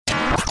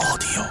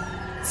Audio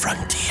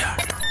Frontier.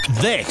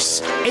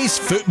 This is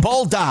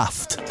Football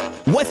Daft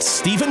with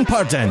Stephen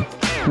Purden.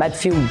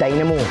 Midfield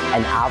dynamo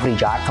and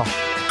average actor.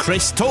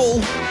 Chris Toll.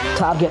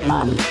 Target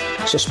man,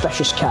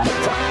 suspicious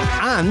character.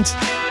 And...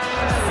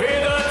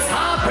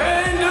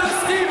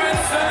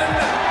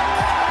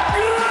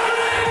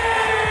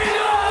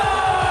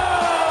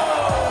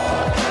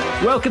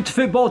 Welcome to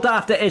Football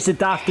Daft. It is the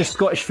daftest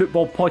Scottish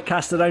football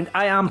podcast around.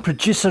 I am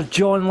producer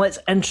John. Let's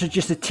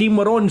introduce the team.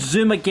 We're on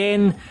Zoom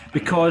again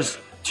because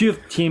two of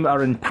the team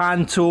are in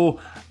Panto.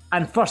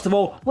 And first of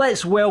all,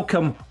 let's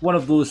welcome one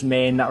of those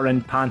men that are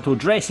in Panto,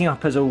 dressing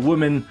up as a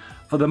woman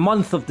for the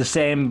month of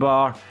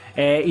December.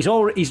 He's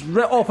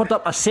offered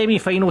up a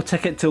semi-final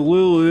ticket to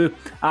Lulu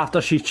after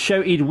she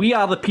shouted, "We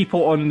are the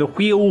people on the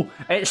wheel."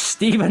 It's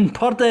Stephen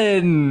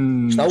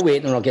Purden. Still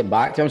waiting on her getting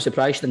back to him. I'm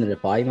surprised she didn't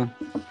reply, man.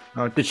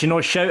 Oh, did she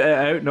not shout it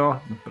out?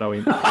 No.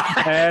 Brilliant. You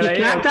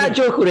cracked that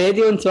joke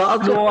already on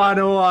Twitter. No, I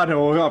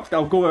know.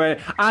 I'll go with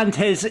it. And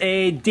his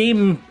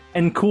dame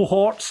in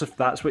cohorts, if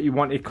that's what you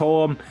want to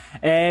call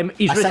him.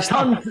 He's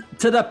returned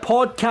to the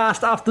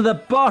podcast after the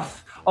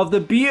birth of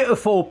the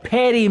beautiful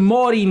Perry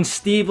Maureen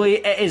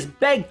Stevely. It is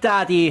Big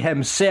Daddy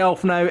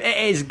himself now. It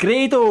is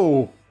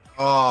Grado.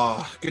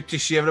 Oh, good to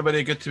see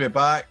everybody. Good to be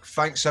back.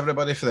 Thanks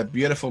everybody for the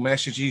beautiful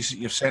messages that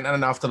you've sent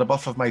in after the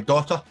birth of my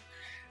daughter.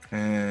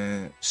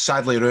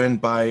 Sadly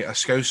ruined by a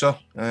Scouser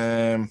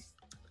a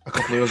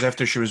couple of years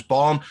after she was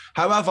born.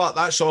 However,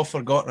 that's all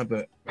forgotten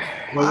about.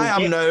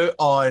 I am now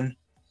on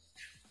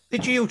the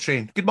Geo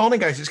train. Good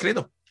morning, guys. It's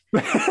Grado.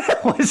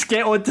 Let's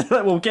get on to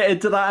that. We'll get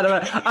into that in a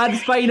minute. And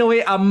finally,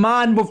 a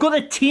man. We've got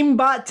the team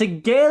back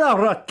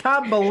together. I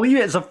can't believe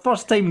it. It's the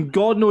first time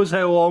God knows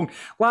how long.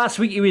 Last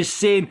week he was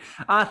saying,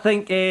 I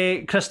think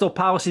Crystal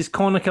Palace's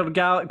Conor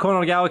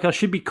Gallagher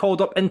should be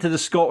called up into the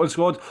Scotland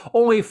squad,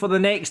 only for the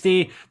next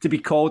day to be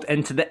called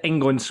into the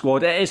England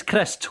squad. It is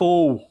Chris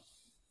Toll.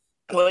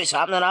 What's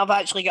happening? I've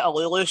actually got a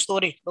Lulu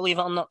story, believe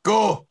it or not.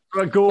 Go!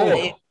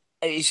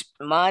 It was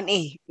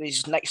Manty, who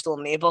was next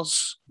door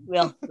neighbours.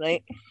 Well,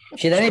 right.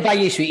 She didn't buy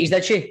you sweeties,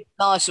 did she?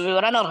 No, so we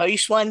were in her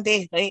house one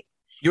day, right?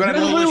 You were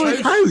in Lulu's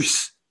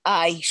house?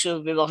 Aye, so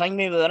we were in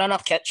her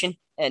kitchen,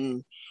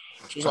 and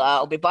she's like,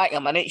 "I'll be back in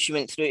a minute." She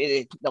went through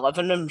to the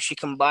living room. She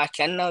come back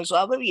in. I was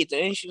like, "What were you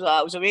doing?" She was like,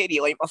 "I was away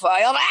to light my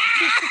fire."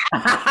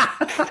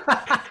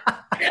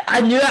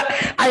 I knew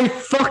it. I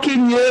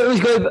fucking knew it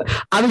was going.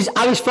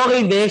 I was fully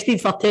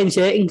invested for 10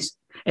 seconds,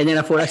 and then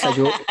I thought that's a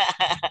joke.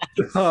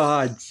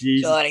 Oh,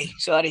 jeez.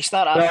 Sorry.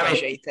 Start off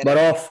shite.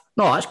 We're off.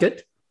 No, that's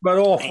good. We're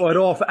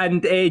off.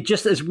 And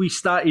just as we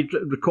started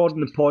recording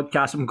the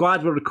podcast, I'm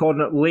glad we're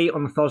recording it late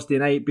on Thursday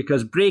night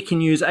because breaking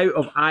news out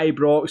of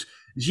Ibrox,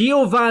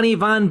 Giovanni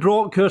Van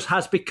Bronckhorst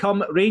has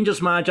become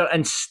Rangers manager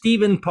and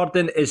Stephen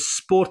Purden is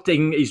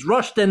sporting. He's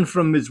rushed in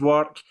from his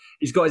work.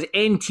 He's got his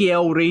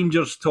NTL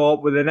Rangers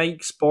top with a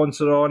Nike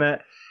sponsor on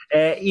it.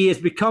 He has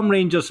become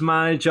Rangers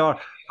manager.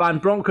 Van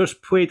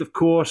Bronckhorst played, of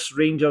course,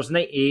 Rangers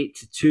 98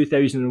 to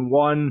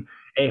 2001.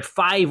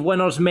 5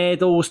 winners'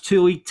 medals,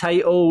 2 league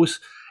titles.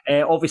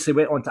 Obviously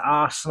went on to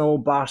Arsenal,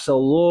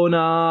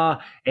 Barcelona,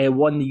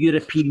 won the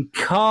European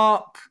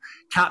Cup,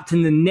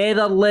 captained the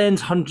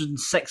Netherlands,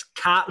 106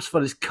 caps for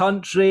his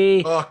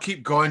country. Oh,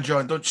 keep going,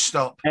 John. Don't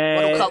stop.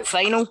 World Cup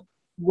final.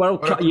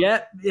 World Cup,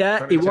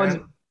 yeah. He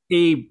won.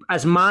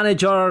 As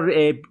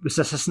manager, was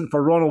assistant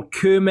for Ronald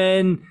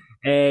Koeman,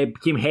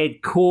 became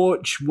head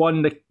coach,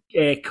 won the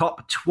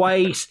Cup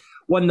twice,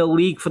 won the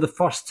league for the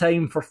first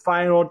time for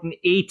Feyenoord in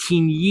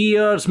 18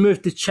 years,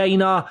 moved to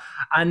China,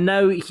 and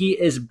now he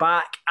is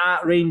back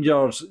at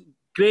Rangers.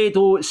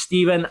 Grado,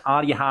 Stephen,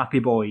 are you happy,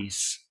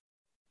 boys?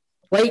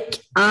 Like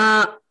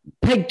a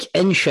pig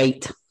in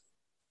shite.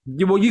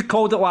 You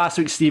called it last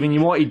week, Stephen. You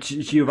wanted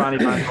Giovanni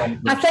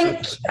Van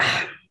Bronckhorst.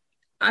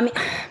 I mean,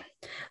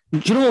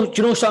 do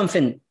you know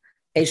something?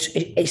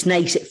 It's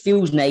nice. It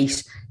feels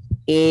nice.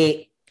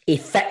 He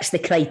fits the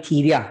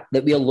criteria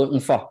that we're looking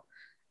for.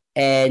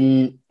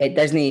 And it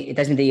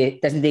doesn't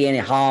do any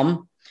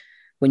harm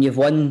when you've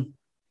won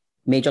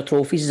major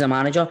trophies as a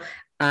manager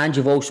and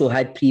you've also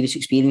had previous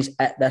experience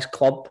at this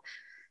club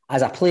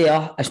as a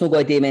player. It's not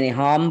going to do him any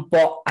harm,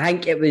 but I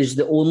think it was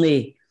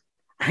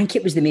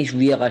the most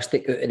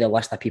realistic out of the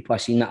list of people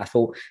I've seen that I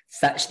thought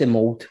fits the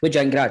mould. What do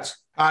you think, Grads?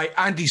 Aye,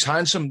 and he's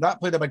handsome. That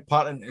played a big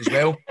part in it as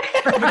well.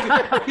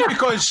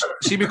 because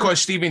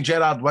Steven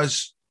Gerrard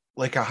was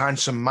like a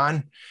handsome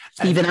man.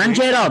 Stephen and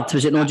Gerrard?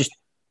 Was it not just...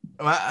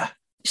 What?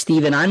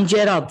 Stephen and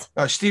Gerrard.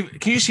 Steve,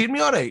 can you hear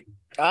me all right?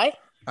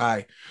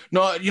 Aye.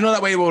 No, you know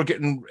that way we were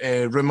getting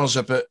rumours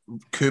about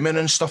Koeman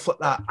and stuff like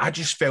that? I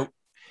just felt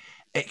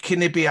it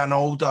couldn't be an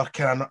older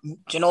kind of... Do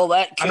you know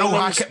what? I know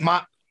Hackett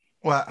Matt...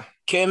 What?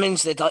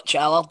 Koeman's the Dutch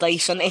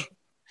Allardyce, isn't he?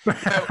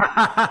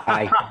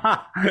 Aye.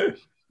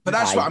 But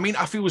that's what I mean.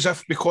 I feel as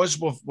if because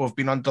we've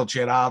been under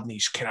Gerrard and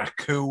he's kind of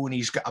cool and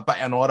he's got a bit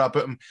of an aura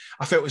about him,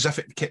 I felt as if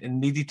it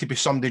needed to be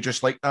somebody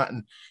just like that,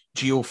 and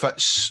Gio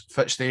fits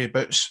the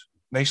boots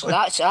nicely.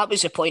 Well, that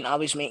was the point I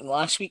was making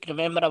last week.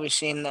 Remember, I was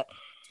saying that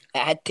it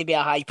had to be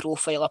a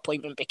high-profile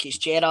appointment because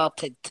Gerrard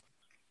had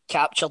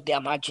captured the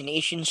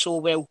imagination so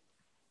well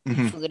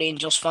for the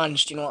Rangers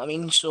fans. Do you know what I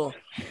mean? So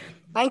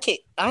I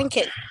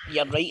think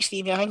you're right,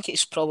 Stevie. I think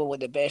it's probably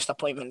the best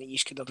appointment that you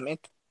could have made.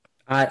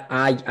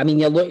 I mean,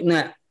 you're looking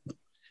at.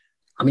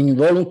 I mean,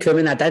 Ronald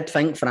Koeman, I did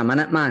think for a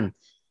minute, man.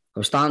 I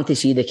was starting to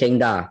see the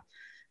kind of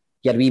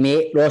your wee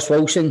mate, Ross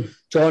Wilson,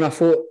 John, I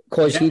thought,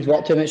 because he'd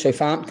worked with him at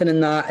Southampton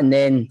and that, and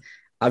then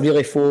I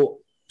really thought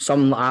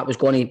something like that was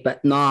going to,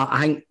 but nah,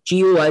 I think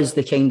Gio is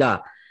the kind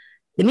of,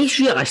 the most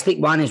realistic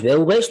one as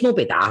well. Let's not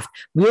be daft.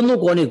 We're not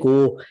going to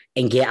go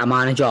and get a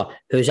manager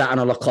who's at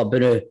another club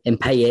now and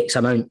pay X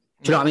amount.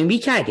 Do you know what I mean? We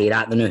can't do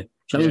that now. Do you know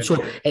what I mean?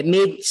 So it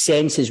made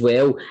sense as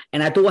well,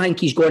 and I don't think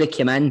he's going to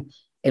come in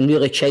and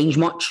really change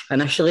much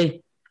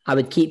initially. I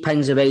would keep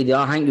pins away there.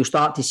 I think you'll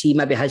start to see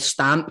maybe his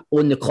stamp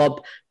on the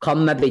club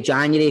come maybe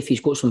January if he's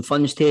got some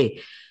funds to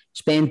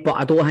spend. But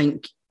I don't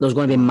think there's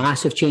going to be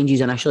massive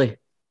changes initially.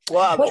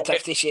 What I would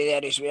have to say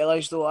there as well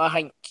is, though, I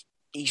think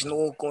he's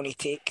not going to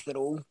take the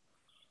role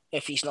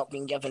if he's not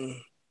been given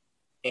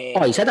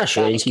he's had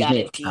assurances,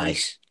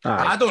 guarantees.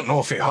 I don't know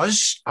if he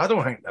has. I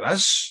don't think there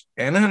is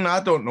anything.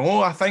 I don't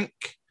know. I think...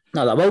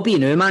 No, there will be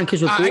now, man,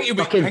 because I think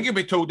you'll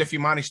be told if you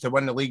manage to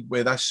win the league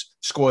with this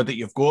squad that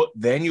you've got,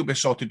 then you'll be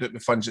sorted out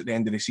with funds at the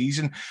end of the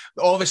season.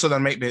 Obviously,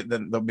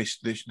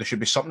 there should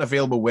be something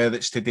available, whether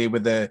it's today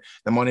with the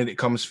money that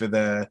comes for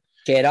the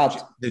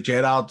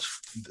Gerrard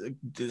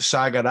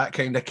saga, that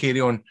kind of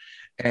carry on.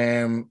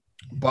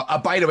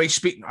 But by the way,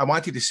 I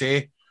wanted to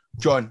say,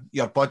 John,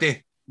 your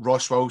buddy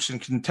Ross Wilson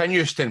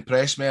continues to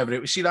impress me every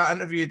week. We see that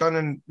interview you done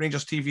in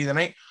Rangers TV the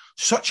night.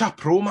 Such a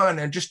pro, man,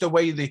 and just the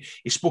way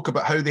he spoke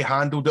about how they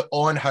handled it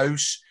on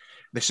house,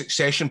 the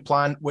succession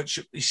plan, which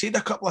he said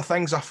a couple of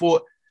things I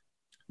thought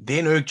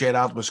they knew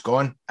Gerrard was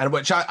gone, and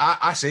which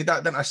I said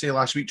that, didn't I say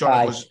last week,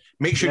 John? Was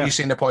make sure you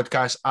say in the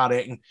podcast, I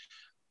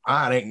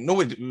reckon, no,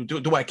 we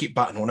don't want to keep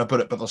batting on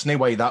about it, but there's no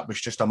way that was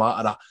just a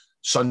matter of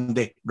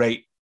Sunday,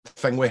 right,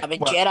 thing with. I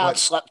mean, Gerrard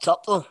slipped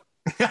up, though.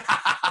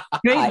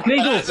 Great.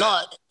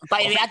 No,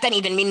 by the way, I didn't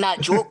even mean that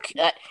joke.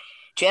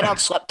 Gerrard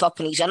slipped up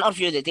in his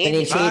interview today. And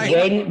he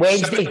said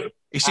Wednesday.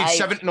 He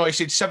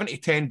said 7 to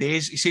 10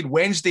 days. He said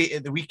Wednesday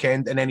at the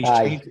weekend, and then he's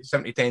changed it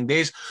 7 to 10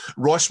 days.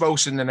 Ross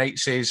Wilson the night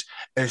says,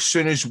 as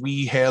soon as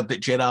we heard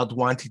that Gerrard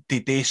wanted to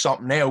do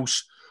something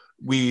else,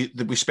 we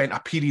spent a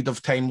period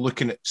of time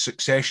looking at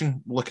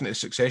the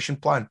succession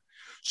plan.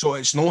 So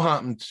it's not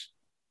happened.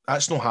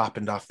 That's not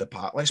happened after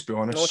Pat, let's be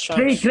honest.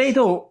 No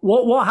Grado,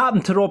 what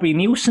happened to Robbie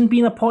Neilson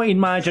being appointed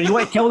manager? You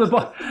want to tell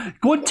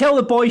go and tell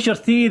the boys your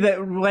theory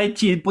that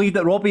led you to believe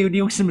that Robbie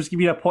Neilson was going to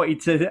be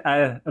appointed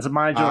as a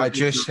manager? I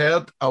just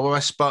heard a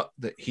whisper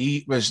that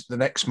he was the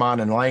next man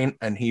in line,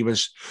 and he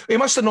must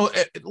have known.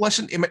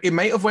 Listen, he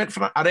might have went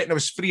for it. I reckon there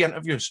was 3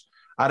 interviews.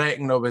 I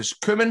reckon there was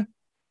Koeman,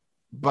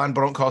 Van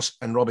Bronckhorst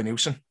and Robbie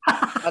Neilson.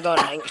 I don't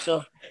think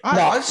so.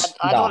 I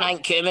don't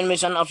think Koeman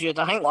was interviewed.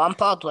 I think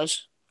Lampard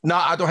was. No,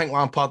 I don't think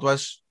Lampard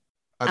was.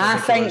 I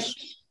don't.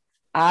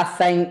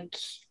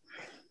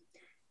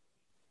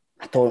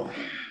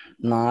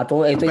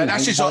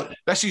 But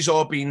this has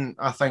all been.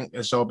 I think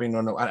it's all been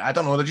on. I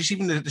don't know. They're just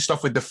even the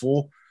stuff with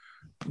Defoe,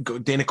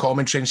 doing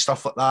commentary and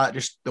stuff like that.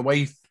 Just the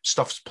way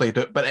stuff's played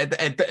out. But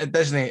it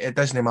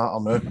doesn't matter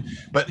now.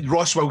 But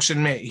Ross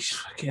Wilson, mate, he's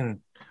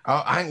fucking.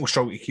 I think we'll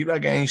struggle to keep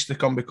that guy to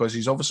come because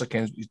he's obviously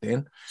knows what he's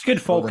doing. He's a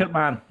good Falkirk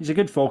man. He's a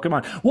good Falkirk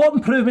man. What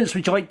improvements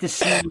would you like to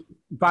see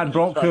Van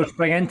Bronckhorst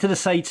bring into the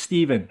side,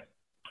 Stephen?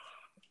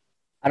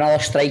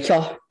 Another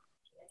striker.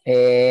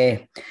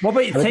 What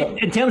about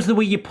in terms of the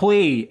way you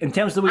play? In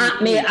terms of the way you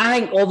play? Mate,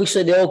 I think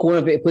obviously they're all going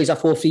about to play as a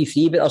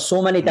 4-3-3, but there's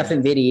so many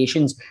different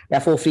variations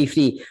of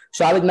 4-3-3.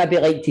 So I would maybe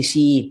like to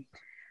see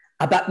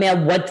a bit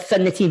more width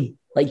in the team.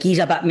 Like he's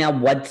a bit more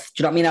width.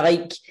 Do you know what I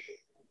mean?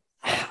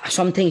 I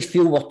sometimes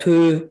feel we're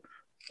too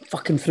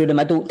fucking through the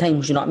middle at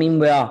times, you know what I mean?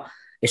 Where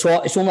it's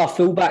only our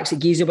fullbacks that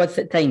gives the width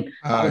at time.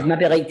 I would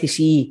maybe like to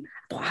see.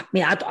 I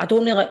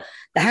don't really.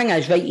 The thing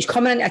is, right, he's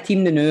coming into a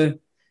team now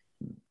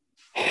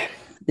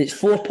that's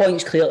 4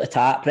 points clear at the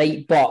top,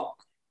 right? But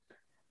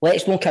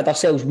let's not kid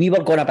ourselves. We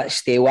were going a bit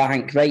stale, I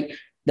think, right?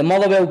 The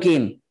Motherwell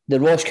game, the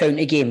Ross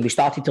County game, we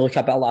started to look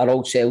a bit like our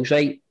old selves,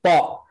 right?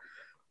 But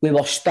we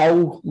were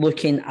still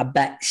looking a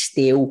bit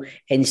stale.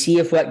 And see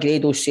if what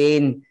Grado's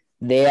saying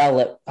there,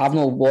 like, I've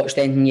not watched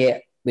anything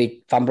yet with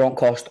Van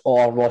Bronckhorst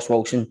or Ross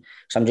Wilson,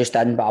 so I'm just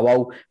in, but I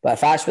will. But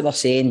if that's what they're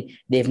saying,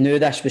 they've knew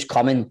this was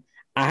coming.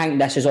 I think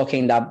this is all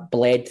kind of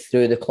bled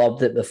through the club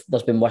that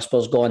there's been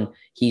whispers going,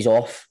 he's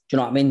off. Do you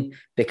know what I mean?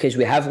 Because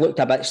we have looked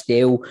a bit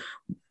stale.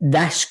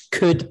 This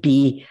could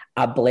be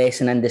a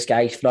blessing in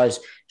disguise for us.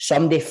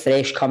 Somebody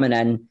fresh coming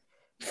in,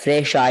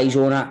 fresh eyes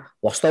on it.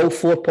 We're still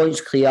 4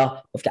 points clear.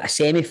 We've got a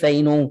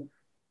semi-final.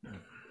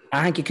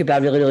 I think it could be a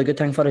really, really good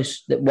thing for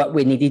us, that what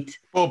we needed.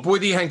 Well,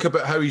 what do you think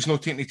about how he's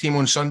not taking the team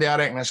on Sunday? I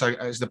reckon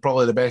it's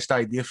probably the best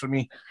idea for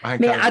me. I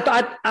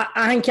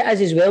think it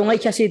is as well.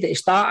 Like I said at the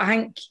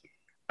start,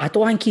 I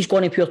don't think he's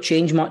going to pure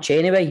change much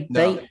anyway,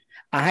 no. Right?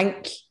 I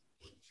think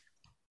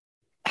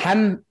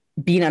him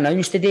being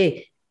announced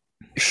today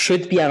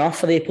should be enough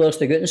for the players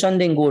to go out on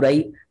Sunday and go,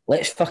 right,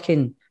 let's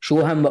fucking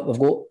show him what we've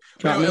got.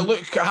 Do you know what I mean?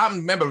 Look, I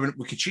remember when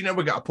with Kachina,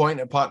 we got a point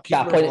at Park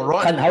Got a point at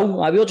Keeper. Clint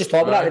Hill. We were just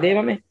talking about that today,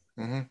 weren't we?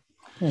 Mm-hmm.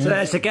 So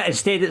it's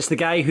instead it's the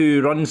guy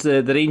who runs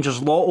the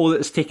Rangers Lotto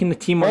that's taking the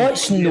team on.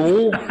 It's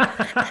no. Oh,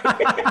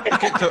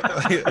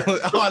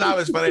 that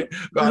was funny.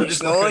 God,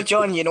 No,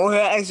 John, you know who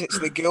it is? It's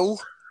the Ghoul.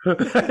 Here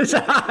comes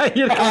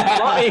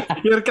Marty.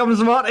 Here comes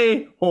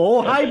Marty.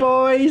 Oh, hi,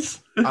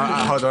 boys.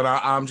 Hold on,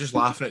 I'm just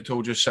laughing at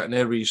Toll just sitting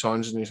there with his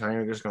sons and he's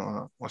hanging, just going,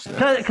 oh, what's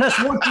that?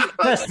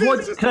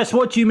 Chris,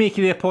 what do you make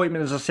of the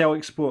appointment as a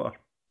Celtic supporter?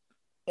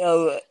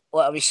 Well,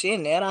 what I was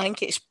saying there, I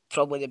think it's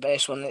probably the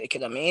best one that they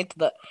could have made,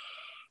 but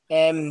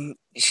You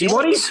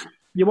worried?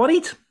 You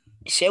worried?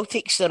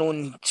 Celtic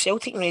and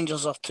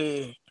Rangers are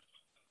two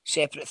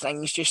separate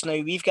things just now.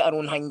 We've got our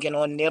own thing going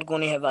on. They're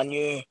going to have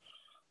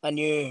a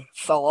new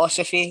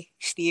philosophy,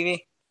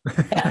 Stevie,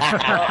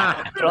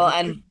 brought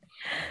in.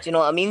 Do you know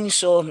what I mean?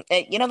 So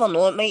you never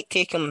know. It might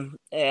take him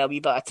a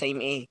wee bit of time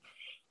to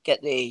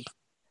get the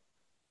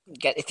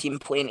team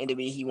playing to the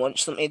way he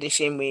wants them to, the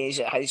same way as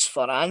it has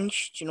for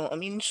Ange. Do you know what I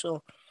mean?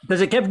 So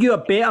does it give you a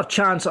better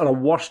chance or a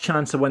worse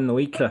chance of winning the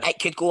league, Chris? it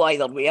could go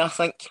either way, I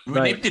think.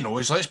 Nobody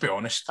knows, let's be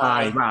honest.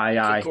 Aye.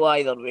 It could go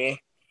either way.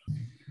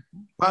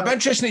 But it'll be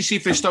interesting to see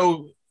if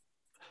it'll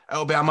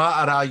be a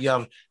matter of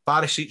your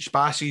Barisic,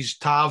 Bassies,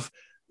 Tav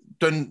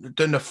doing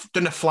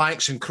the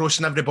flanks and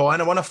crossing every ball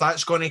in. I wonder if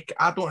that's going to...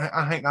 I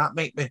think that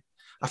might be...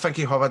 I think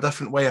he'll have a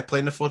different way of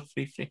playing the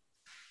 4-3-3.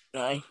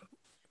 Aye.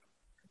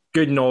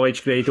 Good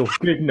knowledge, Grado.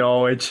 Good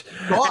knowledge.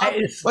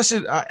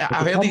 Listen,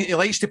 I've heard he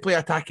likes to play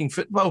attacking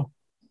football.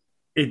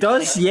 He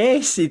does,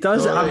 yes, he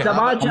does. I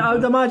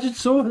would imagine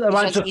so.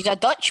 He's a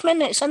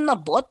Dutchman. It's in their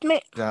blood,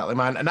 mate. Exactly,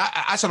 man. And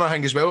that's another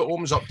thing as well. It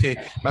opens up to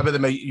maybe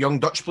the young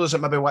Dutch players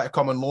that maybe want to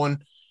come on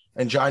loan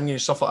in January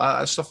and stuff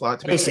like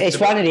that. It's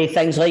one of the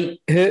things,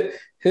 like,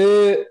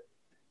 who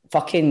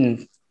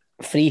fucking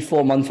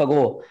 3-4 months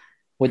ago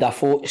would have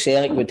thought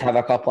Celtic would have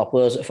a couple of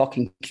players like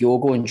fucking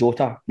Kyogo and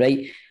Jota,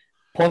 right?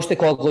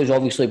 Postecoglou's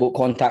obviously got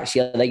contacts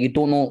here. Like, you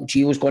don't know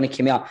Gio's going to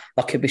come here.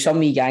 There could be some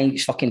wee guy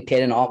that's fucking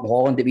tearing it up in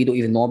Holland that we don't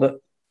even know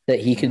about that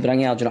he could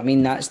bring here. Do you know what I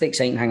mean? That's the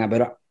exciting thing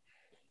about it.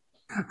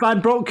 Van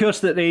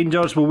Bronckhorst at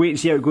Rangers. We'll wait and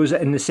see how it goes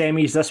in the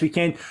semis this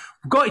weekend.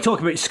 We've got to talk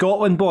about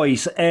Scotland,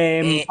 boys.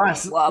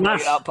 What about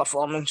that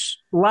performance?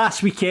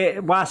 Last week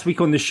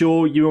on the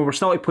show, we're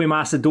still to play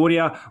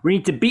Macedonia. We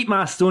need to beat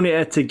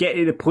Macedonia to get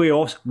to the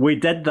playoffs. We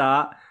did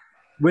that.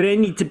 We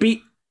then need to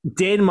beat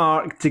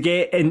Denmark to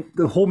get in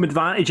the home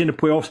advantage in the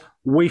playoffs.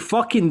 We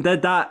fucking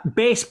did that.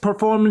 Best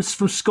performance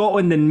from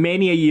Scotland in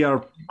many a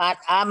year.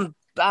 I'm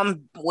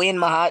laying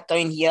my hat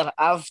down here.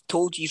 I've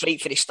told you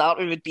right for the start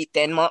we would beat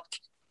Denmark.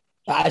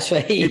 That's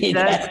right. You did.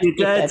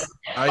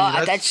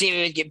 I did say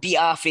we would get beat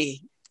off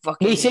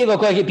fucking... We say we're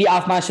going to get beat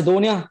off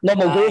Macedonia, not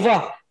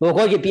Moldova. We're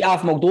going to get beat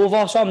off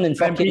Moldova or something and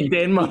fucking beat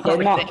Denmark.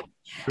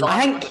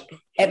 I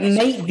think it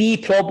might be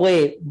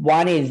probably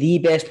one of the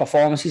best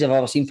performances I've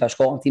ever seen for a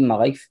Scotland team in my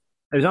life.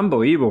 It was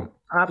unbelievable.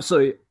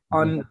 Absolutely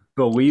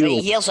unbelievable.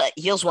 Right,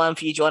 here's one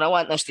for you, John. I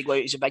want this to go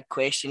out as a big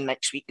question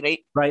next week, right?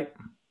 Right.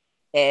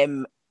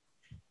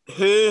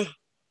 Who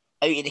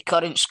out of the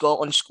current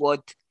Scotland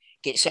squad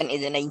gets into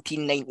the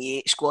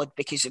 1998 squad?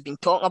 Because they've been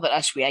talking about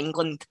this with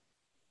England.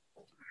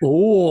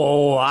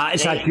 Oh, that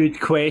is a good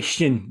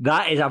question.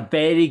 That is a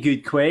very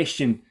good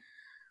question.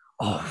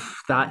 Oh,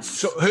 that's...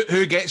 So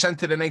who gets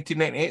into the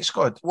 1998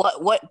 squad?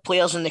 What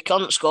players in the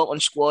current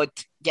Scotland squad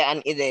get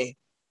into the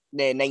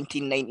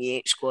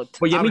 1998 squad?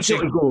 Well, you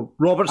immediately go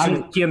Robertson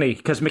and Kearney,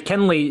 because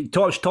McKinley,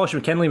 Tosh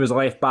McKinley was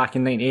left back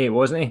in 98,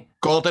 wasn't he?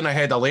 Gordon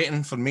ahead of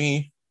Leighton for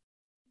me.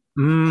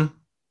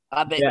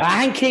 I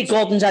think Craig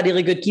Gordon's a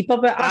really good keeper,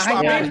 but I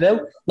think that as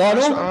well.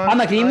 No, I'm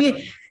agreeing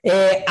with you.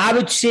 I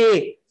would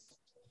say,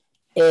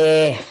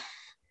 who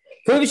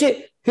was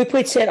it? Who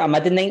played centre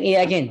mid in 98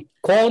 again?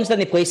 Collins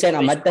didn't play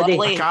centre mid, did he?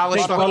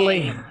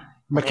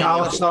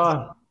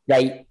 McAllister.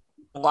 Right.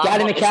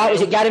 Gary McAllister.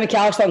 Was it Gary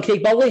McAllister and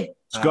Craig Burley?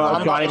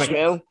 Scott Lambert as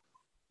well.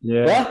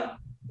 Yeah. What?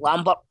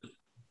 Lambert.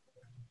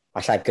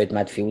 That's a good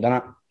midfield,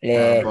 isn't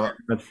it?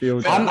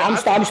 Midfield.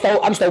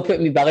 I'm still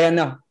putting me Billy in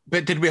there.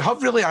 But did we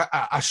have really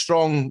a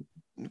strong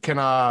kind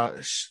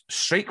of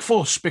strike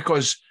force?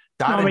 Because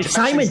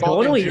Simon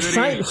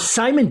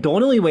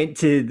Donnelly went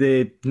to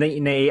the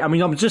 1998. I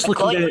mean, I'm just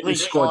looking at the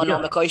squad.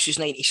 McCoy was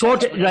 96.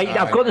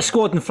 I've got the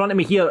squad in front of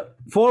me here.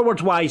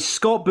 Forwards wise,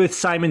 Scott Booth,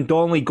 Simon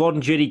Donnelly,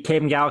 Gordon Durie,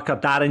 Kevin Gallagher,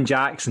 Darren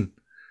Jackson.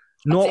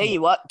 I'll tell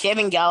you what,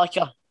 Kevin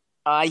Gallagher.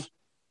 Aye.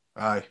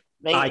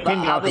 Right,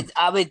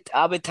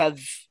 I would have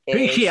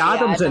Shea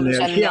Adams in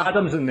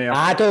there.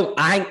 I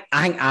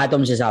think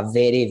Adams is a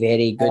very,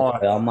 very good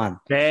player, man.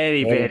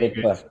 Very, very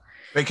good. Player.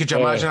 But could you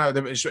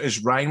imagine,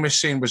 as Ryan was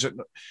saying, was it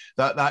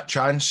that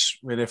chance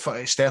where it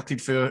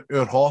started for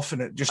Hoff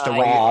and it just it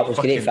was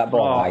great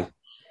football.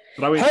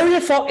 How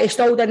the fuck he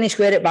still didn't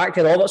square it back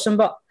to Robertson?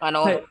 But I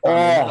know.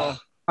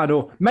 I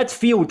know.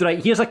 Midfield,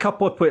 right, here's a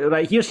couple of players.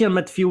 Right, here's your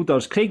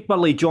midfielders. Craig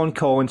Burley, John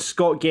Collins,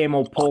 Scott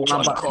Gemmell, Paul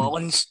Lambert,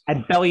 Collins.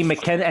 and Billy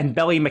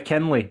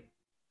McKinley.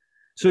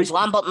 So is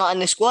Lambert not in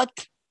the squad?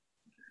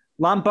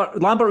 Lambert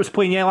was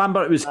playing,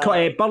 Lambert. It was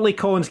Burley,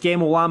 Collins,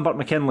 Gemmell, Lambert,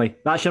 McKinley.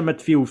 That's your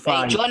midfield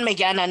five. Right, John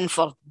McGinn in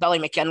for Billy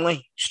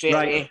McKinley, straight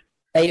away.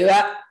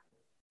 Right,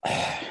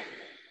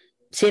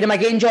 say them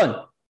again,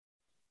 John.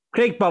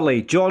 Craig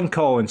Burley, John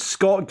Collins,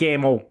 Scott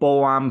Gemmell,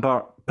 Paul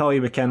Lambert, Billy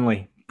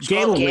McKinley.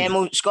 Scott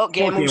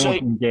Gemmell's out.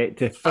 And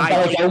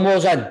Billy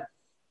Gilmore's in.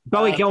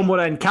 Billy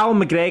Gilmore in.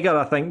 Callum McGregor,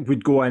 I think,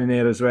 would go in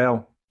there as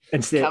well.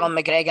 Instead, Callum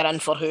McGregor in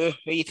for who?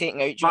 Who are you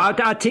taking out, John?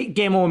 I'd take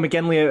Gemmell and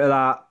McGinley out of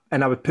that,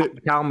 and I would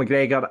put Callum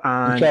McGregor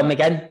and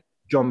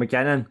John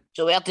McGinn in.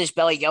 So where does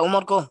Billy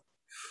Gilmore go?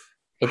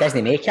 He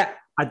doesn't make it.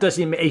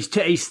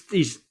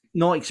 He's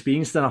not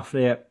experienced enough for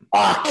it.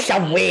 Oh,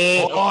 come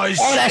away.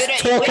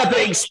 Let's talk about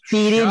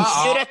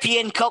experience.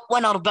 European Cup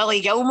winner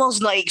Billy Gilmore's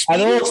not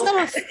experienced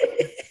enough.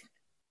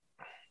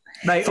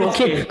 Right,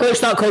 okay. Got to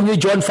start calling you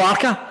John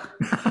Farker.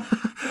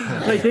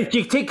 Right, do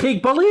you take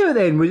Craig Burley out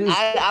then?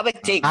 I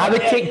would take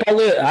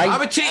Burley out. I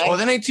would take the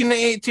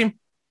 1998 team.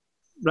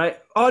 Right.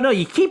 Oh no,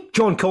 you keep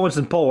John Collins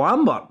and Paul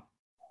Lambert.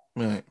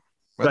 Right.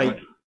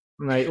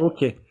 Right.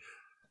 Okay.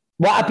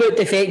 What about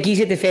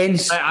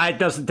defence?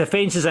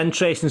 Defence is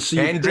interesting. So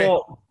you've Hendry.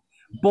 got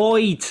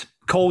Boyd,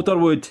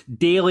 Calderwood,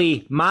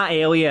 Daly, Matt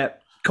Elliott,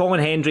 Colin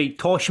Hendry,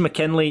 Tosh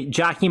McKinley,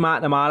 Jackie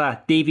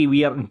McNamara, Davy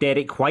Weir, and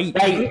Derek White.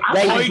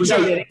 Boyd's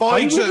out.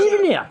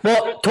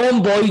 What?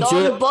 Tom Boyd's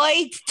out.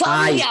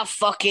 Tom, you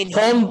fucking...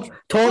 Tom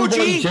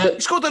Boyd's out.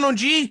 He's got an on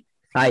G.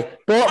 Aye.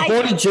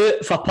 Boyd's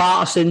out for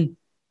Patterson.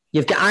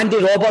 You've got Andy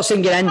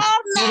Robertson get in.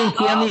 Kieran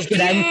Tierney's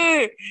get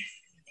in.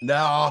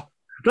 No.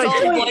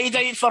 Tom Boyd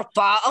out for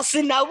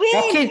Patterson, no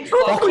way.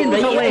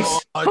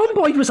 Tom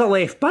Boyd was a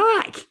left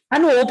back. I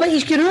know, but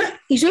he's getting out.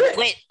 He's out.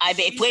 I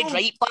bet he played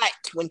right back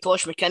when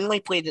Tosh McKinley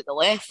played at the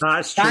left.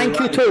 That's true. Thank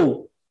you,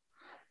 Toll.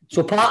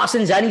 So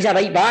Patterson's in, he's a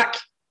right back.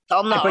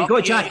 But you've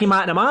got Jackie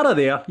McNamara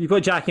there. You've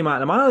got Jackie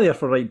McNamara there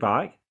for right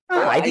back.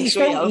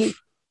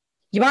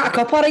 You want a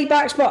couple of right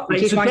backs, but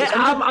right, so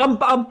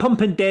I'm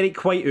pumping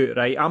Derek White out,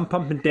 right? I'm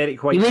pumping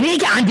Derek White. You need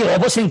to get Andy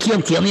Robertson and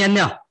Kieran Tierney in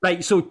there.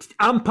 Right, so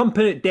I'm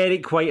pumping out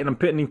Derek White and I'm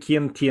putting in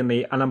Kieran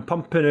Tierney and I'm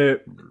pumping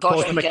out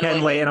Tosh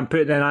McKinley and I'm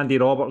putting in Andy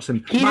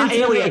Robertson.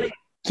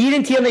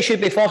 Kieran Tierney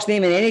should be first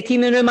name in any team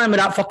now, man, with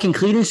that fucking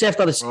clearance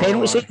after the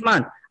penalty save,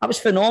 man. That was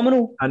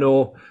phenomenal. I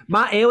know.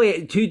 Matt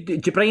Elliott,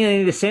 did you bring in any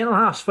of the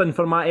centre-halves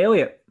for Matt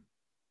Elliott?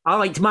 I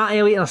liked Matt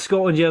Elliott in a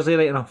Scotland jersey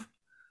right enough.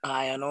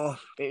 I know,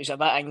 but he was a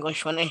bit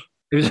English, wasn't he?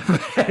 He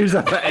was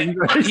a bit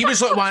English.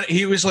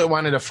 He was like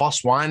one of the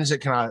first ones that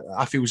kind of,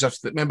 I feel as if,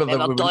 remember that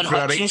we went through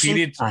a right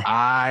period?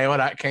 Aye, all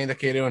that kind of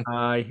carry on.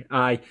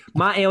 Aye.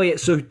 Matt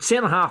Elliott, so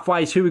centre-half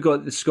wise, who we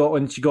got in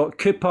Scotland? You got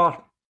Cooper,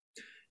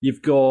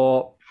 you've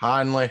got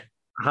Hanley,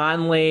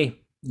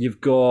 you've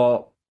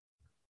got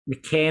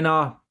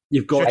McKenna,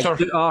 you've got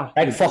Shooter.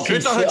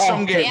 Shooter had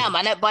some game. Yeah, a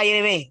minute, by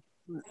the way.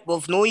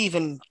 We've not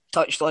even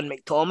touched on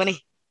McTominay.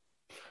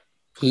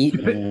 Do you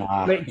put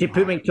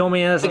McTominay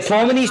in as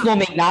McTominay's not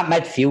making that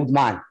midfield,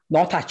 man.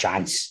 Not a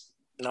chance.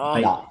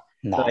 No.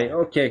 Right,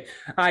 okay.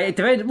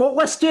 Well,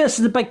 let's do this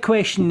as the big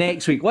question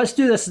next week.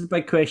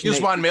 Here's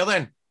one more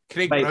then.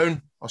 Craig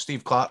Brown or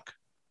Steve Clark?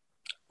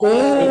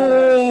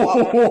 Oh!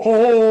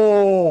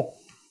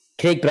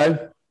 Craig Brown.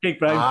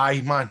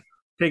 Aye, man.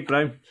 Craig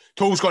Brown.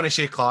 Toll's going to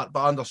say Clark,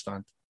 but I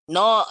understand.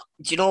 No,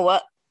 do you know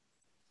what?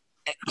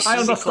 I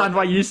understand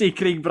why you say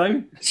Craig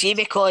Brown. See,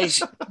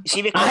 because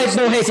I have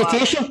no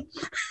hesitation.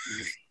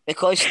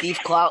 Because Steve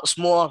Clark's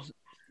more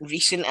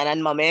recent and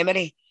in my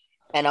memory,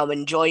 and I'm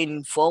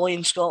enjoying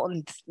following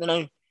Scotland, you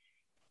know.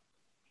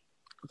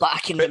 But I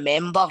can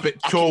remember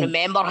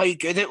how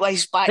good it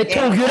was back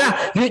then.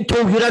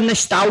 You're a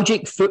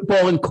nostalgic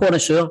footballing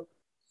connoisseur.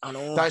 I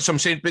know. That's what I'm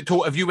saying. But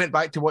Toll, if you went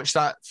back to watch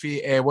that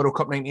World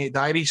Cup 98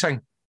 diaries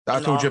thing that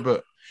I told you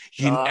about,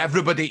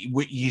 everybody,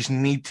 you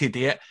need to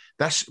do it.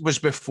 This was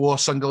before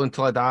Sunderland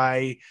Till I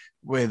Die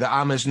with the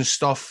Amazon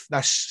stuff.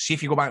 See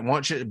if you go back and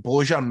watch it, it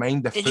blows your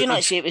mind. Did you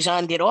not say it was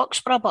Andy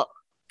Roxburgh?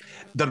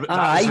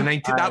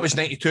 That was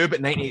 92, but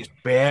 98 is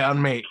better,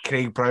 mate.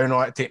 Craig Brown.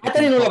 I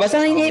didn't know it was a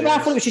 98 one. I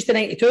thought it was just a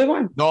 92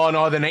 one.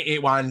 No, the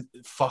 98 one,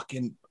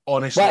 fucking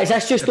honestly. What, is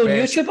this just on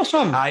YouTube or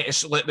something? Aye,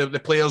 it's like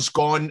the player's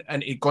gone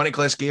and he'd gone to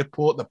Glasgow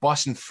Airport, the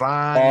bus in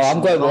France. Oh,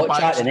 I'm going to watch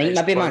that tonight,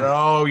 maybe, man.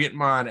 Brilliant,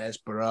 man. It's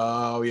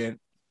brilliant.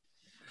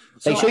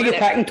 So you're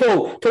picking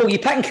Toll, you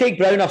picking Craig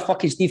Brown or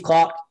fucking Steve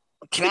Clark?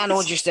 Can I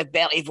know just a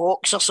Bertie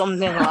Vaux or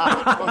something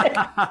like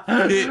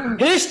that?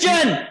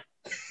 Christian!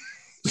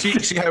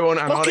 See how on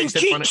analytics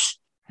did fun it.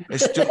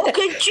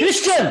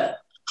 Christian!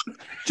 Do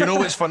you know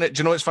what's funny?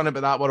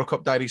 About that World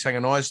Cup diary thing? I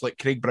know it's like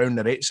Craig Brown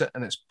narrates it,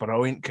 and it's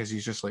brilliant because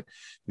he's just like,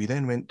 we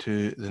then went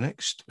to the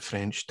next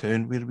French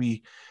town where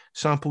we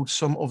sampled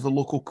some of the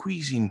local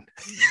cuisine.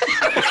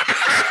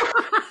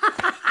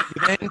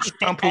 We then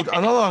sampled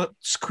another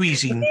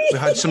cuisine. We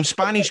had some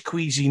Spanish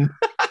cuisine.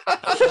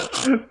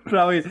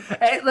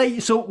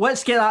 Brilliant. So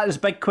let's get that as a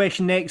big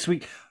question next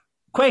week.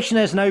 Question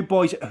is now,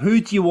 boys, who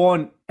do you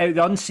want out of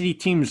the unseeded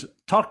teams?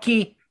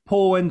 Turkey,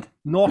 Poland,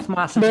 North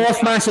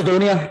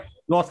Macedonia,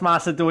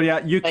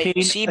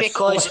 Ukraine,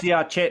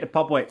 Scotland, Czech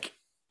Republic.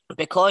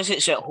 Because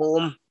it's at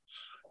home,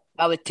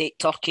 I would take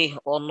Turkey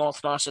or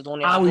North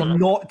Macedonia. I don't would know.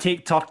 not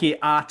take Turkey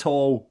at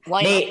all.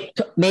 Why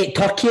not? Mate,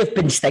 Turkey have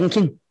been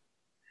stinking.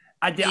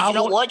 Did you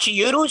not watch the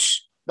Euros?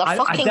 They're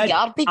fucking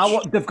garbage.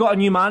 They've got a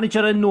new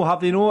manager in, though, have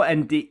they not?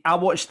 And I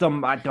watched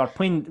them. They were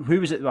playing. Who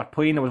was it they were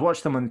playing? I was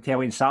watching them on the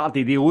telly on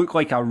Saturday. They look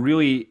like a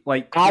really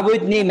like. I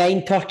wouldn't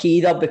mind Turkey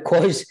either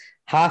because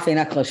half of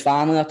Nicola's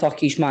family are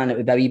Turkish, man. It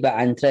would be a wee bit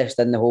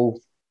interesting in the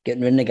whole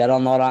getting round the girl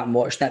and all that and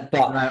watching it.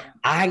 But Right.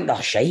 I think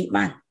they're shite,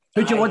 man.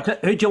 Who do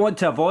you want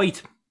to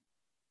avoid?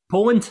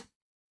 Poland.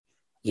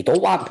 You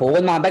don't want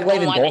Poland, man. Big I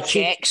don't want the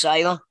Lewandowski. Czechs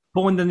either.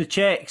 Poland and the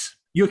Czechs.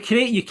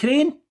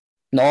 Ukraine.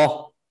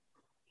 No,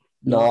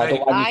 I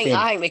don't want Ukraine.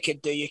 I think we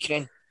could do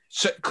Ukraine.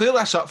 So clear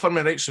this up for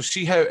me, right? So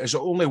see how is it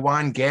only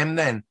one game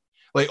then?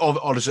 Like,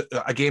 or is it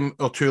a game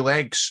or two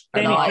legs?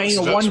 Semi-final, it's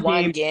one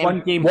one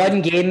game, game.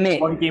 One game,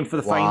 mate. One game for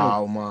the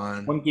Wow, final.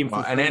 man. One game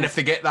for the And then final. if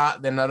they get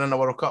that, then they're in the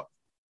World Cup.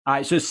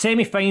 Alright, so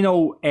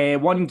semi-final,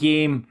 one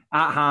game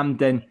at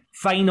Hampden.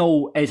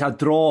 Final is a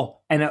draw,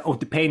 and it'll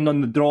depend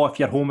on the draw if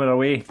you're home or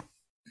away.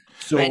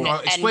 So And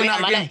explain wait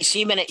that a again. minute,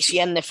 see when it's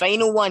in the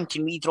final one,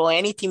 can we draw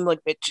any team?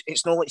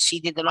 It's not like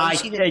seeded and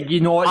unseeded. you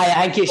know,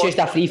 I think it's just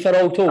a free for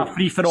all, too. a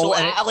free for all. So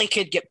Italy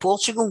could get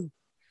Portugal.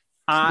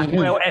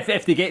 Well,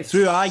 if they get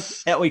through,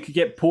 Italy could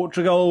get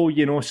Portugal.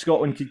 You know,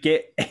 Scotland could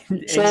get.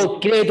 So,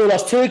 Grado,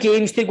 there's 2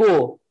 games to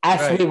go. If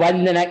Right. we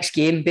win the next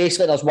game,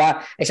 basically, there's one.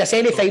 It's a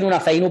semi-final and a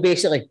final,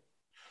 basically.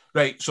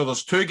 Right, so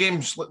there's 2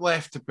 games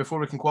left before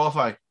we can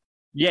qualify.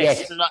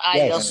 yes.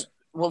 Yes.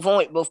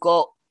 We've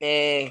got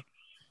The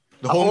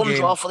a home home game.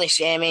 draw for the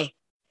semi,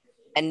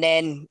 and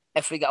then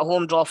if we get a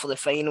home draw for the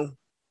final,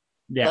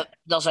 Yeah.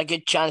 there's a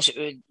good chance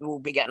that we'll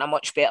be getting a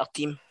much better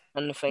team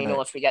in the final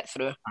Right. if we get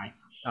through.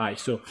 Aye.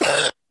 So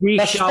we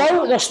There's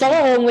shall. still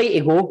a long way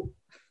to go.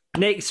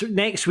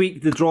 Next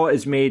week the draw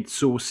is made,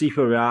 so we'll see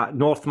where we're at.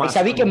 North It's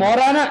a week of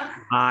Macedonia. more, isn't it?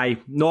 Aye,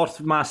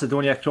 North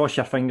Macedonia. Cross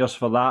your fingers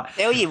for that.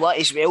 Tell you what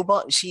as well,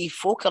 but see,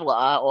 folk are like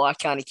that, oh, I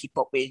can't keep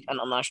up with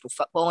international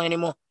football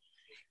anymore.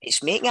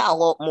 It's making it a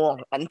lot more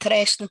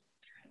interesting.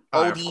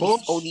 Aye, of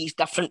course. All these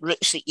different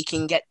routes that you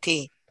can get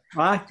to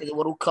Aye. the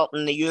World Cup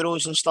and the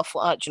Euros and stuff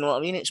like that. Do you know what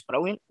I mean? It's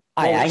brilliant.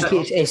 I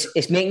think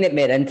it's making it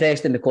more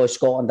interesting because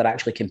Scotland are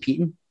actually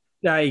competing.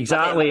 Yeah,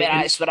 exactly.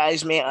 That's what it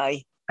is, mate.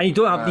 Aye. And you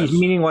don't have these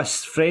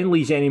meaningless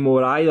friendlies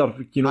anymore either.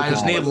 You know,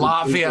 There's no because-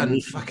 Latvia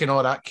and fucking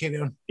all that carry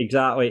on.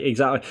 Exactly.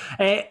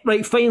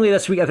 Right, finally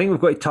this week, I think we've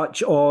got to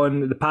touch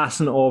on the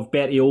passing of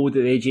Bertie Auld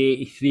at the age of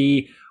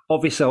 83.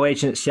 Obviously a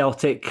legend at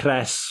Celtic.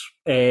 Chris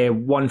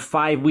won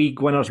 5 league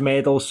winners'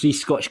 medals, 3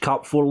 Scottish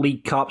Cup, 4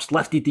 League Cups,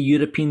 lifted the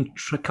European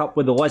Cup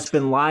with the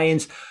Lisbon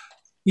Lions.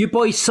 You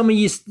boys, some of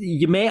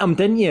you met him,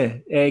 didn't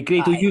you?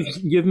 Grado,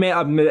 you've met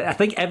him. I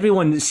think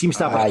everyone seems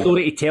to have a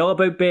story to tell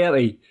about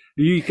Bertie.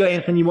 You got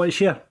anything you want to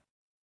share?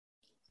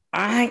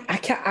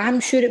 I'm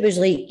sure it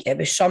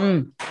was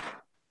some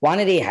one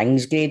of the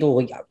things, Grado,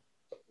 like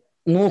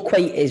not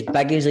quite as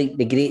big as like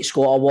the Great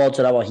Scott Awards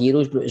or Our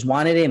Heroes, but it was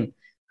one of them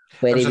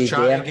where It was he a was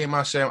charity there. game,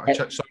 I said.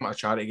 Something at a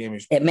charity game.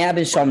 It may have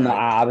been something that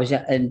I was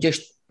in, and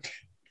just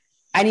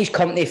in his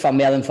company for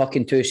more than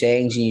fucking 2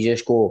 seconds, and you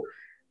just go,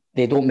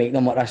 they don't make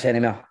them like this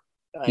anymore.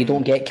 You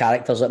don't get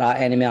characters like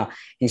that anymore.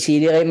 And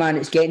see, really, man,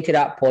 it's getting to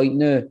that point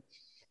now.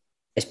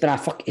 It's been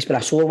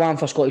a sore one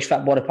for Scottish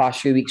football the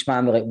past few weeks,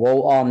 man. With like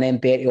Walter and then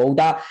Bertie Auld.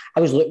 I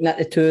was looking at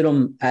the two of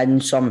them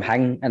in some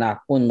hang in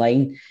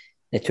online,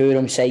 the two of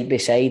them side by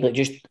side, like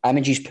just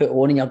images put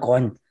on, and you're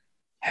going,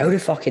 how the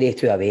fuck are they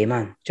two away,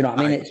 man? Do you know what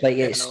I mean? It's like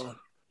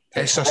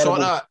It's a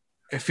sort of.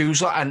 It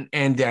feels like an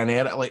end of an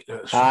era, like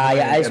it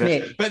is,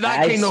 mate. But that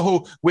It kind is. of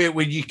whole where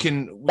you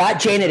can That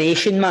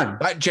generation, man.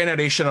 that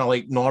generation of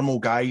like normal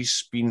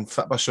guys being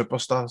fit by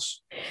superstars.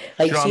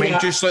 Like, You know what I see mean?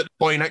 that- Just like the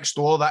boy next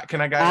door, that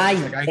kind of guy, Aye,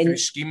 the guy and- through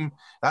scheme.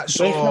 That's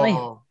Definitely.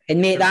 so. And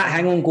mate, that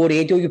hang on go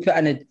radio you put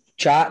in the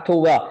chat to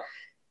where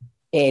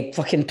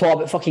fucking talk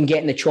about fucking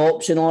getting the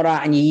chops and all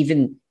that, and you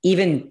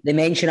even the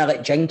mention of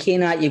like Jinky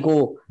and that, you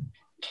go,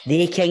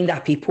 they kind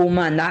of people,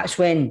 man. That's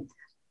when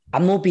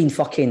I'm not being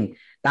fucking.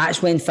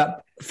 That's when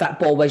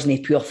football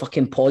wasn't pure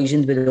fucking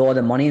poisoned with all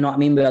the money. You know what I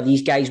mean? Where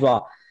these guys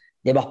were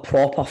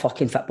proper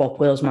fucking football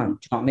players, man. Do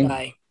you know what I mean?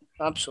 Aye,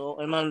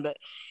 absolutely, man. But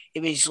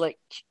it was like,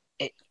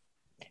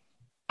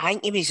 I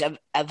think he was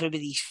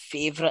everybody's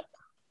favourite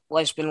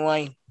Lisbon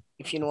line,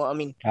 if you know what I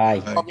mean.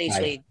 Aye.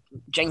 Obviously,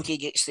 Jinky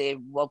gets the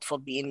word for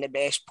being the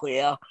best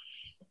player.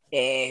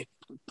 Billy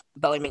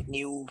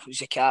McNeil was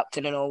the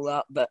captain and all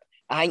that. But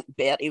I think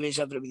Bertie was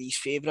everybody's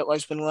favourite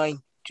Lisbon line.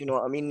 Do you know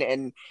what I mean?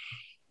 And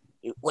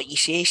what you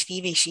say,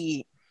 Stevie,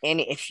 see,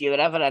 if you were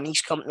ever in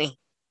his company,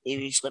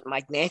 he was like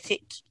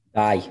magnetic.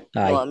 Aye. You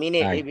know what I mean?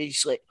 It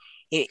was like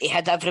he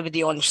had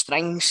everybody on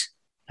strings,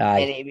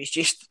 and it was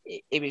just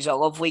he was a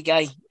lovely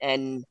guy.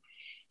 And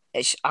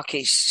it's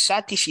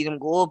sad to see them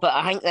go, but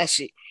I think this,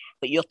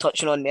 what you're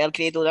touching on there,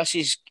 Grado, this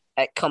is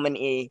it coming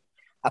to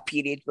a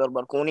period where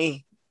we're going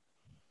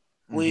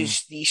to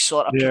lose these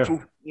sort of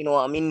people. You know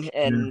what I mean?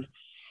 And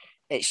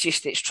it's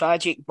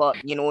tragic,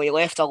 but you know he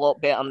left a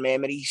lot better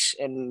memories,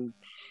 and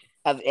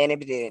if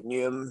anybody that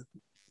knew him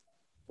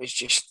was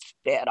just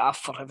better off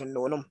for having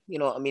known him. You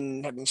know what I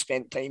mean? Having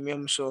spent time with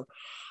him. So,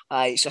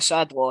 it's a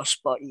sad loss,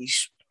 but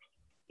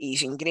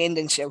he's ingrained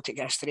in Celtic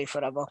history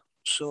forever.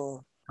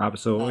 So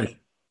absolutely,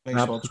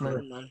 Nice words,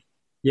 man.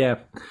 Yeah.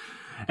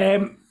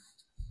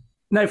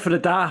 Now for the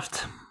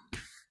daft.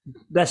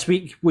 This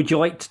week, would you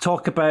like to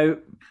talk about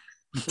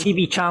the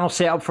TV channel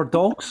set up for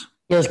dogs?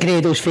 Here's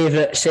Grado's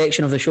favourite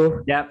section of the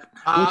show. Yep.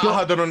 I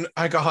had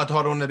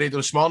her on the radio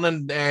this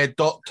morning,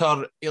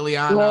 Dr.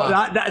 Ileana.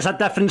 Well, that's a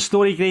different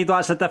story, Grado.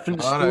 That's a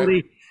different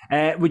story.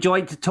 Right. Would you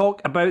like to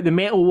talk about the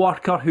metal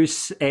worker who's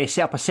set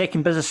up a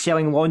second business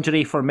selling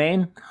lingerie for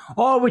men?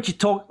 Or would you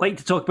like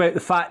to talk about the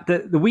fact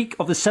that the week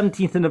of the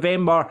 17th of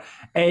November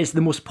is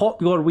the most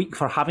popular week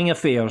for having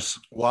affairs?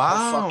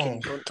 Wow.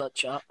 Don't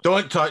touch that.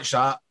 Don't touch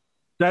that.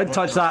 Don't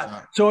touch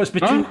that. So it's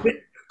between...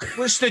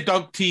 What's the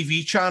Doug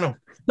TV channel?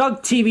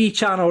 Doug TV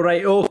channel,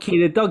 right, okay,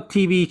 the Doug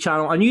TV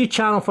channel. A new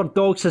channel for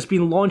dogs has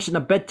been launched in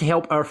a bid to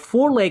help our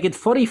four-legged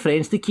furry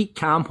friends to keep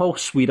camp while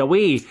sweet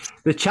away.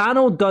 The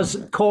channel does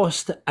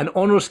cost, and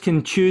owners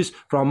can choose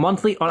from a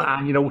monthly or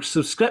annual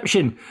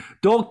subscription.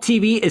 Dog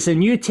TV is a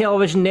new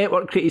television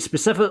network created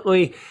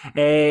specifically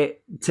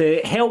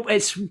to help.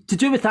 It's to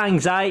do with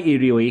anxiety,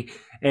 really.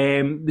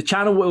 The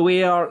channel will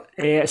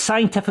air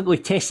scientifically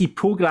tested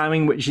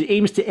programming which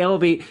aims to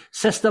elevate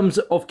systems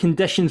of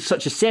conditions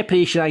such as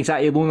separation,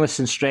 anxiety, loneliness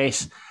and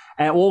stress.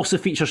 It will also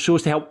feature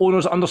shows to help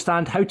owners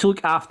understand how to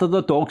look after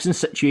their dogs in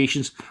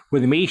situations where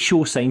they may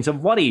show signs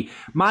of worry.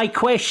 My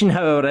question,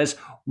 however, is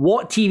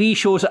what TV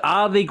shows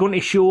are they going to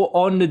show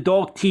on the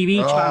Dog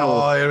TV channel?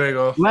 Oh, here we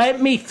go. Let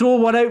me throw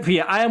one out for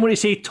you. I am going to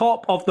say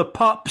Top of the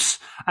Pups,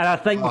 and I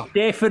think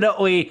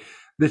definitely...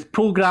 the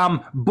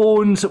programme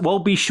Bones will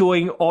be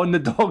showing on the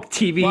Dog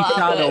TV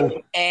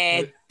channel.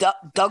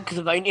 Doug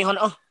the Bounty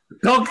Hunter.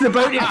 Doug the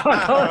Bounty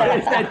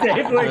Hunter.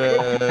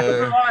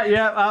 Definitely.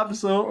 Yeah,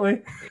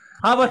 absolutely.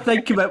 Have a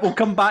think of it. We'll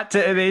come back to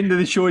it at the end of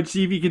the show and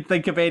see if you can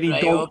think of any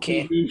Dog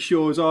TV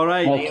shows. All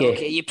right.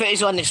 Okay. You put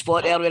us on the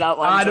spot there with that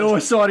one. I know.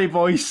 Sorry,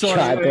 boys.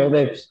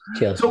 Sorry.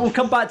 Cheers. So we'll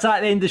come back to that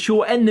at the end of the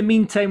show. In the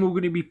meantime, we're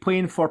going to be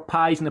playing for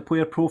pies in the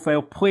player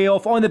profile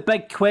playoff. On the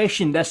big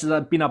question, this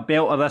has been a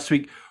belter this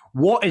week.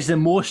 What is the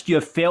most you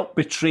have felt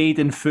betrayed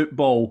in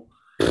football?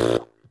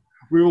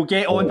 We will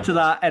get on to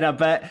that in a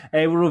bit.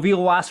 We'll reveal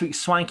last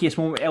week's swankiest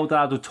moment with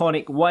Eldorado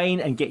Tonic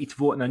Wine and get you to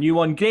vote on a new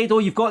one. Grado,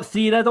 you've got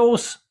 3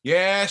 riddles?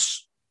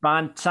 Yes.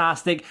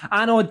 Fantastic.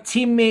 And on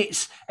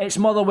teammates, it's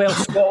Motherwell,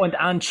 Scotland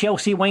and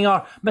Chelsea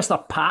winger,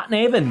 Mr. Pat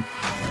Nevin.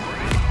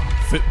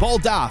 Football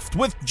Daft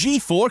with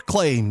G4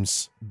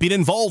 Claims. Been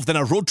involved in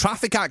a road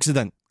traffic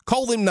accident?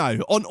 Call them now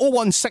on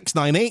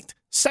 01698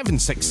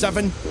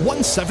 767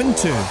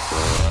 172.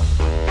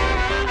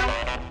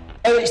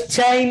 Now it's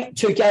time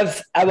to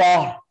give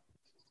our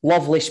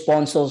lovely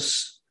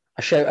sponsors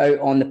a shout out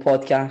on the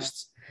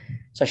podcast.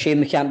 It's a shame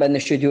we can't be in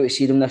the studio to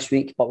see them this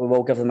week, but we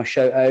will give them a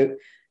shout out.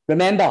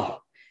 Remember,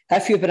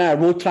 if you've been in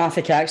a road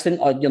traffic accident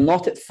or you're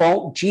not at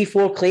fault,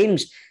 G4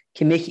 Claims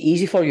can make it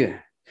easy for you.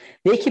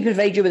 They can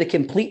provide you with the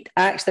complete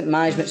accident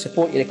management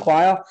support you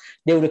require.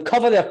 They'll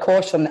recover their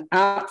costs from the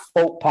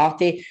at-fault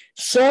party,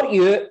 sort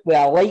you out with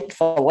a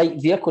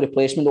like-for-like vehicle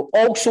replacement. They'll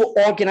also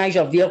organise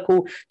your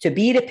vehicle to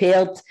be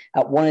repaired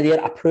at one of their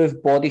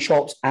approved body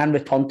shops and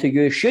returned to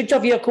you. Should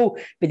your vehicle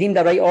be deemed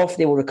a write-off,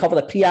 they will recover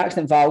the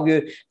pre-accident value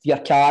of your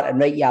car and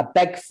write you a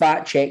big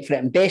fat cheque for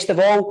it. And best of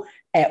all,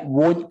 it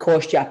won't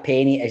cost you a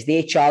penny as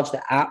they charge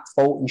the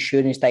at-fault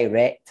insurance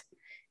direct.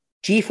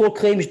 G4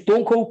 Claims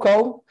don't cold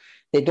call.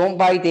 They don't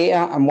buy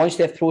data, and once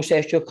they've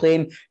processed your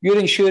claim, your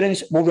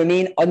insurance will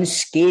remain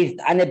unscathed.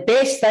 And the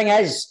best thing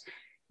is,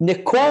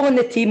 Nicole and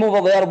the team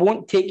over there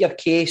won't take your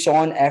case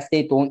on if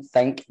they don't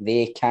think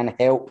they can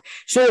help.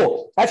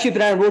 So, if you've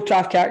been in a road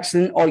traffic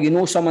accident or you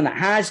know someone that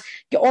has,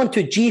 get on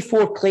to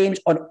G4 Claims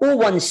on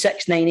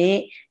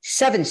 01698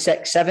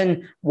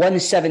 767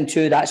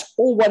 172. That's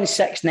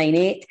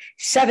 01698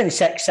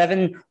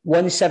 767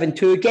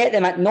 172. Get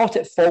them at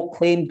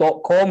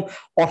notatfaultclaim.com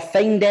or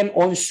find them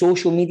on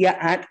social media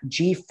at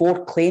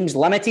G4 Claims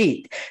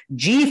Limited.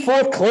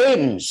 G4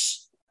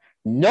 Claims,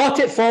 not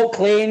at fault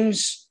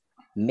claims.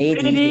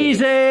 Made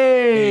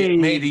easy.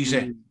 Made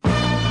easy.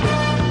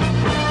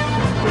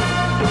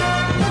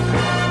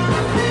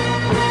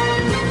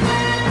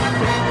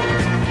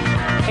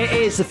 It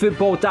is the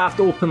Football Daft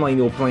Open Line,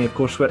 of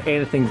course, where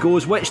anything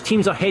goes. Which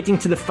teams are heading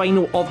to the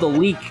final of the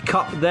League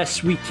Cup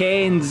this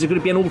weekend? Is it going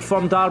to be an Old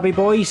Firm derby,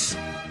 boys?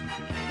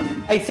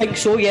 I think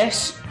so,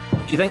 yes.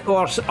 Do you think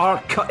our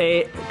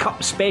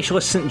cup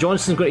specialist St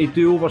Johnstone's going to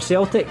do over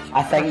Celtic?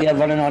 I think they're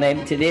running on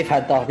empty. They've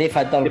had their time. They've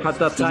had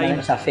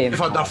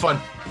their fun.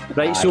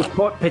 Right, so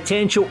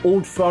potential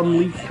Old Firm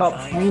League Cup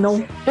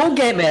final. Don't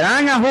get me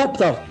wrong, I hope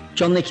their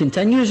journey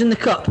continues in the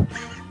Cup.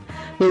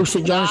 Well,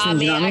 St Johnstone,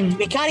 you know what I mean?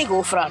 We can't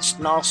go for a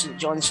North St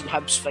Johnstone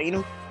Hibs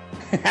final.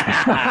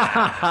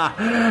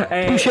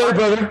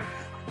 Brother.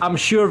 I'm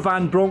sure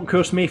Van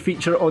Bronckhorst may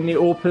feature on the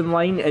open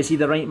line. Is he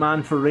the right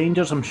man for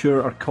Rangers? I'm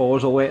sure our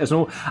callers will let us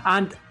know.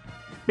 And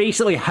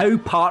basically how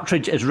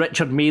Partridge is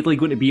Richard Madeley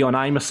going to be on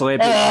I'm a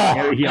Celebrity?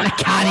 I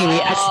can't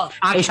wait.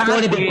 It's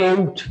going to be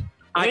gold.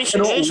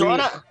 Who's on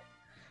it?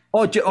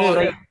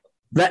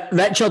 Right.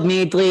 Richard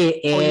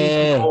Madeley.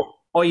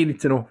 All you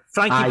need to know.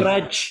 Frankie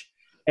Bridge.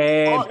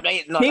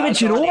 Right, no, David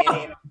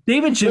Ginola.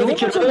 David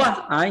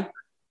Ginola. Aye.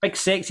 Big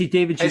sexy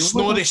David Ginola. It's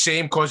not the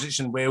same because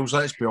it's in Wales,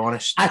 let's be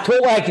honest. I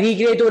totally agree,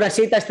 Grado. I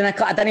said this to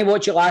Nicola. I didn't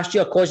watch it last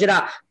year because of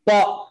that.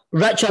 But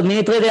Richard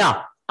Madeley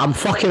there, I'm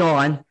fucking all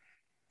in.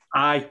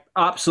 Aye,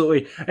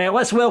 absolutely.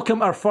 Let's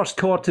welcome our first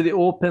caller to the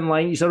open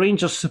line. He's a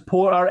Rangers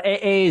supporter.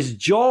 It is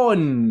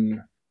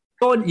John.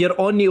 John,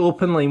 you're on the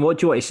open line. What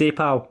do you want to say,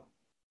 pal?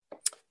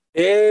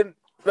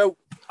 Well,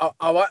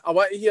 I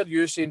want to hear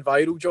you saying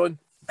viral, John.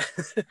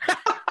 Get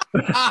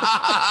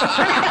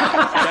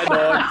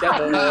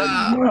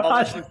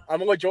on.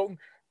 I'm only joking.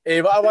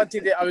 What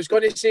I was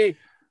going to say,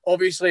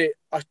 obviously,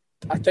 I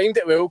timed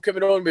it well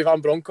coming on with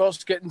Van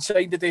Bronckhorst getting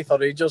signed today for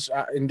Rangers,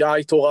 and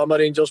I told him I'm a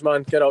Rangers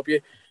man, get up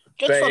you.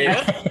 Good for you.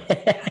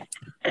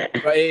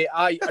 But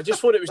I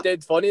just thought it was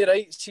dead funny,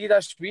 right? See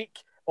this week,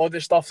 all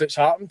the stuff that's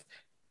happened,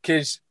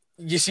 because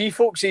you see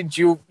folks saying,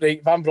 Gio,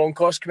 right, Van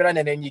Bronckhorst coming in,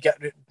 and then you get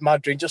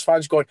mad Rangers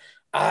fans going,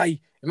 aye,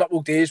 in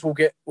couple days we'll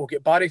get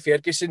Barry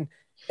Ferguson,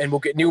 and we'll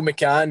get Neil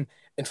McCann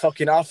and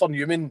fucking Arthur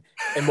Newman,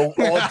 and we'll all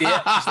do it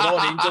because they're all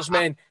Rangers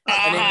men.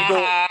 And then you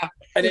go,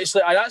 and it's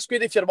like, that's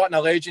good if you're wanting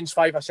a Legends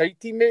 5-a-side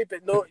team, mate,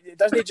 but no, it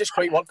doesn't just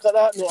quite work like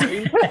that, you know what I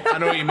mean? I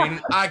know what you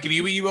mean. I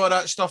agree with you all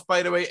that stuff,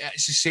 by the way.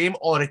 It's the same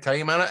all the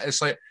time, innit?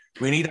 It's like,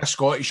 we need a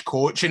Scottish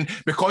coach, and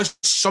because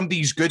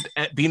somebody's good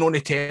at being on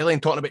the telly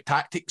and talking about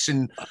tactics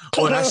and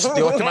all this,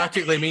 they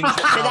automatically mean. Did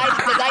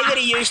I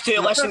get used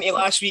to listen to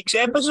last week's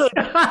episode?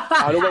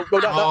 I know,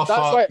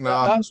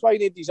 that's why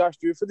nobody's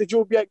asked you for the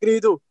job yet,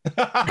 Grado.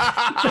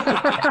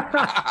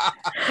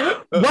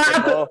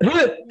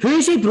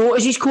 Who's he brought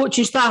as his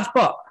coaching staff?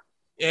 But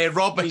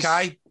Rob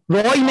Mackay.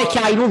 Roy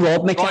Mackay, no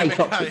Rob Mackay.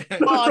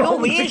 Oh, no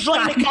way, is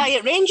Roy Mackay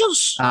at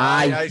Rangers?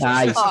 Aye.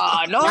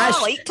 Oh, no, I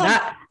liked him.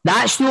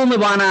 That's the only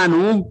one I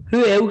know.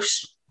 Who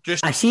else?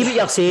 I see what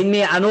you're saying,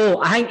 mate. I know.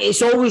 I think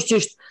it's always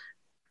just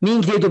me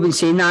and Grado have been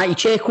saying that. You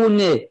check on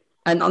the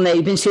internet,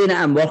 you've been saying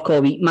it in work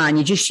all week, man.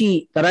 You just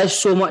see there is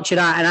so much of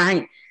that. And I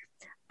think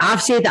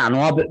I've said that I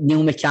know about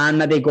Neil McCann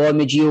maybe going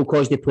with Gio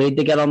because they played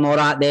together and all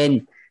that.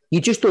 Then you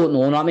just don't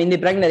know. I mean, they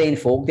bring their own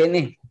folk, don't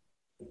they?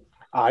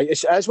 Aye,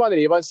 it's one of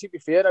the ones, to be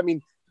fair. I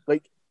mean,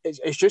 like,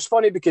 it's just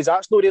funny because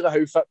that's not really how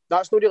it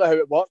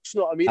works.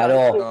 You know what I mean? I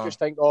know. Just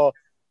think, oh,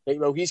 right,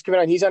 well, he's coming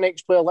in, he's an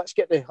ex-player. Let's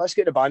get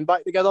the band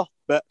back together.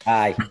 But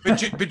aye,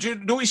 but you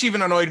know what's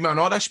even annoyed me on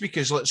all this,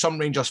 because like some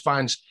Rangers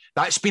fans,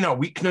 that's been a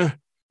week now.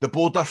 The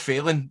board are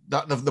failing.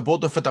 That the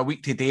board have had a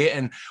week today,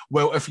 and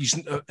well, if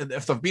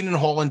they've been in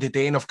Holland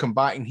today and have come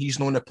back and he's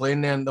not on the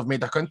plane, then they've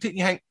made a cunt.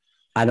 You think?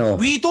 I know.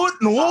 We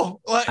don't know.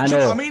 Like, I know. Do you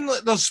know what I mean?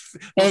 Like, there's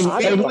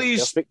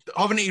families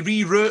having to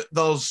reroute.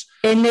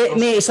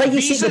 Mate, it's like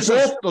visas, you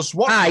see there's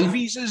work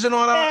visas and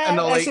all that. And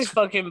this is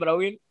fucking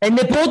brilliant. And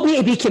the board need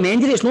to be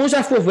commended. It's not as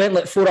if we've went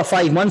like 4 or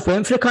 5 months,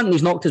 went for a cunt and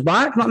he's knocked us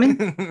back. You know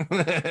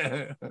what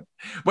I mean?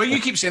 Well, you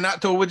keep saying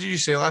that, Tom. What did you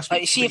say last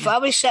week? See, if I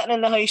was sitting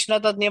in the house and I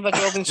didn't have a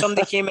job and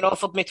somebody came and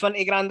offered me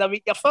 20 grand a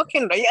week, you're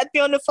fucking right. I'd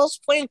be on the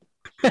first plane.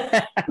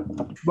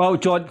 Well,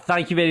 John,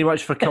 thank you very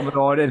much for coming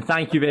on, and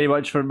thank you very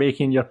much for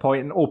making your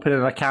point and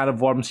opening a can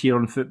of worms here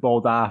on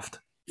Football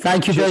Daft.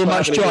 Thank you very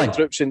much, John.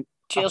 Cheers,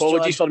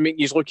 apologies John. For making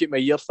you look at my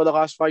ear for the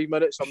last 5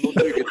 minutes. I'm not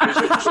very good at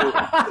it, so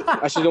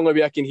this is the only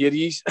way I can hear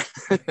you. See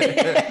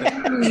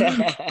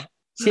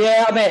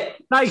you, mate.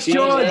 Thanks,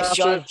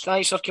 John.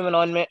 Thanks for coming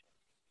on, mate.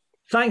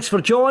 Thanks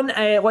for John.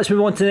 Let's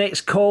move on to the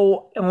next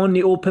call on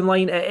the open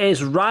line. It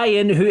is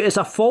Ryan, who is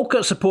a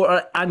Falkirk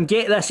supporter, and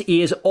get this,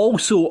 he is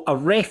also a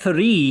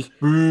referee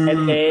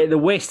in the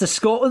West of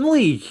Scotland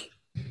League.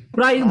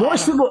 Ryan,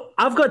 what's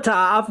I've got to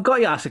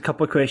ask a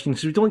couple of questions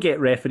because we don't get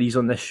referees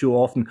on this show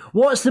often.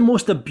 What's the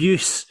most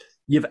abuse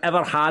you've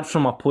ever had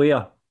from a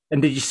player,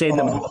 and did you send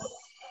them off?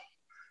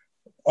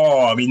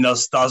 Oh, I mean,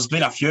 there's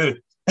been a few.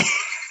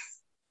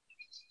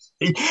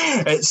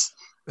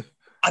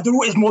 I don't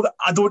know. It's more that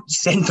I don't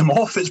send them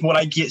off. It's more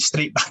I get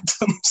straight back to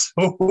them.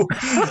 So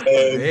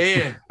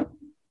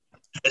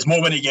it's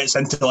more when it gets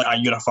into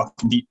like, you're a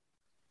fucking deep,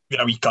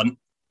 you're a wee cunt,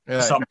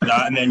 something like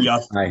that, and then you're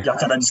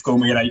coming to school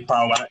with your right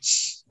pal.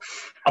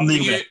 I'm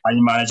leaving it. I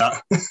manage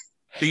that.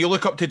 Do you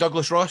look up to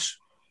Douglas Ross?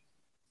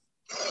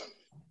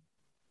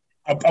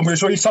 I'm going to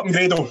show you something,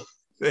 Grado.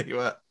 There you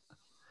are.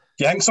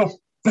 Do you think so?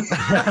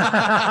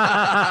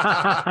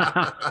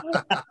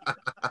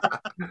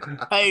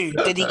 How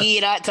did he give you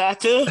that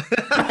tattoo?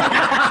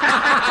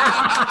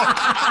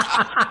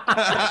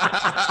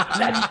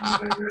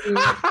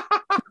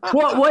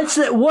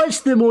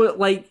 What's the more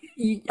like?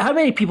 How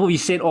many people have you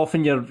sent off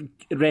in your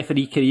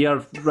referee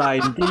career,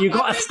 Ryan? Have you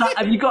got a stat?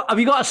 Have you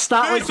got a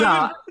stat like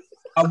that?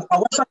 I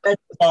wish I did,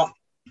 but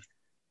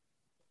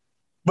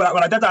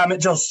when I did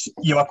amateurs,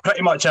 you were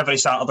pretty much every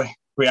Saturday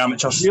with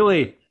amateurs.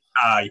 Really?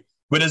 Aye.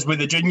 Whereas with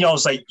the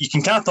juniors, like, you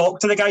can kind of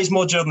talk to the guys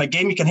more during the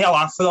game. You can hear a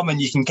laugh with them,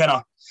 and you can kind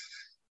of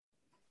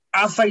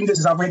I find that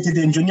as I went to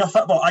doing junior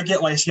football, I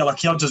get less yellow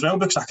cards as well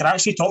because I can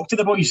actually talk to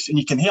the boys and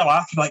you can hear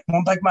laughing like, "Come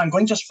on, big man, go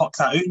and just fuck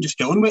that out and just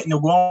get on with it," and they'll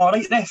go, "All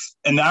right, ref."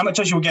 And the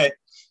amateurs, you'll get,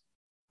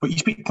 "What you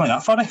speak like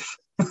that for, ref?"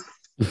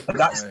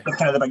 That's the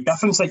kind of the big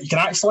difference. Like you can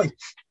actually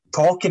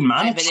talk and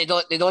manage. Yeah,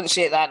 but they don't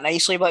say it that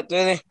nicely, but do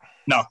they?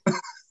 No.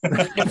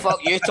 The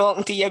fuck you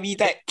talking to, you wee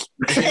dick?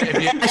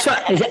 Is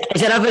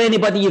there ever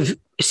anybody you've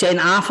sent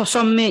off or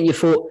something, mate, and you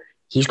thought,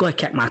 he's going to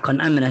kick my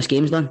cunt in when this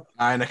game's done?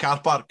 Aye, in the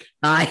car park.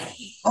 Aye.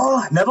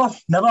 Oh, never.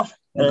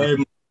 I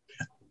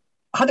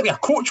had to be a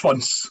coach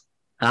once.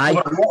 Aye.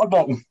 Over a water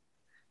bottle.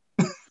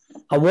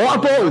 A water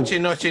bottle?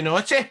 Naughty.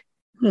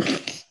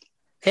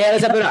 Tell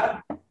us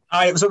about it.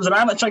 Aye, it was an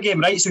amateur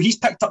game, right? So he's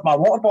picked up my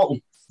water bottle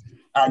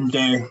and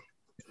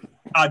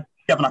I'd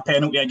given a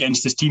penalty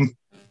against his team.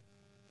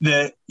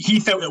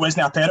 He felt it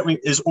wasn't a penalty.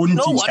 His own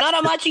No team. wonder I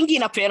imagine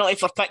getting a penalty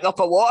for picking up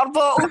a water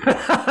bottle.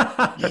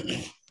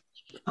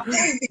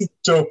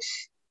 So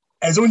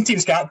his own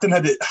team's captain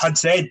had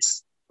said,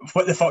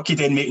 "What the fuck you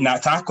doing making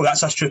that tackle?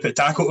 That's a stupid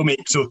tackle to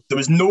make." So there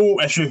was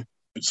no issue,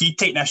 but he'd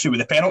taken issue with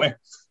the penalty.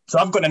 So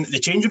I've gone into the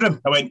changing room.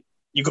 I went,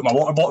 "You got my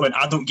water bottle?" I went,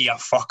 "I don't give a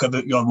fuck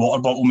about your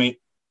water bottle, mate."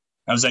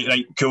 I was like,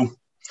 "Right, cool."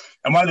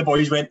 And one of the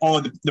boys went,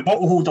 "Oh, the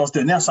bottle holder's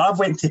down there." So I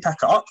went to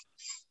pick it up.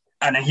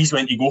 And then he's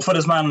went to go for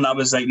his man. And I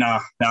was like, nah,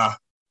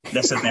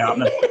 this isn't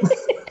happening.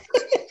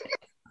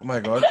 Oh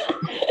my God.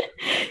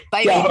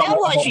 By the way,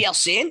 what you're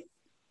saying?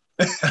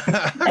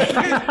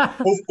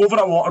 Over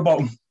a water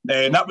bottle.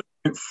 That was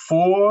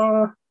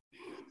about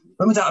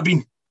when would that have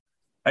been?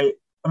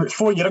 About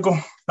 4 years ago.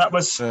 That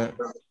was... Who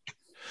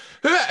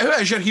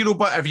is your hero?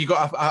 But have you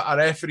got a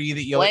referee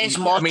that you like? Les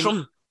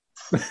Mottram.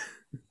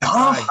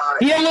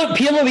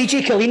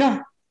 Pierluigi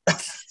Collina.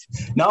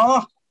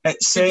 No,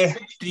 it's... do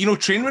you know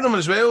train with him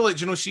as well? Like,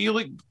 do you know, see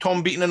like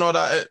Tom Beaton and all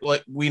that,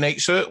 like wee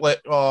nights out,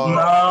 like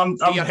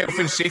your health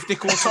and safety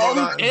course and all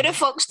that? Who the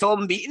fuck's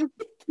Tom Beaton?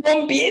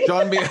 Tom Beaton.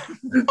 John Beaton.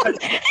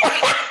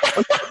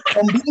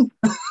 Tom Beaton.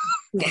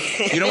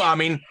 You know what I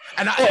mean?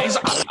 And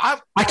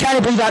I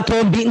can't believe that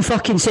Tom Beaton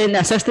fucking sent the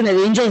assistant at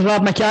Rangers,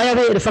 Rob Mackay,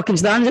 away to the fucking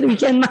stands at the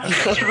weekend, man.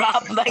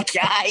 Rob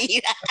Mackay.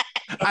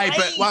 Aye,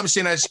 but what I'm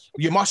saying is,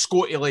 you must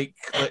go to like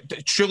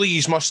truly,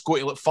 you must go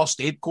to like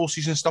first aid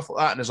courses and stuff like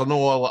that. And there's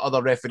no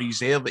other referees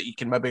there that you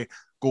can maybe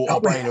go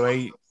up by the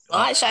way.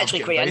 Well, that's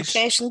actually quite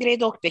interesting,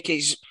 Greydock,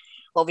 because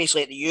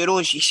obviously at the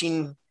Euros, you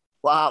seen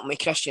what happened with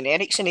Christian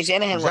Eriksen. Is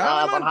anything like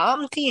that ever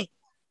happened to you?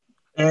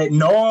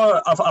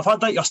 No, I've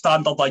had like your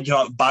standard like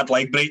your bad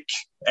leg break.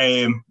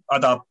 I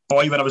had a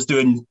boy when I was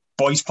doing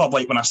boys club,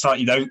 like when I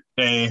started out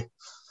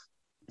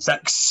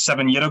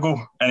 6-7 years ago,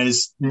 and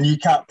his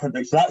kneecap.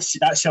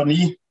 That's your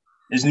knee.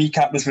 His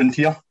kneecap was round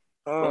here.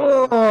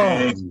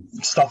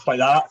 Stuff like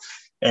that.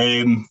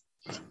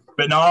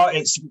 But no,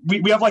 it's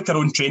we have like our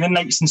own training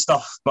nights and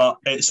stuff, but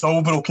it's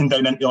all broken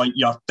down into like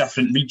your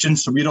different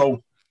regions. So we're all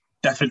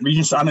different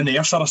regions. So I'm in the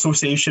Ayrshire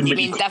Association. You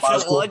mean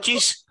different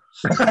lodges?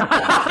 No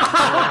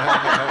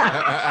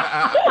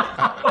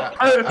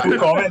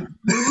comment.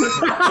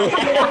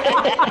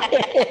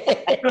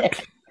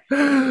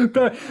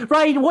 But,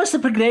 Ryan, what's the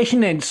progression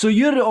then? So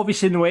you're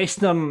obviously in the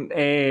Western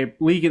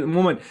League at the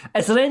moment.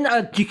 Is there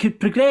any you could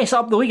progress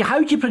up the league? How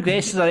do you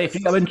progress as a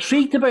referee? I'm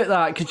intrigued about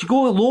that. Could you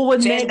go low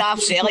in send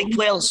off Celtic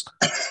players?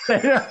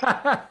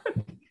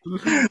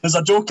 There's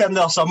a joke in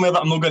there somewhere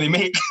that I'm not going to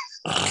make.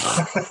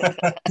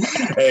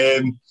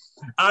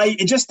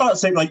 It just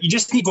starts out like you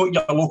just need to go to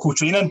your local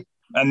training,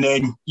 and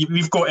then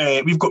we've got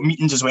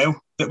meetings as well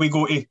that we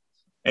go to.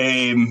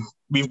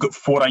 We've got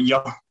 4 a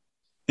year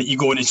that you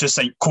go, and it's just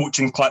like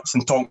coaching clips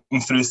and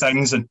talking through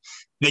things, and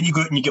then you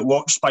go out and you get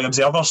watched by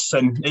observers,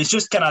 and it's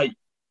just kind of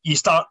you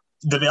start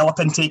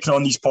developing, taking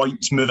on these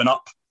points, moving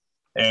up.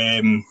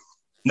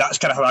 That's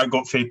kind of how I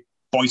got from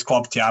boys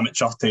club to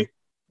amateur to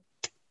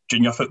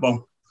junior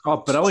football. Oh,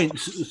 brilliant!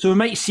 So we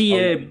might see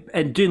you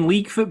doing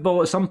league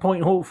football at some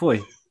point,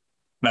 hopefully.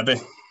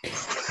 Maybe.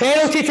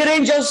 Penalty to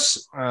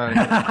Rangers.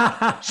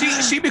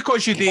 See,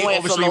 because you do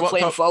obviously not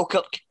playing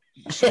Falkirk.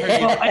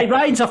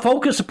 Ryan's a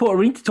Falkirk supporter.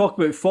 We need to talk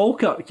about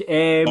Falkirk.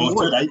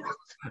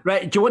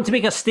 Right, do you want to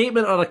make a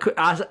statement or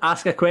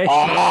ask a question?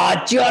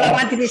 Oh, John, I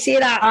wanted to say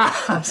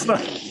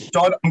that.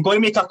 John, I'm going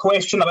to make a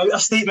question about a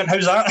statement.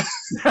 How's that?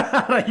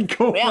 Right,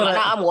 go Wait a minute,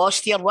 I'm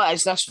lost here. What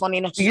is this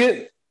funniness?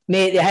 Mate,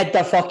 they had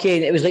the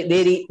fucking. It was like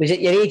was it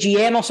your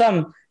AGM or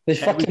something? It was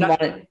fucking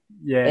one.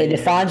 Yeah, the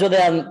fans were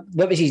there. And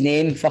what was his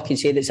name? Fucking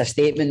said it's a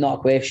statement, not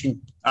a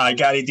question. Aye,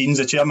 Gary Dean's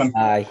the chairman.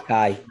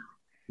 Aye.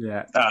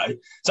 Yeah. Aye.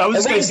 So I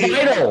was going to say.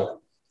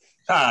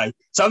 Aye.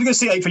 So I was going to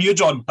say, like for you,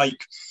 John,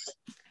 like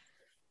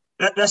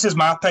this is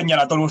my opinion.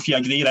 I don't know if you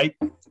agree, right?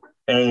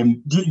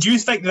 Do you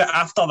think that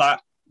after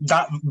that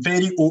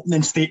very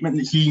opening statement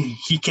that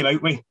he came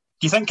out with, do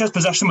you think his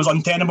position was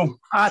untenable? Do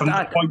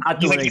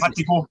you think he had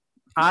to go?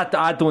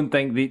 I don't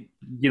think that,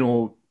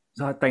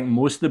 I think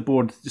most of the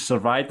board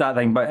survived that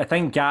thing, but I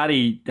think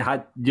Gary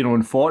had,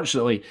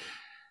 unfortunately,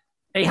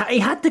 he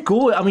had to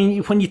go. I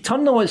mean, when you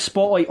turn the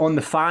spotlight on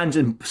the fans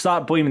and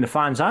start blaming the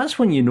fans, that's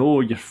when you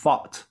know you're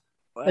fucked,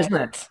 isn't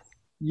it?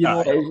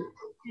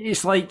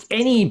 it's like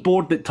any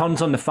board that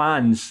turns on the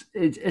fans.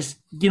 It's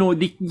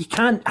you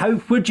can't.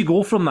 Where'd you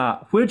go from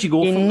that? Where'd you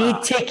go from that? You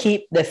need to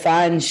keep the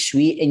fans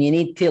sweet, and you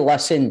need to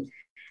listen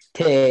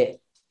to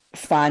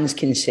fans'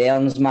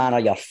 concerns, man, or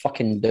you're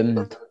fucking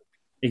doomed.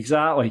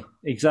 Exactly.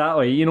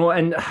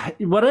 And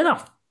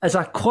as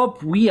a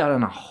club, we are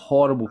in a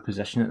horrible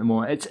position at the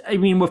moment.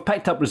 We've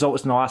picked up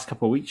results in the last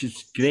couple of weeks, which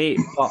is great,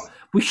 but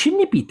we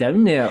shouldn't be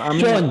down there.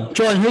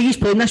 John, who are you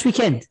playing this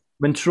weekend?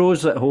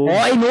 Montrose at home.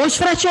 Oh, he knows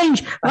for a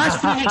change. Last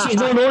 3 weeks he's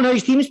not known how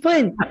his team's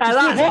playing.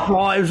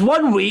 It was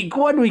 1 week.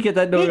 1 week I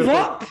didn't know. Gave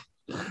up.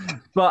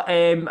 But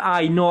I'm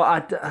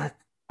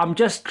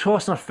just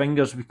crossing our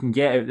fingers we can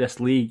get out this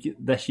league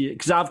this year,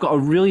 because I've got a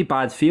really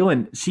bad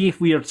feeling. See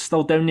if we are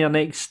still down there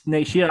next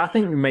year. I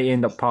think we might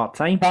end up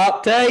part-time.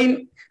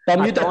 Triangle.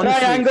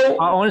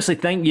 I honestly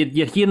think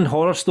you're hearing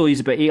horror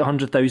stories about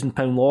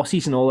 £800,000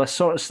 losses and all this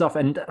sort of stuff.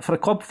 And for a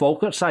club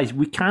Falkirk size,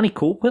 we can't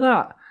cope with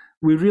that.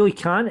 We really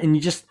can't. And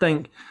you just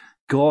think,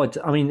 God,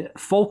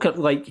 Falkirk,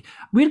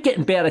 we're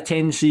getting better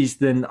attendances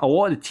than a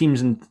lot of the teams,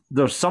 and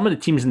there's some of the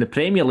teams in the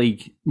Premier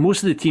League,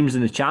 most of the teams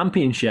in the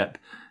Championship,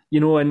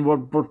 and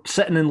we're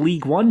sitting in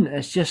League One.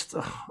 It's just.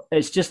 I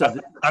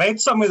read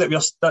somewhere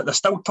that they're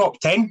still top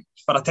 10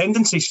 for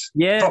attendances.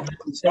 Yeah, top 10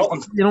 in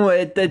Scotland.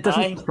 It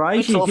doesn't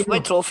surprise you.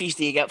 What trophies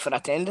do you get for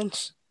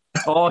attendance?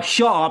 Oh,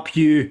 shut up,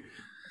 you!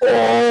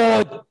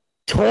 Oh,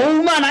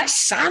 Tall man, that's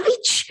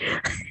savage.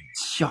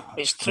 Shut up.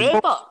 It's true,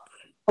 but.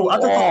 Oh, I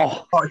don't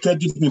think a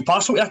kid you've been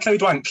partial to a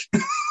crowd wank.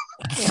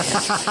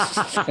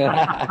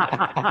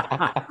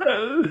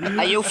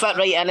 You'll fit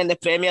right in the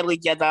Premier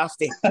League, you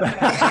dafty.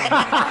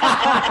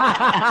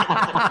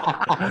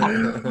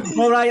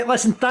 All right,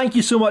 listen, thank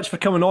you so much for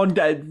coming on.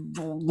 I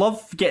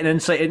love getting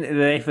insight into the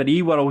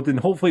referee world, and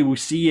hopefully we'll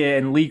see you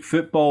in league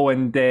football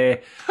and giving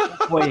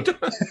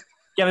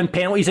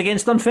penalties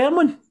against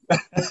Dunfermline.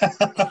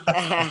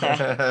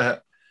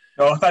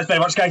 Oh, thanks very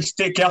much, guys.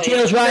 Take care.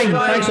 Cheers, Ryan.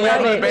 Thanks for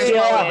having me.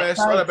 All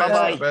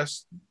the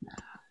best.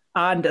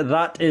 And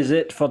that is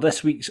it for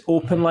this week's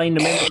Open Line.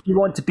 Remember, if you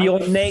want to be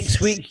on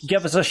next week,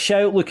 give us a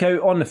shout. Look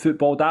out on the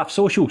Football Daft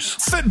socials.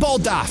 Football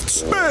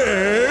Daft's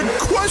big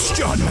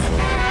question.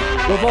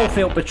 We've all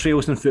felt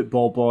betrayals in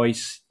football,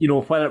 boys.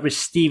 Whether it was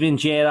Steven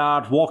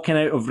Gerrard walking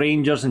out of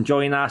Rangers and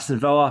joining Aston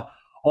Villa,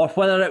 or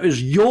whether it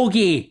was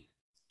Yogi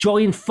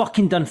joining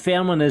fucking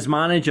Dunfermline as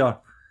manager.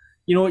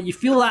 You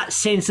feel that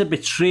sense of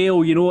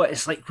betrayal.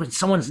 It's like when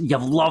someone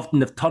you've loved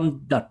and they've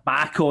turned their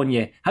back on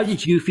you. How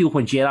did you feel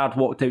when Gerrard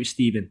walked out,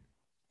 Stephen?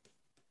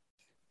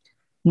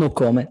 No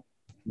comment.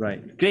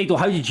 Right. Grego,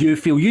 how did you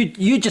feel?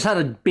 You just had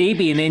a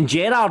baby and then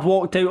Gerrard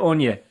walked out on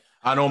you.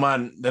 I know,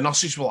 man. The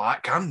nurses were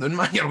like, calm down,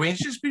 man. Your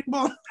wage has been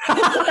born.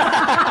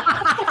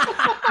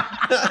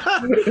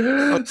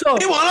 So,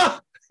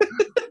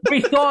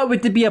 we thought it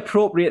would be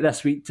appropriate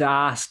this week to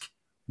ask,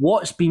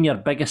 what's been your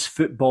biggest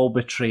football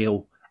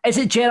betrayal? Is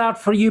it Gerrard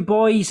for you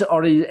boys,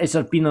 or has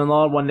there been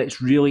another one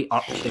that's really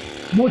up you?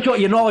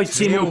 You're not allowed to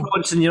say Mo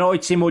Johnson. You're not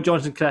allowed to say Mo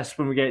Johnson, Chris,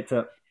 when we get to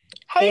it.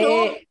 Do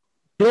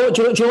you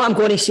know what I'm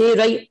going to say,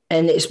 right?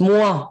 And it's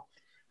more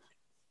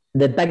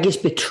the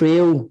biggest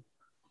betrayal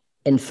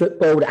in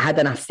football that had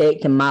an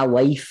effect in my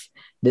life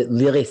that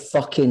really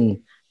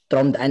fucking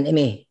drummed into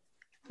me,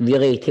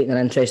 really taking an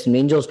interest in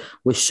Rangers,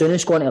 was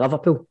Souness going to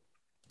Liverpool.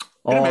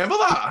 You remember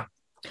that?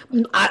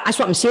 That's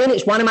what I'm saying.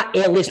 It's one of my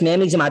earliest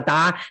memories of my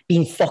dad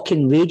being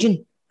fucking raging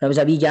when I was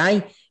a wee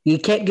guy. He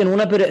kept going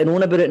on about it and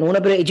on about it and on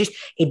about it.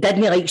 He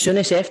didn't like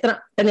Souness after it.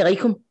 Didn't like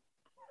him.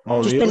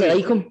 Oh, just really? didn't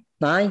like him.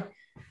 Aye.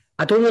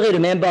 I don't really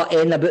remember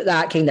anything about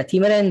that kind of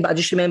team in, but I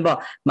just remember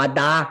my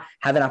dad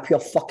having a pure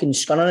fucking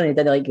scunner and he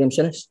didn't like Graham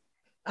Souness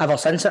ever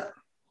since it.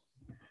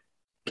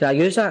 Can I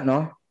use that?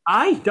 No.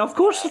 Aye, of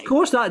course.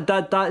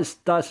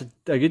 That's a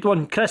good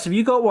one. Chris, have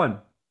you got one?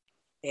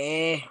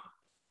 The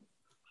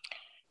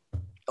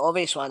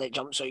obvious one that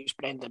jumps out is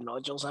Brendan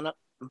Rodgers, isn't it?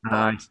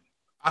 Aye.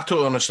 I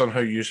totally understand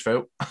how you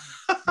felt.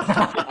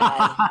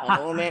 I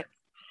know, mate.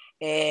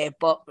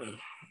 But there's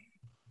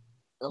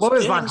what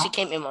was two things that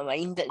came to my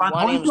mind. That Van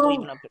one of them was Hooydonk?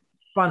 leaving a bit.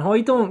 Van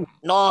Hooydonk?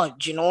 No,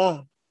 do you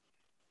know?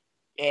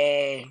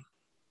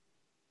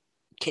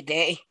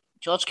 Cadetti,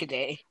 George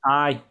Cadetti.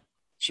 Aye.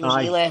 She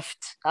was he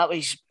left. That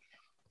was,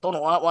 don't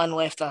know, that one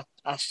left a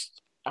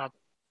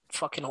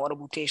fucking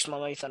horrible taste in my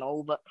mouth and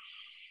all, but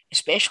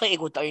especially to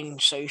go down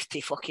south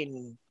to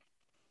fucking,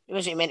 who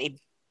was it meant to,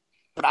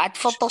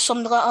 Bradford or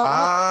something like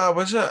that?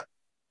 Was it?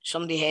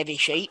 Somebody heavy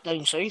shite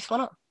down south,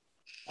 wasn't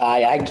it?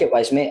 Aye, I think it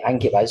was, mate. I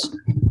think it was.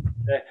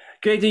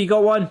 Grady, you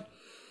got one?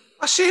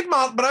 I said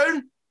Mark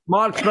Brown.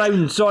 Mark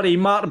Brown, sorry,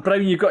 Mark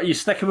Brown. You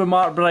sticking with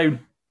Mark Brown?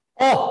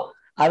 Oh,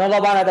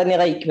 another one I didn't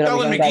like.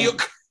 Dylan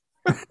McGeoch.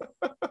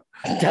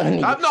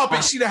 I've not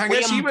been seeing a hang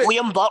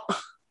William Butt.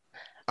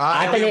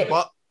 I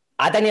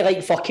didn't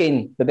like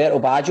fucking Roberto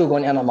Baggio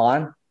going to Inter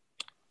Milan.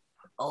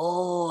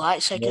 Oh,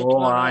 that's a good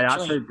one. Aye,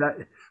 actually.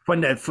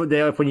 When you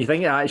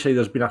think it, actually,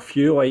 there's been a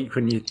few like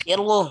when you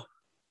Pirlo,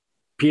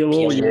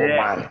 yeah.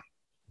 Man.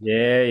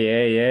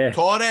 Yeah.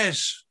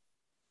 Torres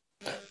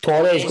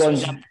Torres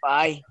going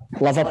aye.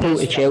 Liverpool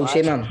to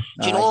Chelsea, man.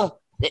 Do you know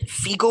that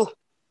Figo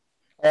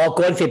Oh,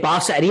 going for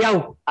Barca to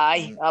Real.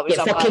 Aye, that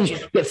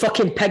was Get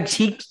fucking pigs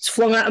heads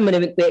flung at him when he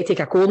went to take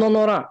a corner and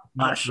all that.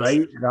 That's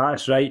right.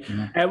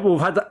 We've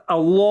had a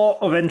lot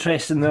of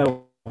interest in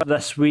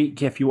this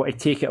week. If you want to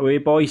take it away,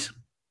 boys.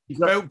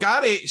 Well,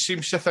 Gary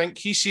seems to think,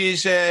 he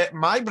says,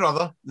 my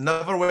brother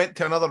never went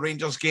to another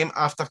Rangers game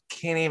after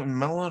Kenny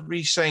Miller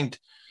re-signed.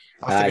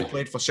 After he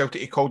played for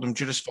Celtic, he called him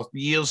Judas for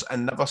years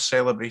and never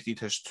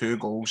celebrated his 2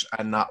 goals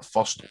in that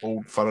first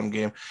Old Firm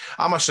game.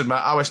 I must admit,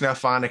 I wasn't a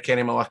fan of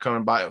Kenny Miller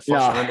coming back at first.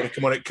 I remember he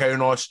came on at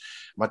Kaunos.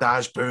 My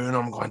dad's booing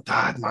him, going,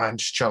 Dad, man,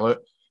 just chill out.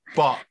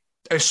 But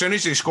as soon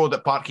as he scored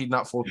at Parkhead in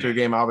that 4-2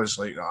 game, I was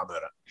like, nah,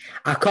 about it.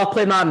 A couple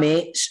of my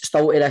mates,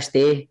 still to this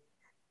day.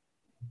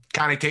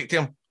 Can he take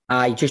to him?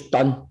 Aye, just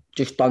done,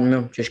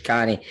 man, just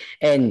can't.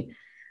 And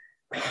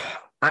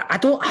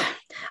I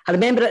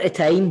remember at the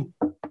time,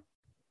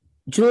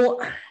 do you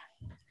know,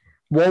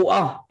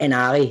 Walter and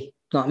Harry, you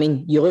know what I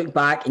mean? You look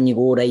back and you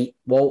go, right,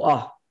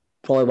 Walter,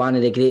 probably one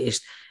of the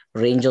greatest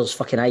Rangers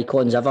fucking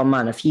icons ever,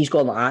 man. If he's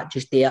gone like that,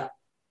 just there,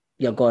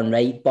 you're going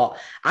right. But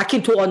I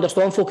can totally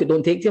understand folk that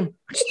don't take to him.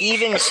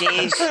 Stephen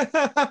says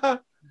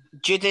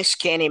Judas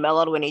Kenny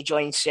Miller when he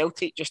joined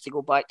Celtic just to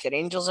go back to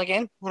Rangers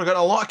again. We've got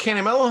a lot of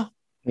Kenny Miller.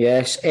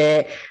 Yes.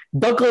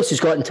 Douglas has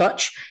got in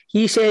touch.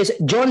 He says,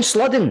 John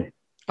Sludden,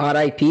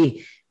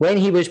 RIP, when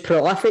he was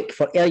prolific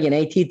for Ayr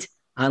United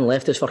and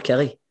left us for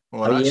Kelly.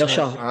 Well,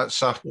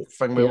 that's a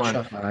thing we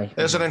want.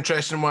 There's an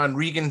interesting one.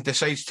 Regan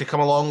decides to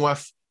come along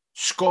with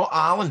Scott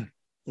Allen.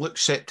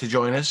 Looks set to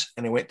join us,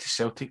 and he went to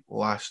Celtic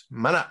last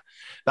minute.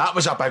 That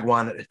was a big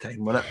one at the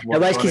time, wasn't it? It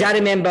was, because I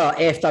remember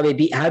after we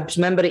beat Hibs,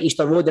 remember at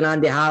Easter Road and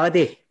Andy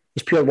Halliday,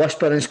 he's pure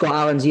whispering in Scott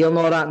Allen's ear and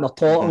all that, and they're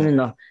talking,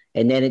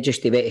 and then it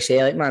just went to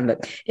Celtic, man.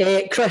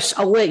 But Chris,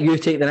 I'll let you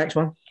take the next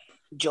one.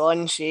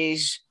 John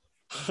says,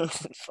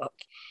 fuck.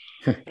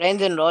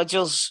 Brendan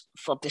Rodgers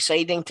for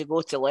deciding to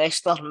go to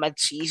Leicester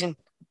mid-season.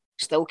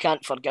 Still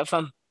can't forgive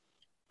him.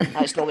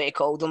 That's not what he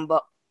called him,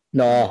 but...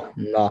 No.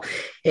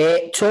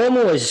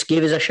 Tomo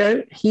gave us a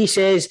shout. He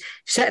says,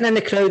 sitting in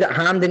the crowd at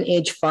Hampden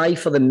age 5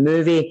 for the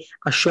movie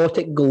A Shot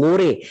at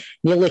Glory,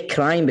 nearly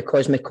crying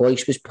because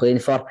McCoist was playing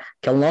for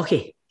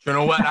Kilnockie. You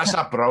know what? That's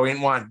a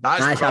brilliant one.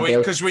 That's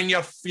brilliant, because when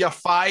you're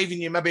 5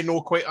 and you maybe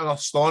not quite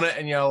understand it,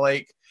 and you're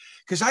like...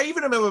 Because I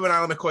even remember when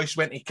Alan McCoist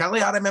went to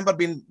Kelly, I remember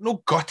being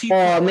gutted.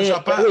 Oh, mate,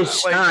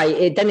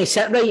 it didn't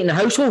sit right in the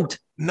household.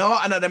 No,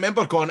 and I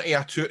remember going to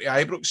a tour to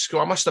Ibrox School.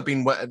 I must have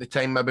been, at the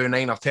time, maybe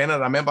 9 or 10. I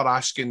remember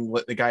asking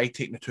the guy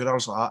taking the tour, I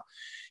was like,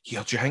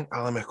 here, do you think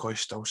Alan McCoist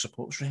still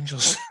supports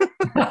Rangers? You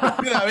know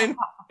what I mean?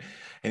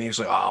 And he was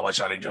like, I was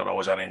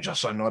a Ranger,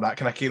 son, all that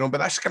kind of carry on. But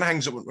that's kind of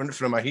things that went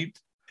through my head.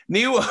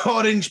 Neil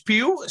Orange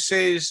Peel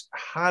says,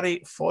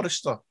 Harry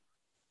Forrester,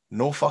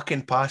 no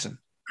fucking passing.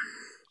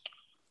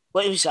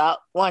 What was that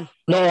one?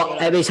 No,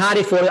 it was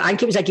Harry Forrester. I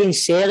think it was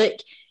against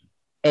Celtic.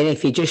 And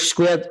if he just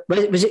squared...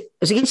 Was it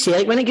against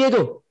Celtic, wasn't it,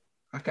 Grado?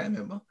 I can't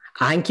remember.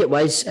 I think it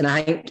was. And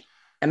I think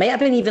it might have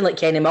been even like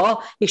Kenny Miller.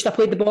 He should have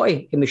played the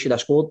body and we should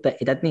have scored, but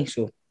he didn't.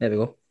 So there we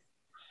go.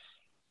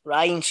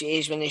 Ryan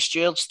says, when the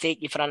stewards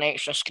take you for an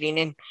extra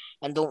screening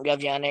and don't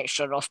give you an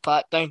extra rough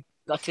pat down.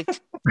 Gutted.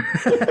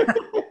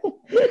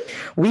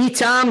 Wee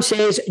Tam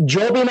says,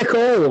 Jobbie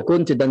McCall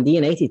going to Dundee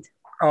United.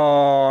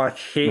 Oh, I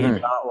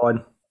hated that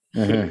one.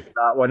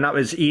 That one. That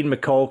was Ian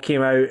McCall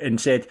came out and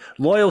said,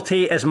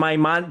 loyalty is my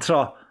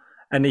mantra.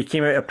 And he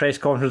came out at a press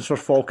conference for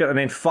Falkirk and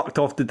then fucked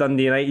off to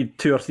Dundee United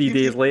 2 or 3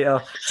 days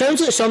later. Sounds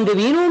like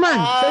somebody we know, man.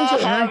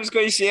 I was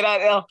going to say that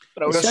there.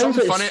 There's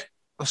something funny.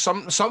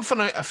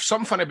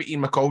 Something funny about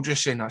Ian McCall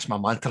just saying, that's my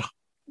mantra.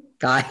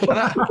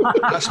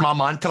 That's my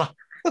mantra.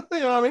 You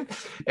know what I mean?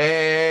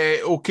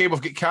 Okay,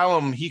 we've got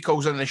Callum. He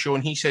calls in the show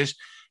and he says,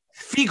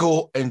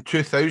 Figo in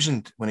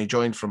 2000, when he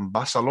joined from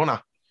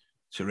Barcelona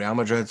to Real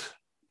Madrid,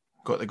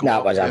 got the goal.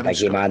 That was a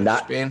biggie, man.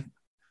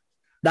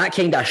 That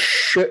kind of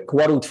shook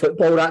world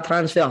football, that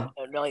transfer.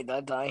 It really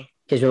did, aye.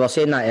 Because we were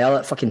saying that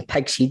earlier, fucking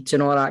pig seeds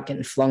and all that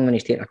getting flung when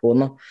he's taking a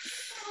corner.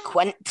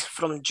 Quint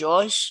from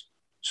Jaws,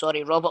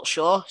 Robert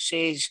Shaw,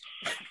 says,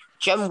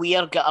 Jim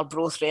Weir got our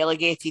both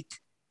relegated.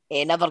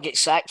 He never gets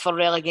sacked for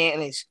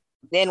relegating us.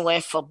 Then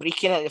left for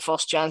Brecon at the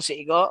first chance that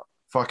he got.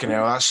 Fucking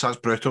hell, that's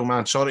brutal,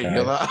 man. Sorry to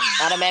hear that.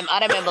 I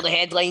remember the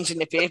headlines in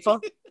the paper.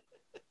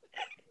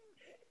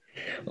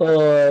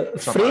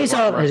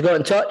 Fraser has got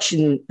in touch,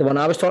 and the one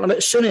I was talking about,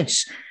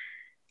 Souness,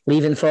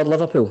 leaving for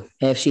Liverpool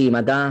FC.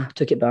 My dad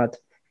took it bad.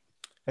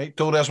 Right,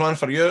 Tor, there's one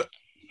for you.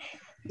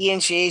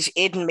 Ian says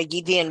Aidan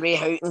McGeady and Ray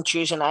Houghton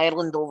choosing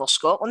Ireland over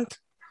Scotland.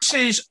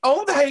 Says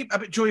all the hype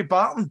about Joey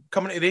Barton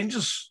coming to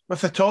Rangers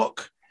with the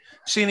talk,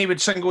 saying he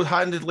would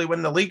single-handedly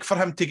win the league, for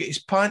him to get his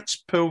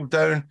pants pulled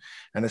down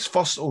in his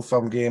first Old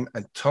Firm game,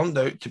 and turned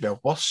out to be a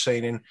worse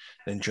signing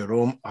than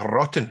Jerome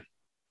Rotten.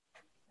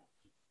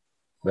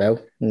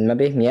 Well,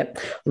 maybe, yep.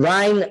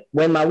 Ryan,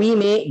 when my wee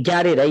mate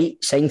Gary Wright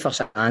signed for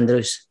St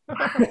Andrews.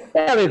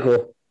 There we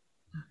go.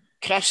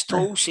 Chris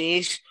Toll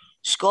says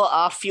Scott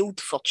Arfield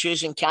for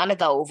choosing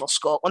Canada over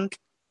Scotland.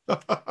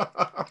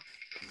 I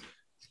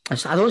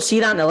don't see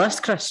that in the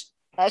list, Chris.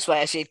 That's what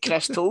I said.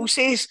 Chris Toll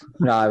says.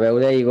 Nah, well,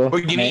 there you go.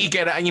 Well, you need to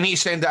get it and you need to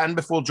send it in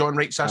before John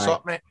writes this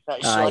up, mate.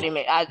 Sorry,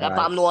 mate. But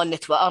I'm not on the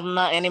Twitter and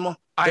that anymore.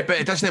 Aye, but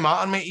it doesn't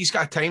matter, mate. He's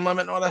got a time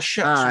limit and all this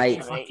shit.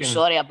 Aye. Right,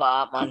 sorry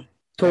about that, man.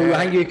 Toll,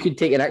 I think you could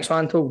take the next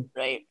one, Toll.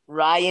 Right,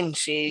 Ryan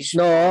says...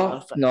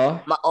 No.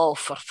 Oh,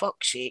 for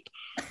fuck's sake.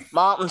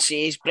 Martin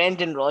says,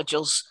 Brendan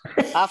Rodgers,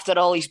 after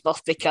all his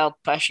birthday card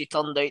pish, he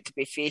turned out to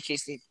be fake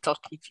as the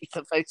turkey teeth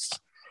of his...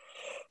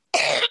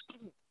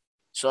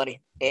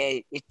 Sorry.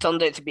 It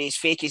turned out to be as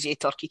fake as a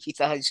turkey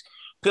teeth of his.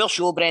 Poor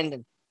show,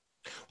 Brendan.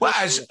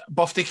 What is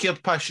birthday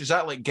card pish? Is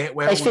that like get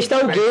well? It's for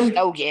still game.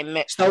 Still game,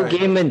 mate. Still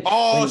gaming.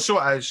 Oh, so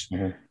it is.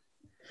 Mm-hmm.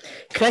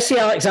 Chrissy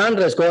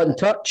Alexander has got in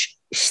touch.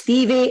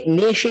 Stevie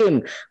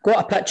Nasham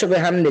got a picture with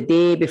him the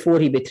day before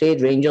he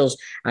betrayed Rangers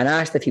and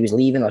asked if he was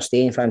leaving or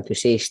staying for him to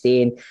say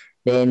staying.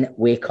 Then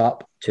wake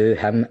up to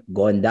him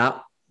gone.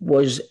 That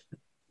brings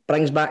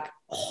back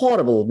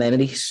horrible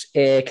memories,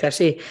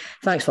 Chrissy.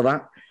 Thanks for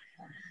that.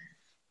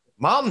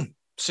 Martin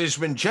says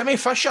when Jimmy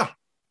Fisher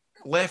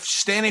left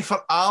Steny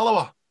for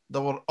Alloa,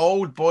 there were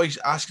old boys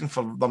asking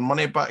for their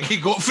money back he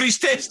got for his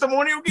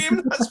testimonial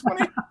game. That's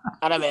funny.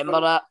 I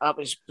remember that. That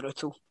was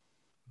brutal.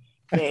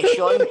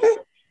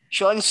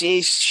 Sean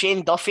says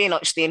Shane Duffy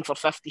not staying for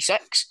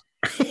 56.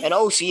 In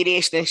all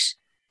seriousness,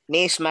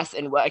 Naismith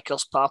and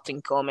Whittaker's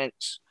parting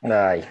comments.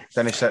 Aye.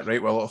 Didn't sit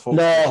right well, folks.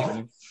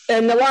 No.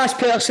 And the last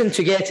person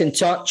to get in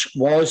touch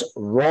was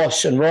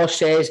Ross. And Ross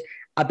says,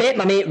 I bet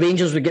my mate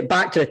Rangers would get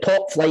back to the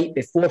top flight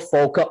before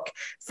Falkirk.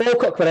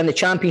 Falkirk were in the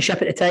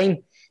Championship at the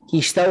time.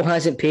 He still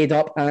hasn't paid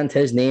up, and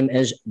his name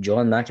is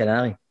John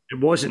McInally. It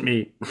wasn't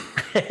me.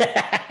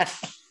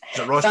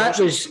 That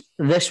was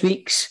this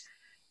week's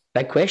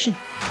big question.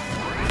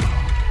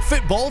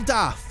 Football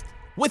Daft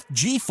with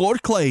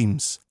G4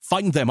 Claims.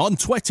 Find them on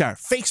Twitter,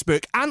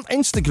 Facebook and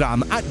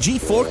Instagram at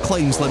G4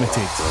 Claims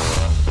Limited.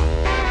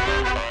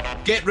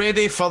 Get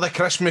ready for the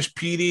Christmas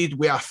period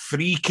with a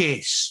free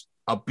case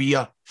of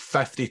beer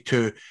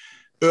 52.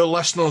 Our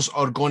listeners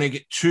are going to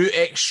get 2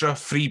 extra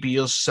free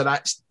beers, so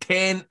that's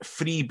 10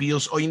 free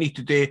beers. All you need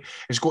to do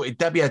is go to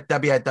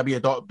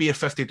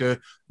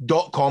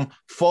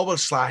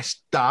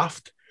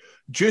www.beer52.com/daft.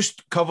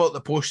 Just cover the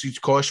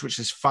postage cost, which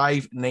is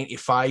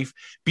 $5.95.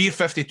 Beer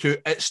 52,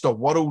 it's the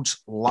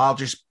world's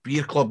largest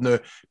beer club now.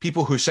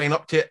 People who sign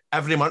up to it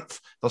every month,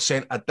 they're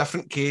sent a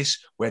different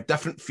case with a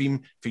different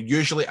theme for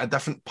usually a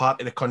different part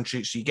of the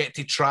country. So you get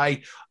to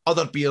try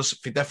other beers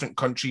for different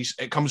countries.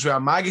 It comes with a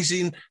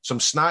magazine,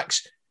 some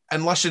snacks.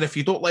 And listen, if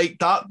you don't like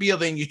dark beer,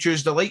 then you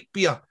choose the light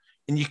beer.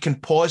 And you can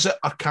pause it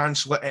or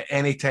cancel it at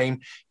any time.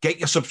 Get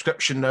your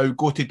subscription now.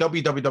 Go to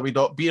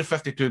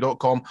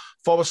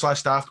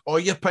www.beer52.com/daft. All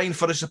you're paying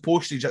for is the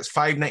postage. That's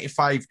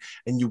 $5.95,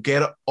 and you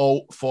get it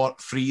all for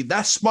free.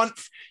 This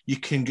month, you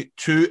can get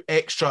 2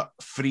 extra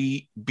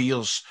free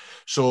beers.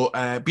 So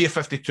Beer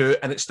 52,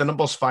 and it's the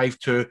numbers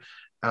 52.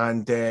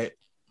 And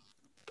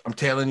I'm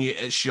telling you,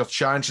 it's your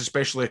chance,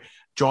 especially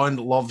John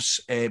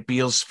loves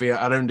beers for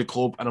around the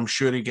globe, and I'm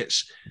sure he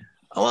gets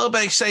a little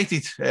bit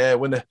excited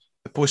when the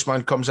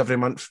postman comes every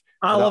month.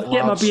 I love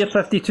getting my Beer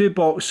 52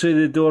 box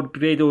through the door,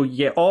 Grado. You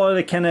get all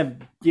the kind of...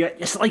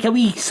 it's like a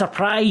wee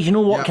surprise, you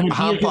know what kind of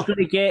beer you're going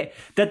to get.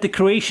 Did the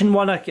Croatian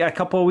one a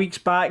couple of weeks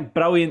back.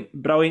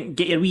 Brilliant.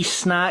 Get your wee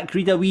snack,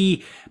 read a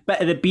wee bit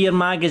of the beer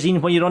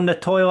magazine when you're on the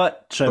toilet.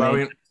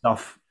 Brilliant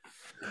stuff.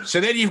 So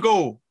there you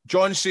go.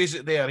 John says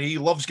it there. He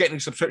loves getting a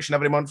subscription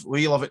every month.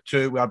 We love it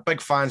too. We are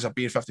big fans of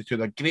Beer 52.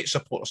 They're great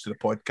supporters to the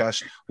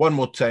podcast. One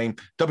more time,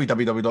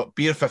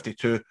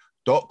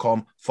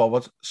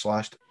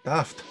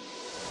 www.beer52.com/daft.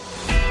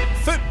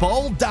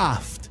 Football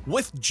Daft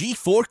with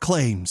G4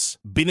 Claims.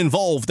 Been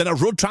involved in a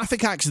road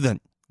traffic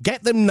accident?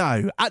 Get them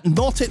now at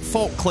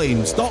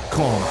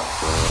notitfaultclaims.com.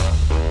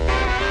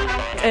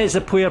 It's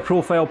a player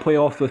profile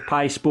playoff with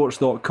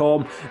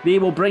piesports.com. They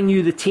will bring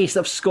you the taste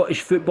of Scottish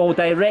football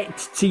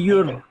direct to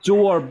your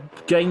door,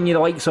 bringing you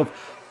the likes of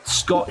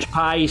Scotch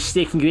pies,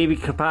 steak and gravy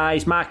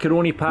pies,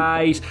 macaroni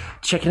pies,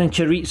 chicken and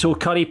chorizo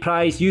curry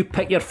pies. You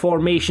pick your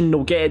formation,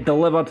 they'll get it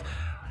delivered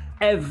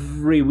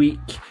every week.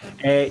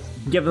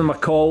 Give them a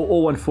call,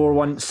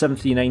 0141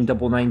 739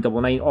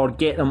 9999, or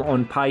get them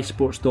on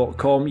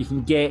piesports.com. You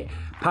can get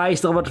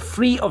pies delivered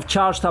free of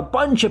charge to a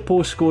bunch of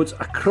postcodes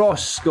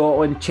across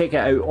Scotland. Check it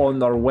out on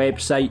their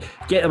website.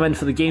 Get them in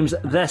for the games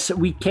this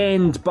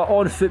weekend. But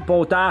on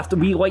Football Daft,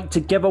 we like to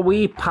give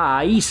away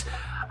pies,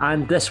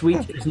 and this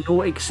week is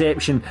no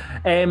exception.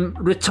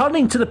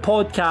 Returning to the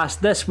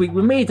podcast this week,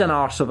 we made an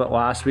arse of it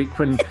last week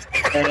when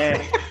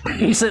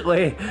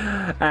basically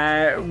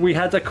we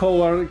had a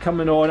caller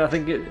coming on, I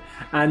think,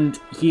 and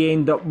he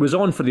was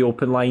on for the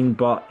open line,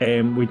 but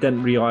we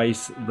didn't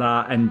realise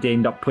that and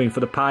ended up playing for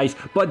the Pies.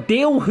 But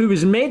Dale, who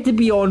was meant to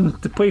be on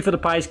to play for the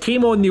Pies,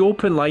 came on the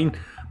open line,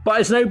 but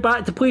is now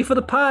back to play for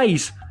the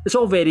Pies. It's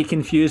all very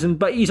confusing,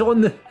 but he's on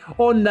now.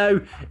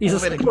 He's all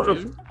very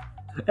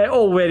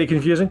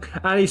confusing,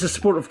 and he's a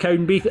supporter of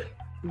Cowdenbeath.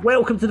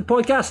 Welcome to the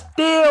podcast,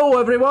 Dale,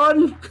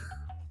 everyone.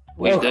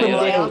 Welcome,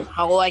 Dale.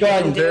 Hello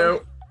again,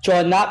 Dale.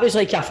 John, that was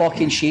like a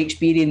fucking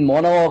Shakespearean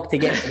monologue to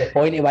get to the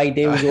point of why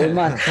Dale's on,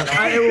 man.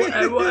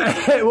 It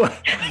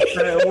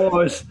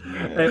was.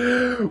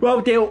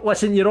 Well, Dale,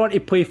 listen, you're on to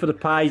play for the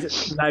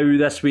Pies now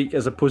this week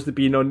as opposed to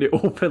being on the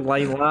open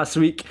line last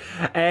week.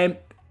 The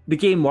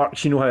game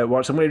works, you know how it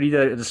works. I'm going to read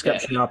out a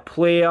description of a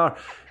player.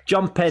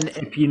 Jump in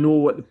if you know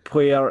what the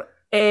player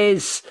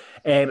is.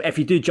 If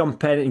you do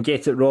jump in and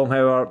get it wrong,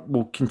 however,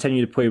 we'll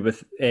continue to play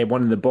with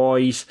one of the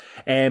boys.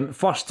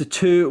 First to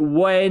two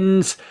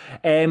wins.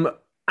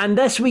 And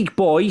this week,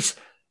 boys,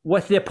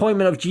 with the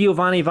appointment of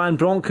Giovanni Van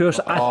Bronckhorst,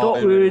 I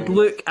thought we would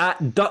look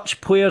at Dutch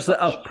players that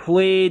have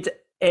played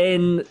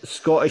in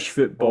Scottish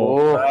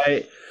football.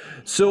 Right?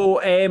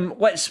 So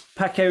let's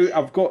pick out,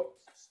 I've got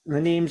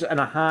the names in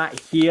a hat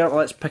here.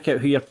 Let's pick out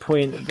who you're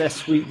playing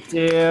this week,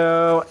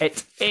 Dale.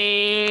 It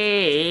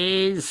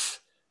is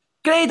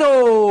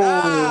Grado!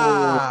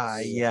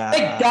 Yeah.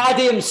 Big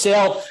Daddy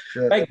himself.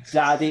 Big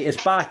Daddy is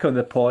back on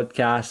the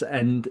podcast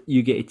and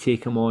you get to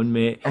take him on,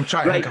 mate. I'm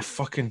trying to think of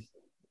fucking...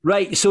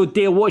 Right, so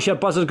Dale, what's your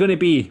buzzer going to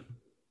be?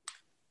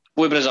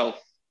 Boy Brazil.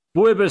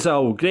 Boy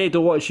Brazil.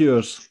 Grado, what's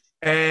yours?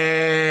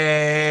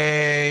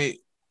 Green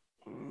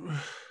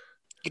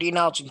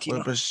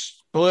Argentina.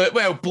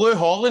 Blue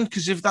Holland,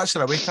 because if that's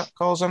their wake-up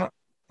calls, isn't it?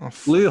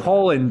 Blue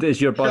Holland is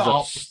your buzzer.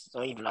 It's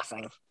not even a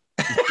thing.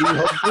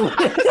 Blue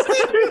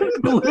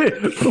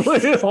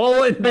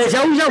Holland.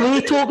 Brazil's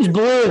away top's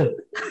blue.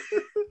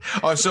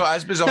 Oh, so it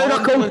is Brazil.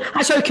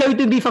 That's how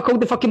Cowden beef are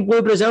called the fucking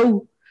Blue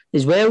Brazil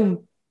as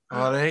well.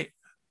 All right.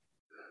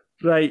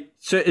 Right,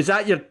 so is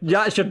that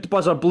that's your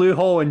buzzer, Blue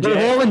Holland? Blue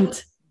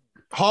Holland.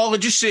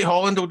 Holland, just say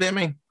Holland, old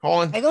Demi.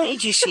 Holland. Why don't you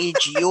just say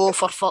Gio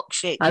for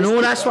fuck's sake? I know,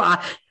 that's what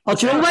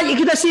do you know what you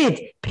could have said?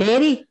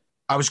 Perry.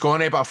 I was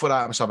going to, but I thought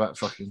that was a bit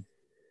fucking...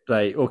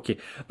 Right, okay.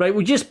 Right,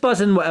 we'll just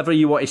buzz in whatever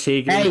you want to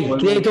say. Hey,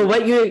 Grado,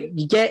 what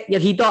you get your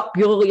head up,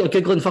 you look like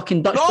you're Googling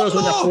fucking Dutch players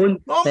on your phone.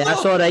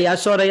 That's all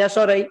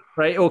right.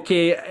 Right,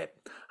 okay.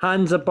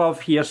 Hands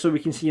above here so we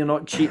can see you're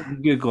not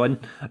cheating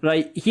Googling.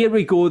 Right, here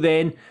we go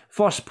then.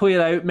 First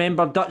player out.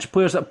 Remember, Dutch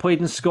players that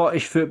played in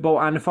Scottish football,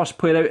 and the first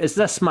player out is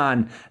this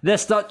man.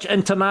 This Dutch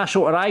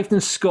international arrived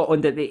in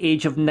Scotland at the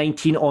age of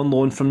 19 on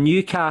loan from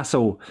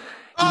Newcastle.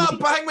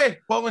 Bang me!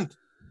 Holland.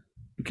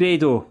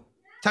 Grado.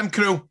 Tim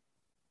Krul.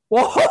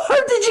 What?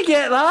 How did you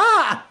get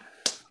that?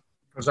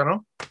 Because I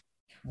know.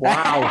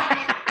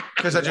 Wow.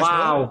 Because I just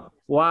know.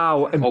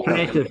 Wow,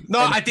 impressive. No,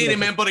 I do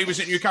remember he was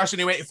at Newcastle and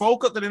he went to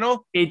Falkirk, did he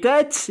know? He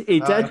did.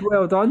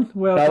 Well done.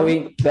 Well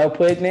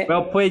played, mate.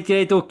 Well played,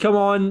 Grado. Come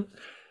on,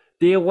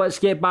 Dale, let's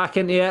get back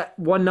into it.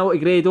 1-0 to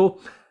Grado.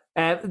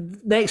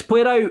 Next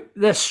player out,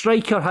 this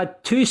striker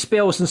had 2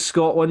 spells in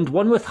Scotland,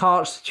 one with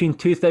Hearts between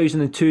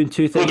 2002 and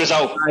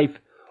 2005.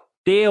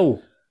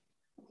 Dale.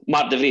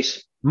 Mark de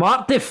Vries.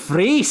 Mark de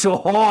Vries.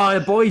 Oh,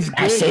 the boy's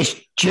good. This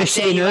is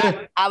juicy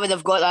now. I would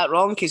have got that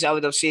wrong because I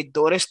would have said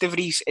Doris de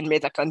Vries and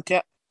made a cunt of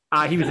it.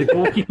 He was a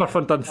goalkeeper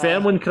for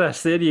Dunfermline,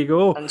 Chris. There you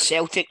go. And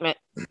Celtic, mate.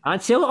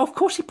 And Celtic, of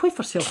course, he played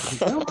for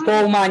Celtic.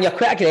 Oh, man, you're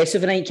quite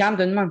aggressive tonight,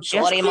 Camden, man.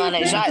 Sorry, man.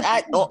 It's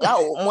that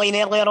open line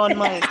earlier on,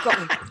 man. It's got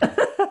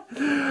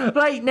me.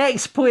 Right,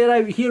 next player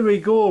out. Here we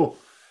go.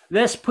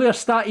 This player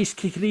started his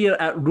career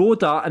at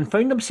Roda and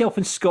found himself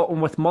in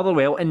Scotland with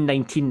Motherwell in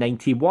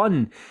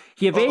 1991.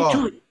 He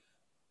eventually...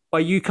 Are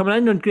you coming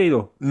in on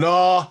Grado?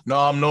 No,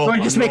 I'm not. No,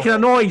 you're just making a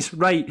noise.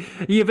 Right.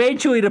 He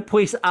eventually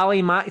replaced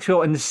Ali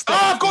Maxwell in the...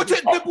 I've got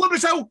it! Blue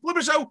Brazil!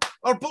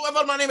 Or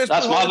whatever my name is.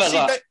 That's my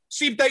bit,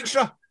 Steve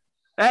Dykstra.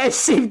 It's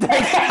Steve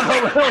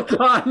Dykstra. Well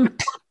done.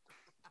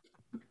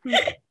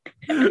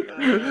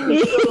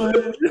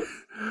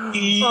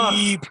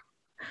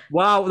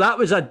 Wow, that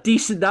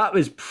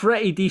was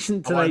pretty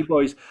decent tonight,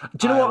 boys.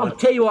 Do you know what? I'll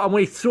tell you what, I'm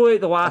going to throw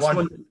out the last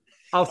one.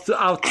 I'll throw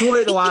out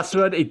the last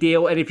one to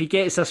Dale, and if he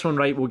gets this one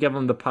right, we'll give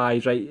him the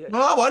pies, right?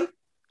 No, I won.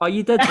 Oh,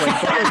 you did win.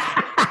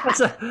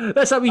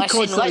 That's a wee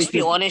consolation. Let's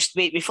be honest,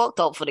 mate. We fucked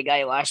up for the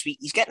guy last week.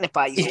 He's getting the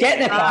pies. He's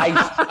getting the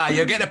pies.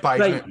 You're getting the pies,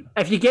 right. Mate.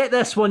 If you get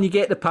this one, you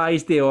get the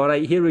pies, Dale. All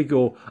right, here we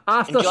go.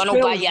 After and John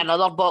will buy you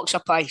another box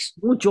of pies.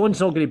 No, John's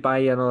not going to buy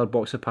you another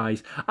box of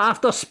pies.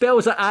 After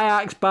spells at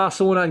Ajax,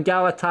 Barcelona and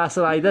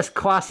Galatasaray, this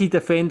classy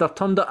defender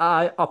turned it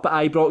up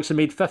at Ibrox and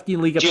made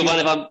 15 league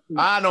appearances.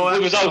 I know,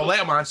 it was a let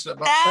him answer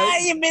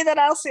it. You made an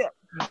answer.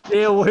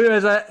 Dale, who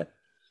is it?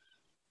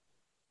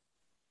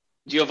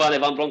 Giovanni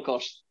Van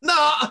Bronckhorst.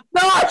 No,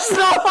 it's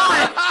not.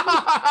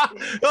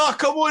 Oh,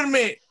 come on,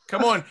 mate.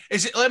 Come on.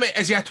 Is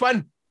he a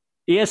twin?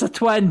 He is a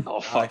twin. Oh,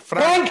 fuck.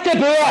 Frank de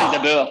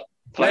Boer.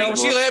 Well,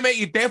 see, mate,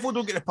 you definitely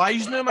don't get the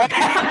pies now, man.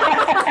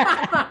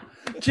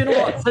 Do you know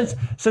what?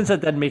 Since I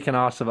did make an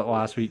arse of it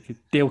last week,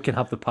 Dale can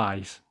have the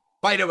pies.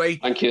 By the way,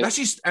 thank you. This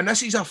is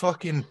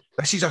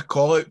a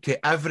call out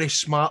to every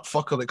smart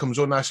fucker that comes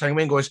on this thing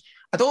and goes,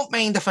 I don't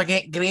mind if I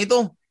get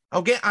Grado.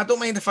 I don't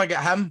mind if I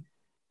get him.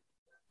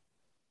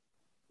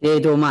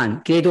 Grado,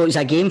 man. Grado, it's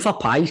a game for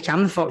pies.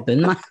 Calm the fuck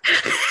down, man.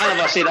 I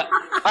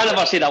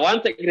never said I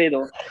wanted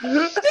Grado.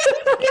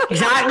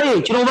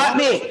 Exactly. Do you know what,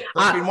 mate?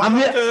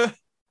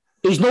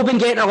 He's not been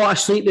getting a lot of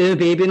sleep with the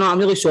baby. No, I'm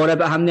really sorry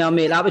about him there,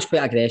 mate. That was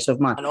quite aggressive,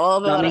 man. I know,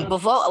 You know what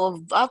I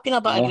mean? I've been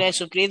a bit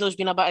aggressive. Grado's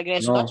been a bit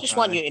aggressive. I just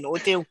want you to know,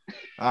 Dale.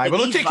 Aye, we're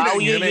not taking it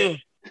on you, mate.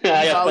 We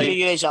value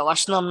you as a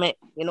listener, mate.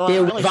 You know,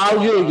 Dale,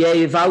 I'm really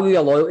we value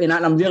your loyalty, and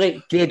I'm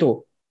really,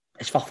 Grado,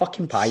 it's for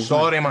fucking pies.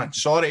 Sorry, man.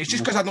 Sorry. It's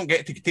just because I don't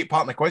get to take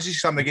part in the quizzes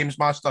because I'm the games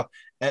master.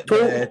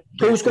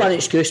 Toe's got an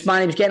excuse,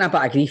 man. He was getting a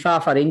bit of grief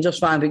off a Rangers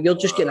fan, but you're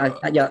just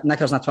getting your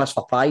knickers and a twist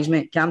for pies,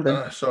 mate. Calm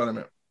down. Sorry,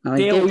 mate. Dale,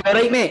 you all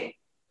right, mate?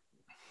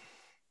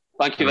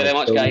 Thank you very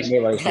much, guys.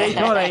 He's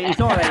all right.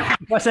 He's all right.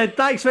 Listen,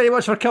 thanks very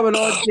much for coming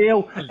on,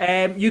 Dale.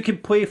 You can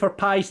play for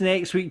Pies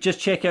next week. Just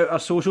check out our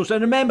socials.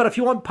 And remember, if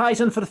you want Pies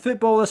in for the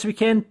football this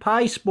weekend,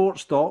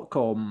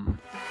 piesports.com.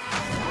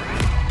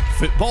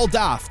 Football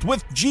Daft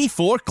with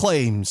G4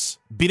 Claims.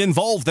 Been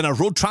involved in a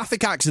road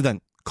traffic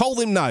accident? Call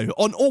them now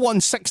on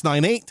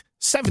 01698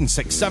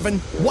 767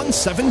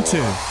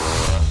 172.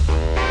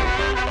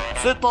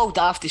 Football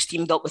Daft is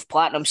teamed up with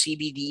Platinum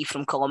CBD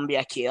from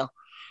Columbia Care,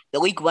 the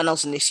league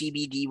winners in the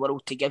CBD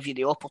world, to give you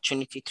the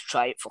opportunity to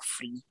try it for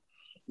free.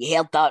 You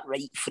heard that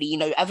right, free.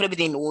 Now,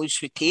 everybody knows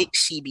who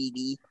takes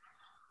CBD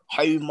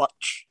how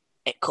much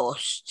it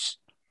costs.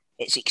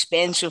 It's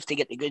expensive to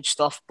get the good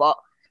stuff, but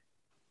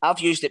I've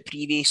used it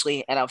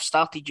previously and I've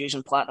started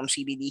using Platinum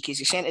CBD because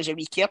they sent us a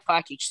wee care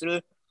package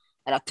through,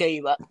 and I tell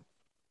you what,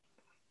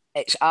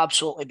 it's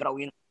absolutely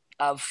brilliant.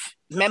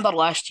 Remember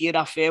last year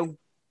I fell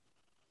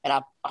and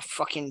I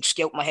fucking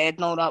scalped my head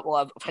and all that.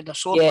 Well, I've had a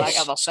sore back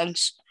ever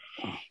since.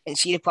 And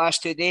see, the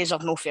past 2 days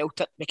I've not felt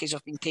it because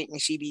I've been taking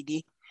the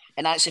CBD,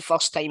 and that's the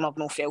first time I've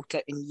not felt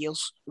it in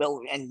years.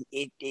 Well, in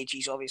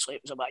ages, obviously,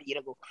 it was about a year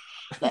ago.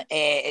 But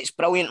it's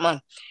brilliant,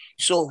 man.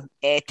 So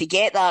to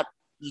get that,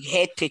 you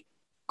head to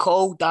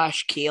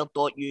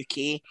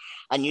call-care.uk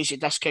and use the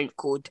discount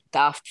code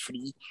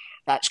DAFTFREE.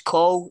 That's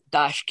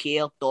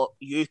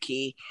call-care.uk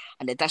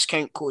and the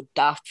discount code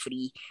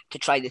DAFTFREE to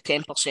try the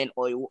 10%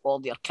 oil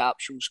or their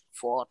capsules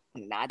for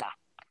nada.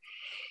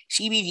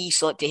 CBD is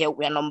thought to help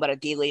with a number of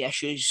daily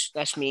issues.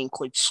 This may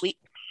include sleep,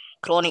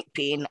 chronic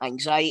pain,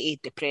 anxiety,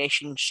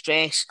 depression,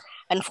 stress,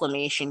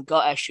 inflammation,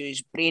 gut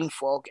issues, brain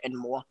fog, and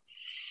more.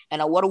 In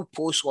a world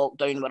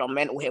post-lockdown where our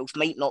mental health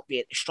might not be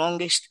at the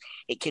strongest,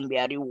 it can be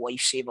a real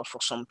lifesaver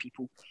for some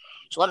people.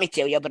 So let me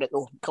tell you about it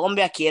though.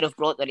 Columbia Care have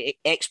brought their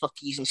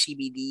expertise in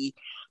CBD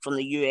from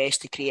the US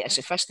to create a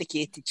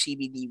sophisticated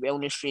CBD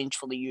wellness range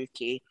for the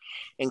UK,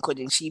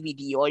 including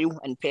CBD oil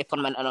and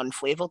peppermint and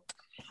unflavoured,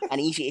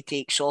 and easy to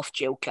take soft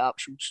gel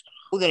capsules.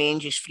 All the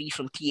range is free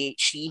from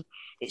THC,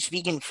 it's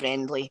vegan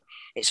friendly,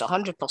 it's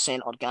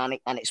 100%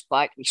 organic, and it's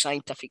backed with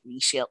scientific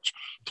research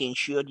to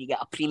ensure you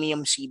get a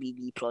premium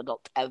CBD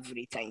product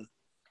every time.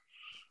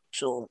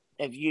 So,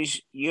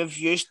 you've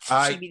used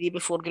CBD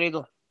before,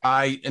 Grado?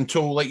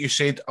 Until, like you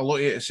said, a lot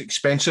of it is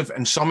expensive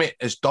and some of it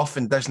is duff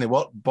and Disney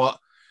work, but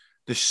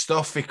the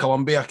stuff for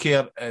Columbia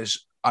Care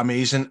is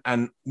amazing,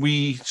 and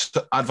we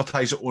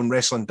advertise it on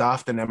Wrestling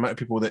Daft, and the amount of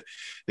people that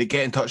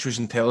get in touch with us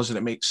and tell us that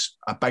it makes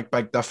a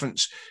big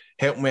difference,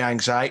 helping with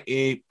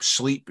anxiety,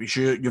 sleep,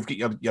 you've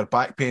got your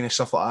back pain and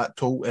stuff like that.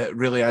 Too, it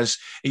really is.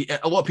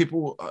 A lot of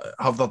people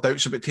have their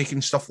doubts about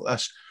taking stuff like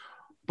this,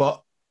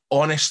 but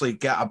honestly,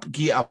 get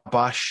a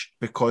bash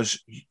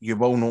because you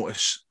will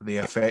notice the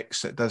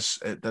effects. It does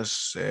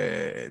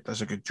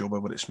a good job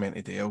of what it's meant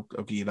to do.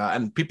 I'll give you that.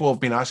 And people have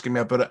been asking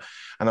me about it,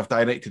 and I've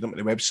directed them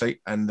to the website,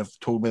 and they've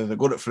told me that they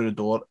got it through the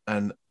door,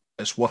 and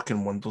it's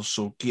working wonders.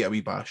 So get a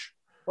wee bash.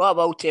 What I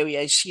will tell you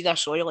is, see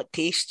this oil, it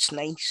tastes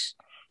nice.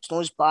 It's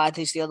not as bad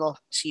as the other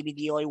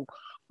CBD oil,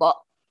 but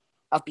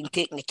I've been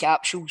taking the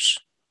capsules,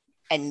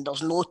 and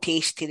there's no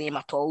taste to them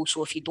at all.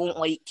 So if you don't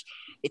like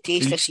the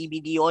taste of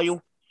CBD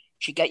oil,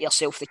 should get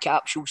yourself the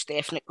capsules,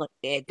 definitely.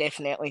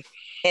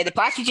 The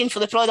packaging for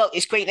the product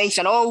is quite nice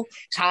and all.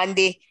 It's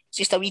handy. It's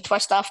just a wee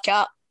twist off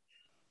cap.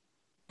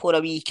 Pour a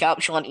wee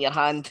capsule into your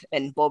hand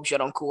and Bob's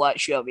your uncle.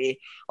 That's your way.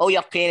 All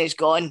your pain is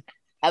gone.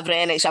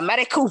 Everything. It's a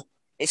miracle.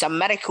 It's a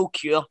miracle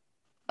cure.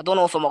 I don't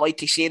know if I'm allowed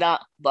to say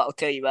that, but I'll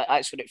tell you what,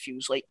 that's what it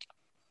feels like.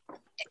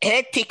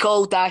 Head to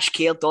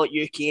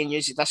call-care.uk and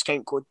use the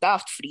discount code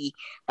DAFTFREE.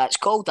 That's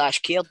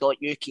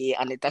call-care.uk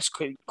and the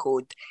discount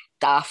code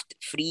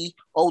DAFTFREE,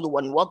 all the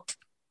one word.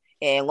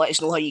 And let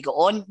us know how you got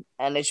on.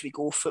 And as we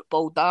go,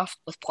 Football Daft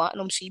with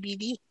Platinum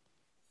CBD.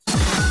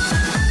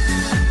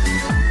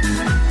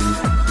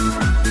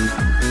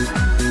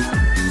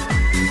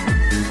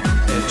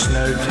 It's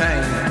now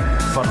time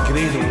for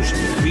Grado's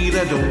 3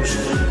 riddles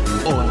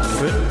on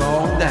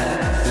Football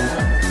Daft.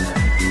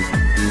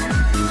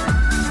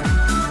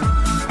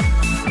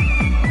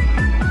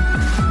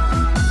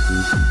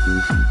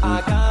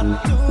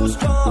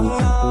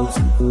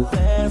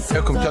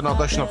 Welcome to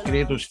another edition of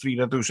Grado's 3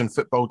 riddles on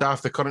Football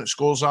Daft. The current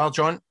scores are,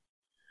 John?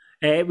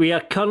 We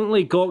are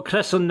currently got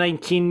Chris on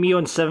 19, me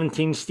on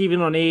 17,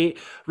 Stephen on 8,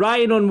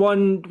 Ryan on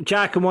 1,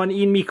 Jack on 1,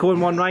 Ian Meeko on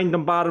 1, Ryan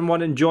Dunbar on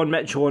 1, and John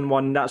Mitchell on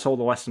 1. That's all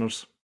the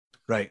listeners.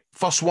 Right.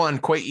 First one,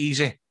 quite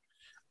easy,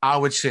 I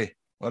would say.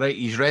 All right,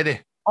 he's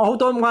ready. Oh,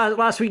 hold on,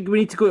 last week, we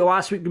need to go to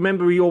last week.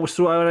 Remember, we always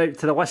throw it out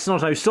to the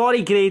listeners now.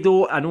 Sorry,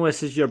 Grado, I know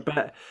this is your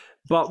bit,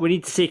 But we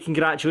need to say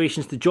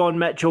congratulations to John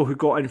Mitchell, who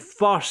got in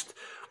first.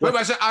 What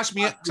was it? Ask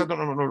me it, 'cause I don't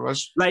remember what it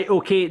was. Right,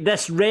 okay,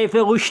 this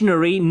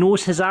revolutionary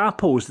knows his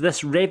apples.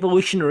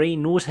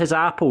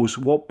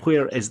 What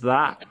player is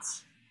that?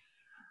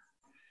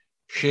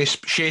 Shea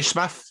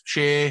Smith.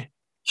 Shea.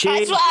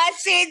 That's what I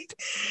said.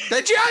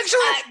 Did you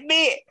actually?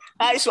 Mate,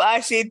 that's what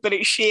I said, but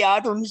it's Shea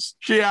Adams.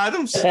 Shea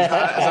Adams. Is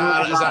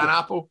that an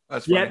apple?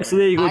 That's funny. Yep, so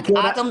there you go.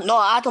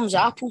 Adam's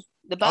apple.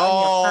 The bit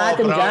Oh,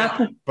 Adam's brilliant.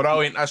 apple.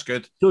 Brilliant. That's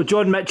good. So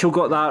John Mitchell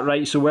got that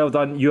right, so well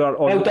done. You are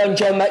on. Well done,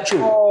 John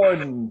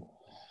Mitchell.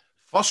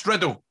 First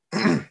riddle.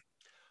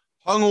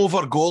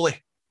 Hungover goalie.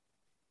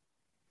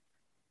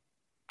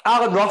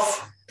 Alan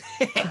Ruff.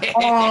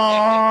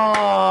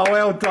 Oh,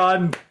 well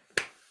done.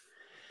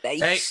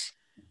 Nice. Hey.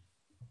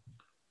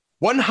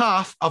 One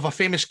half of a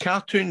famous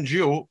cartoon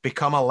duo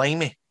become a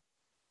limey.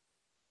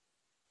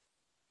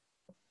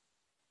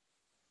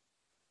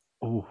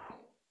 Oh.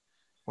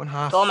 One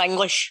half. Tom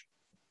English.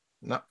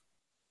 No.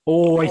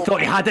 Oh, I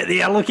thought he had it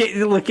there. Look at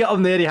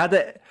him there. He had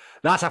it.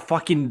 That's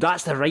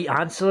the right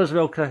answer as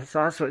well, Chris.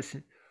 That's what it's.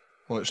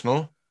 Well, it's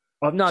no.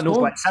 Well, no, no.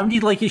 but it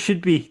sounded like it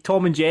should be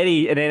Tom and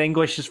Jerry, and then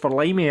English is for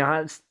limey.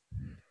 That's.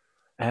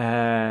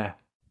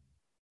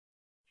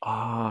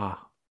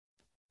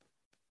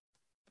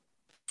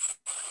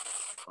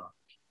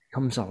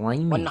 Comes a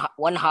limey.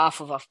 One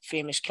half of a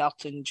famous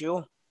cartoon duo.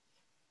 One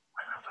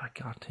half of a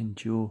cartoon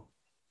duo.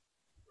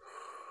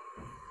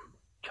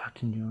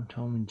 Cartoon duo,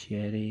 Tom and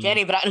Jerry.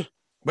 Jerry Britton.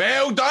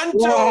 Well done,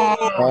 Joe.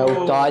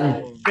 Well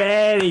done.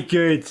 Very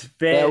good.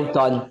 Well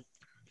done.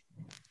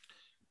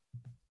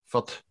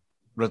 Third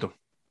riddle.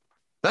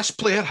 This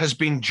player has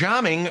been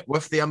jamming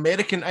with the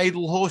American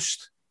Idol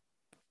host.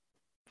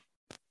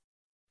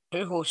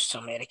 Who hosts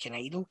American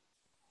Idol?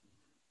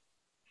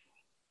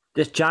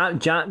 This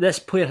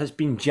player has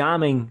been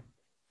jamming.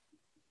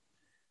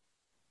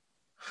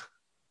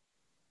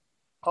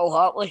 Paul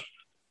Hartley.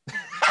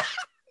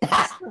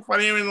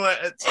 Funny when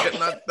it's getting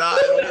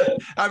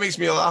that makes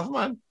me laugh,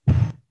 man.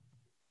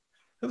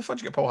 Who the fuck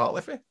did you get Paul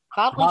Hartley for?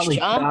 Hartley's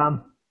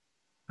Jam.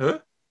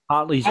 Who?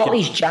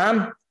 Hartley's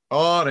Jam.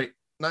 Oh, right.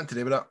 Nothing to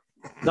do with that.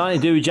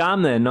 Nothing to do with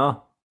Jam then,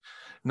 no?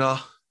 No.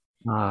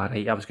 Ah,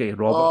 right. I was getting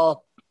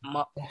Robert.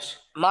 Oh,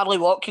 Marley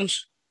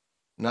Watkins.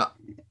 No.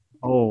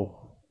 Oh.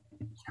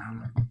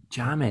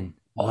 Jamming.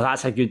 Oh,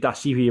 that's a good. I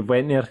see where you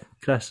went there,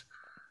 Chris.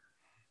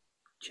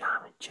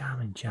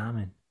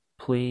 Jamming.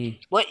 Play.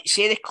 What?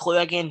 Say the clue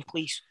again,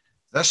 please.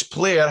 This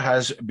player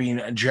has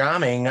been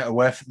jamming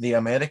with the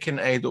American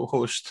Idol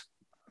host.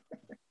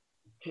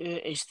 Who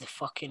is the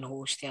fucking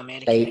host, the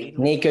American Right,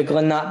 Idol? no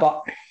googling that,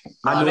 but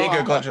I know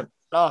Googling it.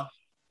 No.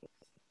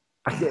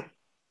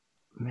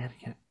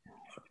 American.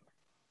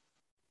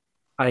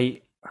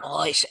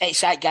 Oh,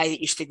 it's that guy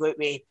that used to go out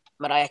with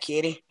Mariah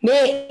Carey.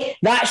 mate,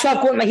 that's what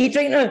I've got in my head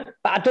right now,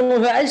 but I don't know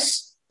who it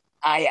is.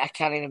 I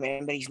can't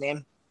remember his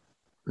name.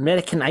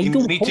 American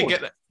Idol.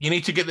 You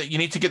need to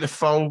get the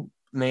full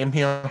name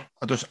here.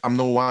 I'm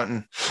not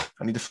wanting.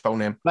 I need the full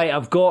name. Right,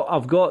 I've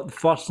got the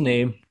first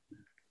name.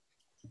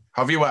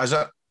 Have you? What is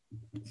it?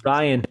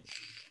 Ryan.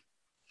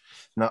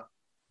 No.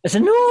 Is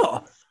it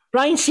not?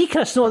 Ryan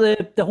Seacrest, not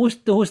the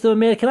host of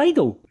American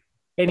Idol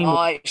anymore.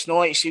 No, it's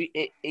not.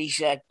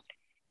 He's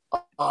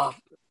oh,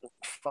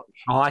 fuck.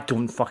 Oh, I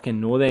don't fucking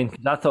know then,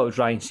 because I thought it was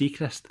Ryan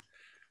Seacrest.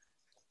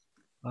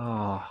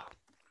 Oh.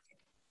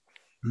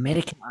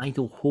 American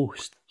Idol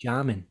host,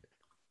 jamming.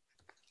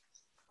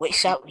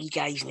 What's that wee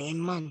guy's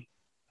name, man?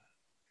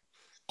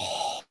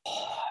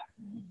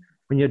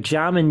 When you're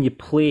jamming, you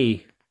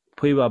play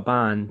with a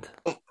band.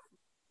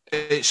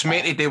 It's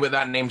made to do what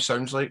that name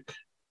sounds like.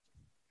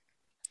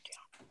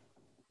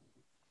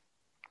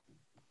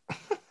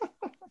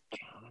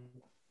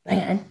 Bring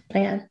it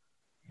in.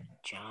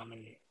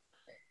 Jamming.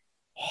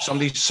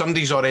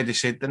 Somebody's already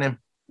said the name.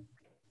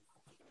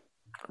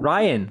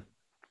 Ryan?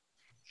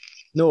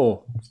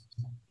 No.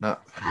 No.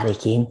 Harry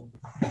Kane.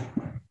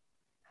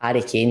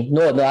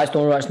 No, that's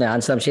not the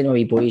answer. I'm saying a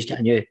wee boy's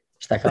getting you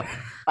sticker.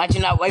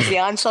 Imagine that was the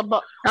answer,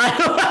 but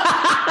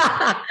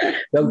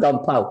well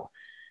done, pal.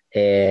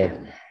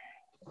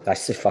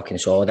 That's just fucking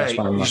solid. That's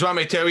Right, one. you just want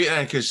me to tell you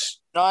then?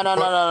 Because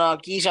no.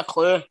 Give us a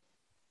clue.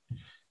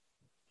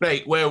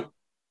 right, well,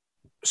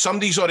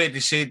 somebody's already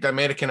said the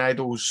American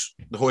Idol's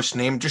the host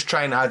name. Just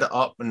try and add it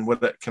up and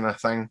with it kind of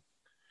thing.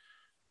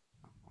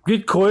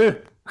 Good clue.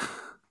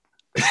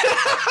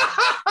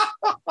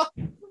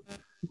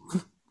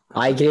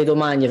 Aye, Grado,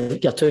 man,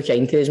 you're too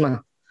kind to us, man.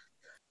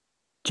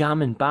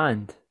 Jamming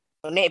band.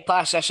 We'll need to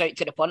pass this out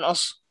to the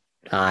punters.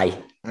 Aye.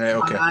 Right,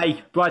 okay.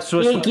 Aye. Right,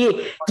 so Give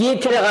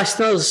it to the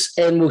listeners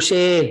and we'll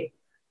say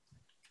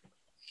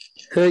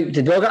who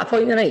did we all get a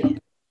point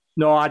tonight?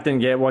 No, I didn't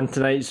get one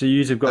tonight, so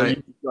you've got...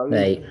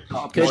 Right.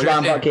 Good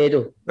one,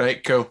 Grado.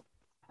 Right, cool.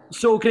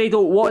 So,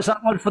 Grado, what's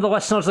that one for the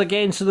listeners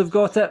again, so they've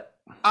got it?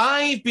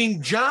 I've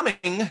been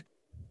jamming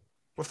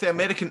with the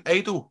American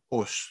Idol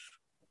host.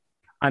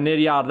 And there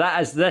you are.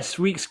 That is this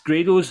week's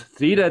Grado's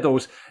 3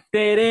 Riddles.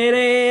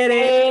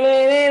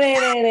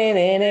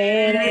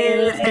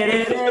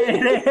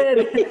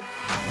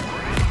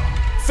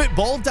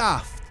 Football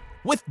Daft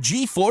with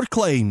G4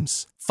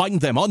 Claims.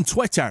 Find them on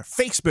Twitter,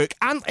 Facebook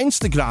and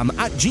Instagram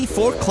at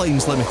G4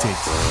 Claims Limited.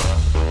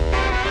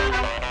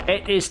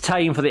 It is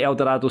time for the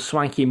Eldorado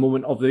Swanky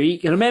Moment of the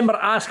Week. Remember,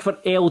 ask for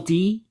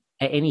LD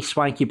at any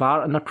swanky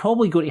bar, and they're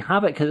probably going to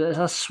have it because it's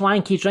a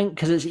swanky drink,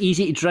 because it's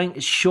easy to drink,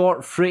 it's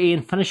short, fruity,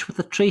 and finished with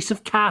a trace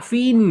of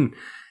caffeine.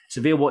 It's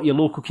available at your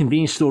local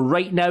convenience store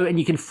right now, and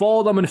you can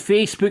follow them on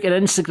Facebook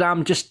and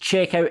Instagram. Just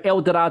check out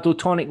Eldorado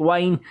Tonic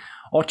Wine,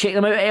 or check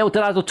them out at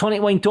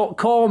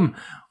eldoradotonicwine.com.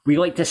 We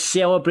like to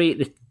celebrate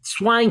the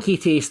swanky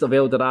taste of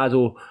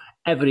Eldorado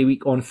every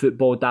week on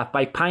Football Daft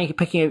by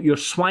picking out your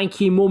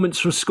swanky moments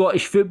from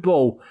Scottish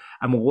football,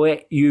 and we'll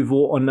let you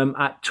vote on them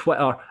at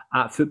Twitter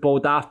at Football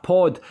Daft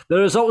Pod. The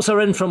results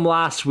are in from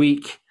last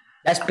week.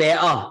 That's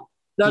better.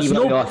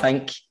 I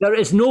think there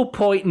is no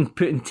point in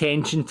putting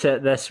tension to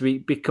it this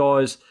week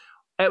because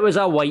it was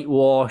a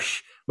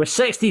whitewash with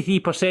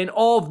 63%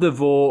 of the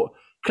vote.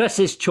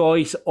 Chris's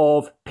choice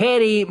of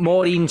Perry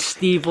Maureen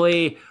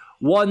Stevely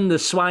won the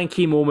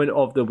swanky moment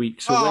of the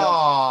week. So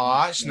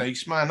that's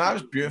nice, man. That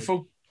was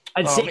beautiful.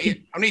 And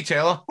I need to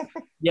tell her.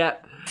 Yeah.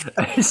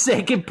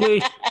 Second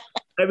place,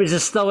 it was a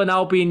Stirling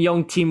Albion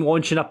young team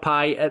launching a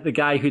pie at the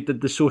guy who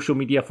did the social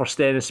media for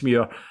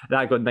Stennismuir.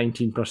 That got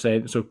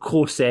 19%, so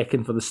close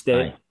second for the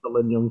Stirling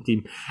young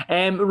team.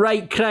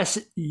 Right,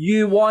 Chris,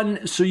 you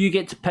won, so you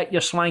get to pick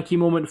your swanky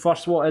moment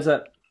first. What is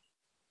it?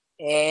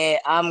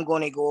 I'm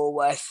going to go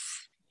with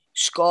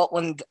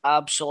Scotland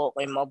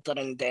absolutely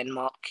murdering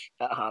Denmark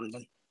at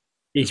Hampden.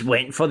 He's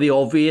went for the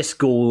obvious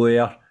goal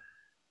there.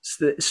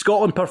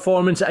 Scotland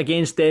performance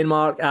against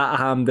Denmark at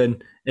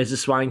Hampden is a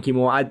swanky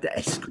moment.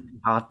 It's going to be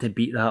hard to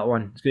beat that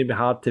one. It's going to be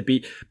hard to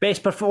beat.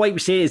 Like we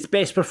say, it's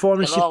best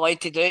performance. You're not allowed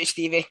to do it,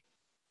 Stevie.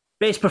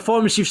 Best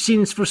performance you've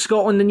seen for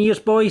Scotland in years,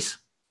 boys?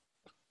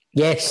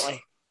 Yes.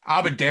 I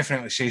would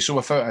definitely say so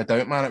without a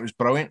doubt, man. It was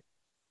brilliant.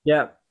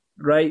 Yeah,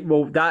 right.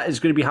 Well, that is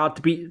going to be hard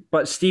to beat.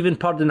 But Stephen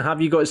Purden,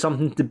 have you got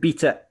something to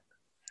beat it?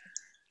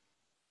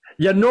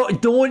 You're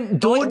not. Don't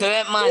do it,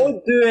 man.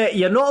 Don't do it.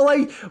 You're not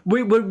allowed.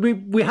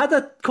 We had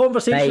a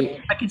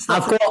conversation. Right.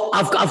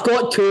 I've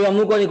got two. I'm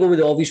not going to go with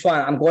the obvious one.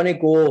 I'm going to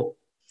go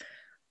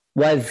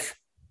with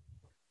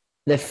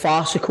the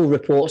farcical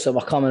reports that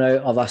were coming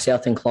out of a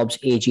certain club's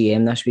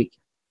AGM this week.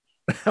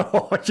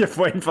 Oh, you're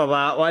waiting for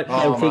that one.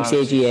 Celtic's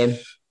AGM.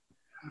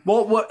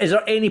 What is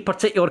there any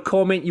particular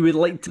comment you would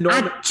like to know?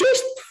 I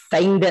just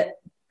find it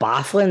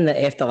baffling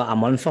that after like a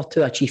month or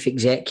two, a chief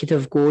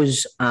executive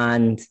goes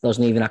and there's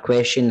not even a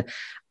question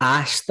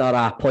asked or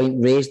a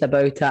point raised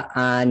about it,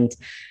 and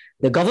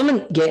the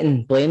government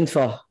getting blamed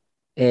for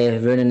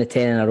ruining the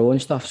 10 in a row and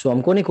stuff. So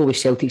I'm going to go with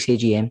Celtic's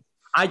AGM.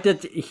 I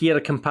did hear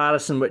a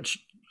comparison, which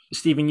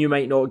Stephen, you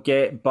might not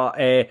get, but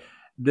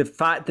the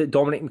fact that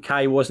Dominic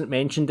Mackay wasn't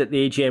mentioned at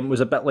the AGM was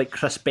a bit like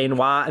Chris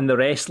Benoit in the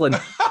wrestling.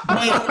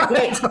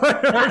 That's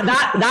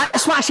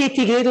what I said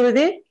to Grado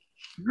today.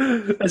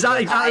 Is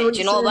that exactly do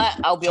you know that?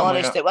 I'll be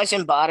honest, it was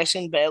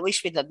embarrassing, but at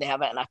least we didn't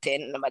have it in a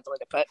tent in the middle of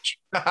the pitch.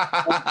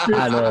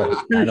 I know.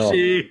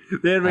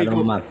 There we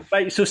go. Man.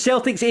 Right, so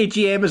Celtic's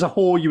AGM as a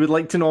whole, you would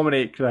like to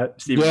nominate,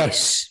 Stephen?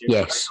 Yes.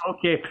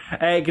 Okay.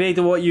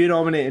 Grado, what are you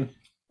nominating?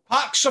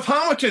 Hawks of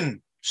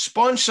Hamilton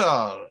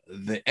sponsor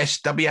the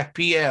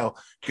SWPL.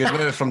 Good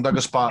move from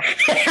Douglas Park.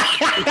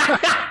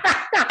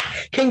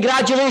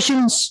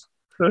 Congratulations,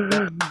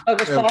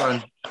 Douglas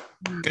Park.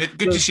 Good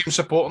to see him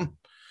supporting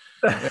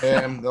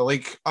the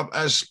league.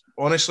 As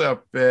honestly, I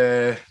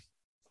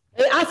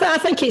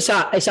think it's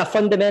a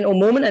fundamental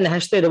moment in the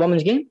history of the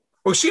women's game.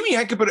 Well, see me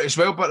think about it as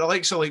well, but the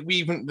likes of we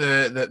even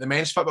the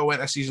men's football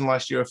went a season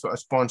last year without a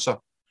sponsor.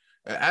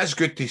 It is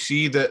good to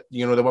see that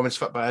the women's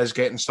football is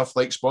getting stuff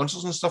like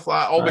sponsors and stuff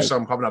like that. Obviously,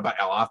 I'm having a bit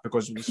of a laugh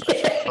because of this.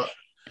 But,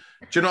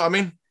 do you know what I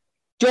mean?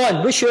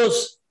 John, what's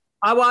yours?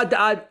 I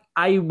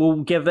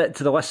will give it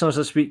to the listeners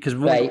this week because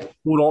we've got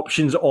 4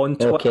 options on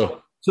Twitter. Okay.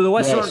 So the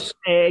listeners,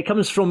 it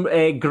comes from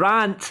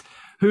Grant,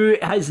 who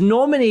is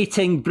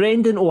nominating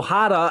Brendan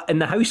O'Hara in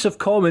the House of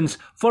Commons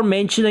for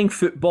mentioning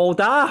Football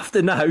Daft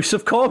in the House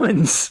of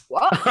Commons.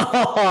 What?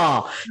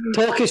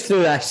 Talk us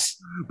through this.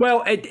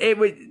 Well, it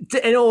would.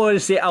 In all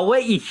honesty, I'll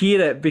let you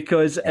hear it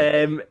because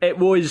it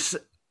was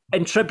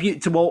in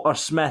tribute to Walter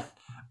Smith,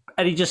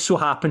 and he just so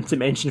happened to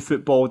mention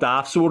Football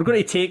Daft. So we're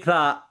going to take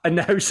that in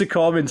the House of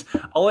Commons.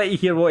 I'll let you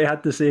hear what he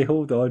had to say.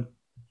 Hold on.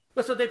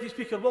 Mr. Deputy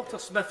Speaker, Walter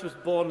Smith was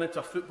born into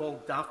a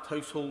Football Daft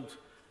household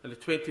on the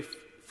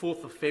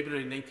 24th of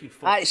February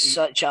 1948. That's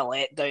such a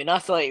letdown. I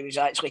thought he was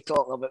actually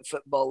talking about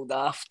Football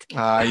Daft.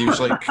 He was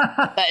like...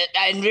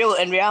 in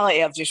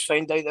reality, I've just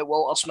found out that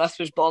Walter Smith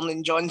was born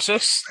in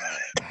Johnsus.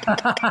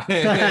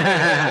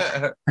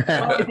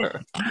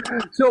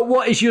 So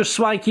what is your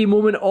swanky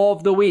moment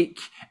of the week?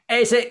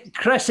 Is it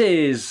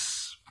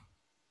Chris's?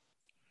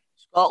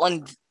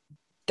 Scotland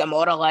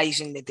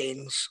demoralising the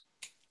Danes.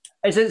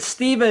 Is it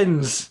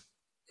Stevens?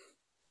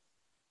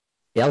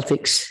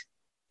 Celtics.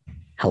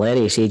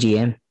 Hilarious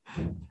AGM.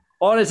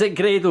 Or is it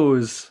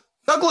Grado's?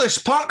 Douglas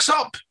parks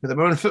up with the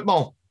women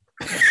football.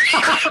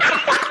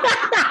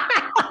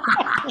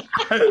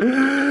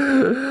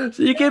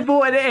 So you can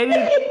vote in any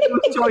of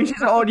those choices,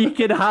 or you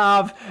can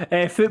have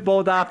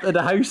Football Daft in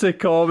the House of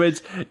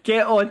Commons.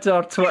 Get onto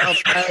our Twitter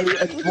now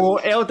and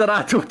vote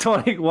Eldorado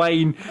Tonic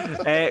Wine,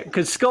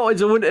 because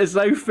Scotland's own is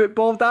now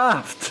Football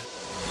Daft.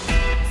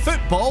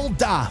 Football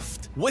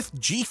Daft with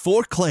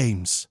G4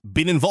 Claims.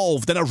 Been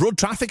involved in a road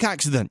traffic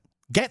accident?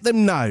 Get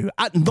them now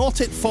at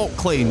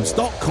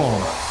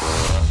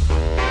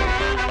notitfaultclaims.com.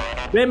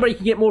 Remember, you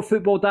can get more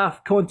Football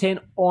Daft content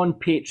on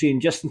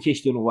Patreon, just in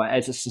case you don't know what it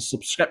is. It's a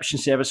subscription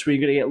service where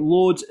you're going to get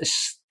loads of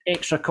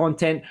extra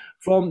content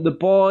from the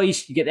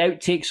boys. You get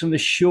outtakes from the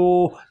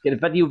show, get a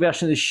video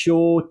version of the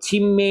show.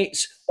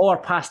 Teammates, all our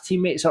past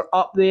teammates are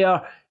up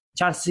there.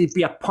 Chance to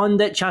be a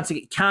pundit, chance to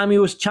get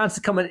cameos, chance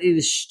to come into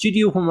the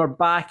studio when we're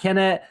back in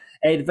it.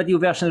 The video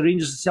version of the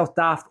Rangers and Self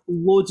Daft,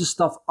 loads of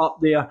stuff up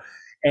there.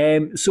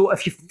 So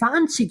if you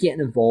fancy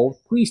getting involved,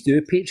 please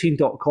do.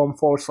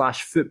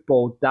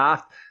 Patreon.com/Football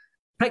Daft.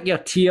 Pick your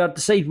tier,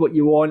 decide what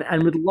you want,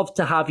 and we'd love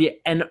to have you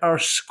in our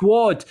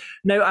squad.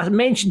 Now, I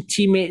mentioned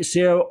teammates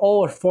there,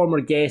 all our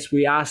former guests,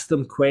 we asked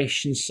them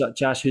questions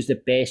such as who's the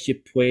best you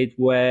played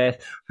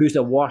with, who's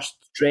the worst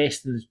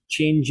dressed in the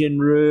changing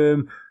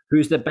room,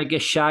 who's the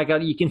biggest shagger.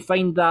 You can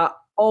find that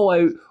all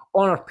out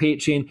on our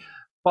Patreon,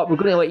 but we're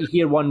going to let you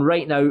hear one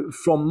right now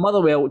from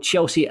Motherwell,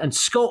 Chelsea and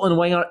Scotland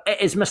winger.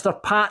 It is Mr.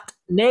 Pat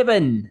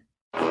Nevin.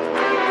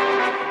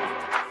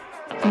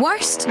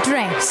 Worst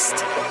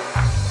dressed?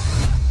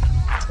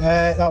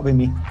 That'll be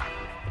me.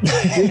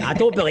 I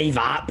don't believe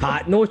that,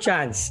 Pat. No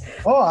chance.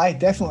 Oh, aye,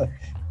 definitely.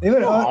 They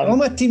were all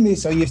my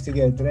teammates. I used to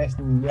get dressed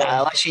in.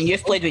 Listen,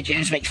 you've played with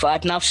James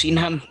McFadden. I've seen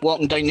him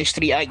walking down the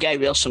street. That guy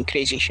wears some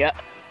crazy shit.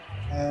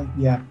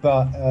 Yeah,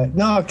 but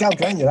no, I'll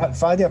grant you that.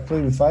 Faddy, I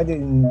played with Faddy,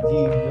 and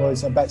he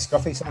was a bit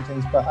scruffy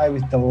sometimes, but I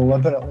was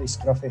deliberately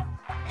scruffy.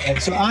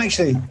 So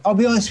actually, I'll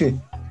be honest with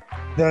you,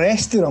 the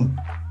rest of them,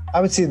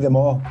 I would say them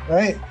all,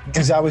 right?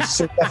 Because I was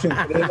so different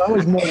from them. I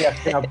was more like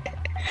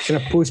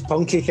kind of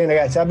post-punky kind of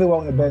guy. So I'd be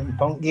walking about in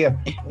punk gear.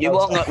 You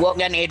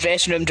walking into a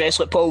dressing room dressed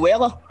like Paul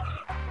Weller?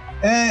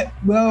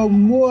 Well,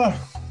 more.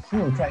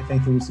 I'm trying to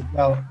think who was.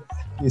 Well,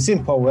 you're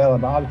saying Paul Weller,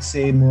 but I would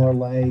say more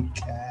like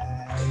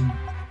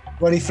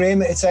Worry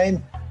Frame at the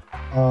time,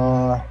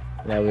 or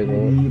there we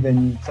go.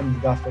 Even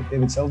somebody daft like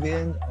David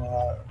Sylvian,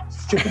 or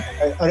stupid,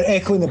 or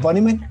Echo and the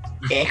Bunnyman.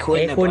 Echo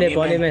and the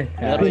Bunnyman.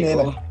 There we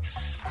go.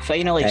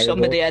 Finally,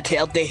 somebody had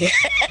heard the.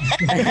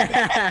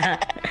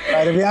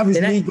 That was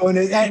me going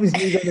as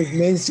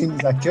mainstream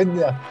as I could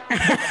there.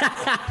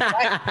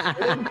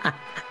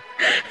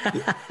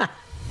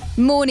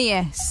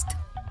 Moniest.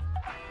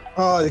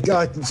 Oh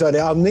God, I'm sorry.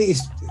 I'll need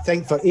to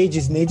think for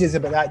ages and ages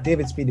about that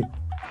David Speedy.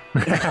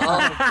 You know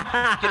what?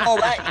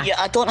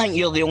 I don't think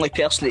you're the only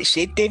person that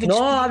said David.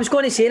 No, I was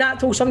going to say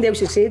that till somebody else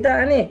had said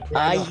that, innit?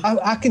 Aye.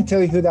 I can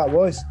tell you who that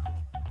was.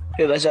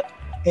 Who was it?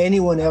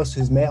 Anyone else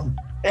who's met him.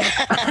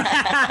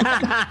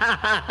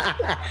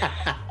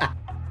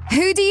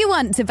 Who do you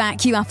want to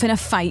back you up in a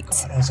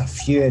fight? There's a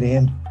few of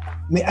them.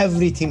 I mean,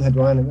 every team had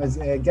one. It was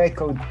a guy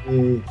called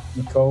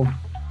McCall.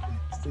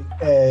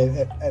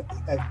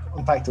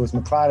 In fact, it was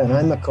McLaren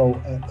and McCall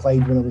at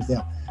Clyde when I was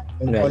there.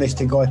 And honest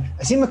to God,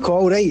 I seen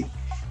McCall, right?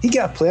 He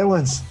got a player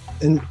once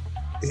and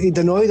he'd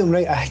annoyed him,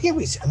 right? I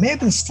think it may have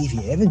been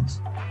Stevie Evans.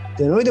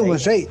 They annoyed him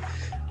once, right?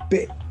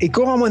 But he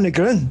got him on the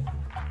ground,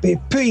 but he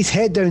put his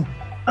head down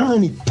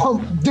and he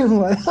pumped down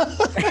like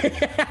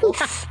that.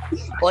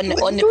 on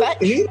the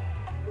pitch?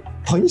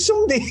 Punch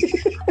somebody.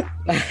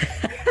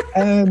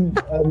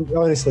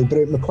 Honestly,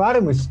 but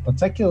McLaren was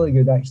particularly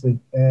good actually.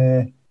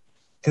 Because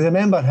I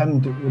remember him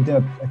doing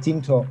a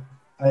team talk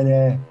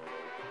and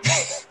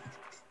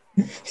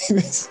he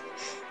was.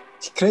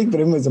 Craig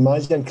Broom was the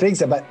manager, and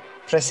Craig's a bit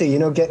prissy, you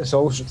know, get the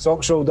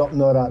socks rolled up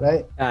and all that,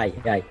 right?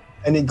 Aye.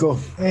 And he'd go,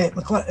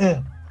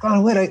 McLaren,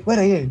 where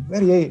are you?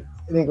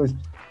 And he goes,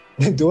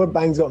 the door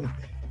bangs up,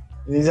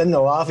 and he's in the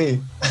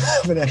lavvy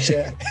having a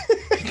shit.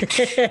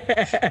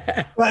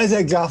 What is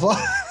it, Gaffer?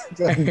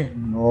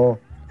 No,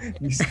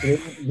 he's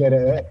straight to get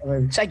it out. I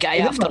mean, it's a guy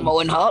after my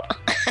own heart.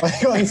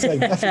 Honestly,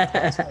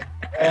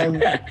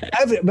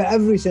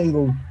 every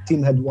single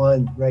team had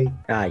one, right?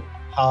 Aye,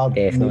 hard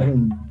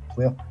moving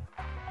player.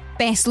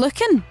 Best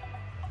looking?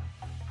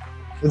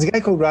 There's a guy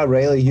called Rad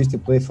Riley who used to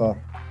play for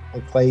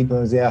Clyde when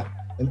I was there,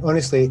 and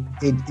honestly,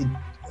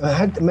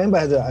 I remember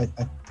I had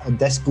a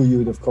disco you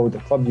would have called, a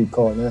club you'd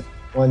call it,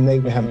 one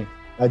night with him.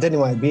 I didn't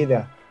want to be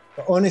there,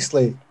 but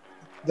honestly,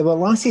 there were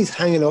lassies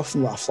hanging off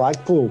from like a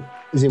flagpole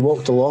as he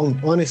walked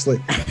along, honestly.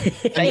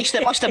 Christ,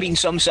 it must have been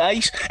some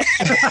size.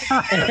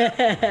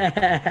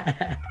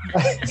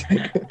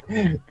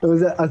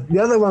 The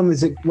other one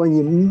was one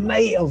you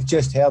might have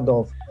just heard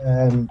of,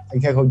 a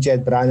guy called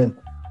Jed Brannan.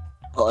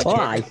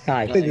 Aye.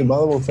 Played with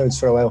Motherwell Fields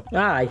for a while.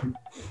 Aye.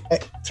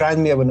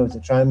 Tranmere, when I was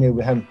at Tranmere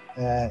with him,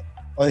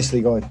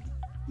 honestly, God,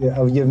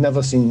 you've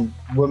never seen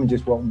women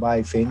just walking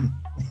by fainting.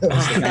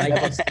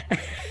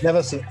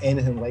 Never seen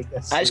anything like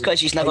this. That's because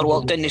he's never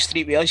walked down the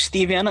street with us,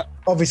 Stevie, innit?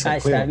 Obviously,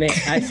 that's it,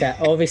 mate. That's it,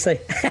 obviously.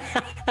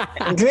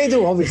 And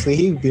Grado, obviously,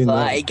 he'd be in there.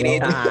 Aye,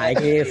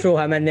 Grado. Throw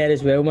him in there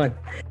as well, man.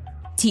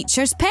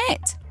 teacher's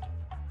pet?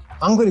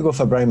 I'm going to go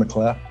for Brian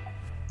McClure.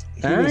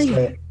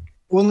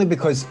 Only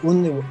because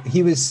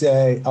he was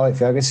Alec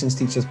Ferguson's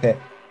teacher's pet.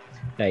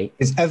 Right.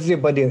 Because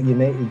everybody at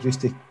United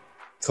used to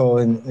call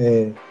him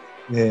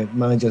the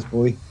manager's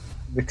boy,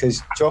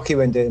 because Jockey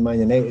went down to Man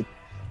United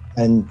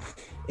and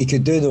he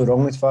could do no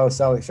wrong as far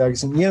as Alec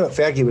Ferguson. You know what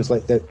Fergie was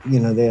like, the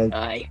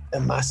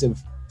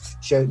massive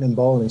shouting and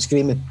bawling and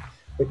screaming.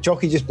 But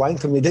Jockey just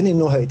blanked him. He didn't even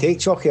know how to take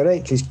Jockey,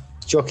 right? Because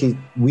Jockey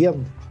weird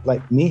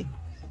like me.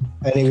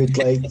 And he would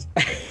like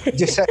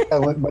just sit there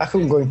and look back at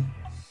him going,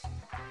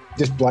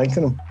 just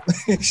blanking him.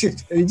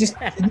 He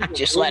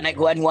just letting it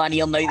go in one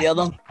ear and out the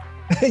other.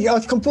 Yeah,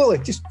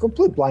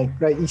 complete blank,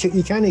 right? You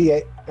can't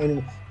get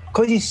anything.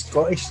 Because he's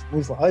Scottish,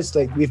 he's like us,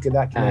 like we've got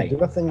that kind of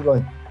do thing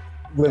going.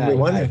 When we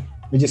want it,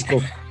 we just go.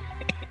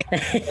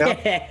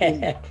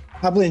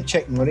 I blame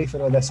Chick Murray for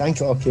all this. I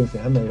think it all came from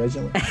him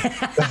originally.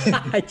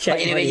 But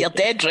anyway, you're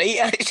dead right.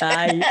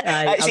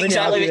 That's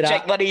exactly what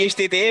Chick Murray used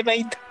to do,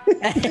 mind.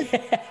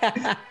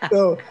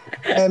 So,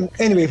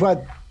 anyway,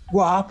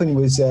 what happened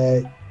was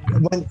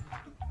when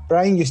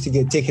Brian used to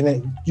take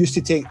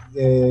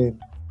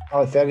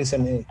Alec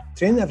Ferguson to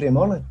train every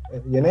morning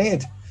at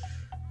United.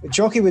 But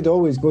Jockey would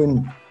always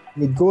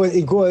he'd go out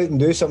and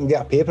do something,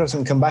 get a paper or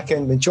something, come back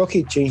in. When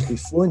Jockey changed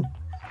his phone,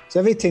 so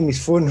every time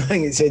his phone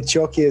rang, it said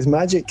Jockey is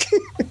magic.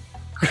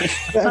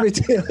 Every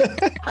time.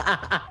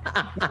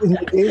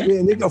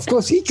 Of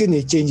course, he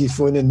couldn't change his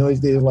phone in those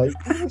days, like.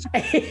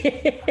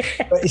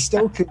 But he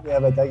still couldn't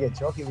ever dig at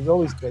Jockey. He was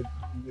always good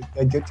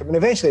to him. And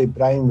eventually,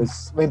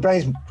 Brian's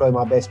probably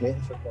my best mate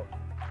in football.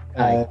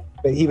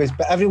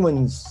 But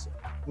everyone's,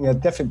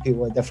 different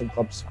people at different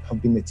clubs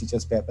have been the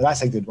teacher's pet, but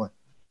that's a good one.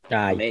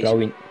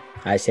 Brilliant.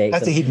 That's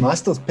the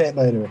headmaster's pet,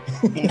 by the way.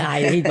 The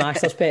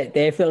headmaster's pet,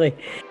 definitely.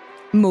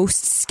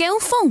 Most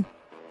skillful?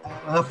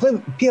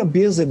 Peter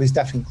Beardsley was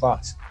different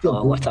class.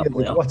 What a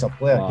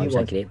player. He was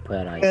a great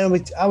player,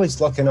 I was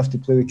lucky enough to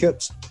play with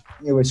Coops,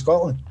 with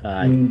Scotland.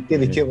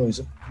 David Cooper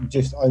was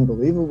just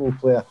unbelievable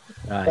player.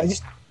 But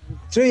just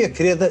through your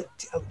career,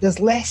 there's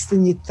less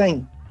than you'd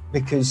think,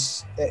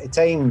 because at the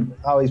time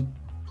I was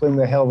playing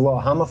with a hell of a lot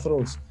of hammer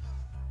throws.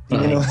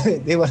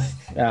 They were.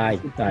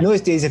 In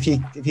those days, if you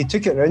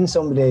took it around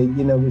somebody,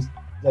 was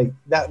like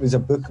that was a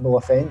bookable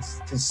offence,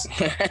 because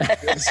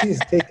he's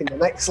taking the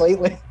neck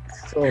slightly.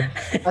 So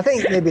I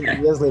think maybe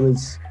Beardsley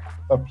was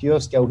for pure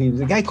skill. He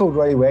was a guy called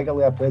Roy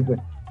Wegerle I played with.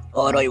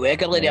 Oh, Roy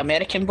Wegerle, the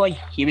American boy.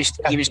 He was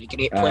a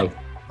great player.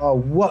 Oh,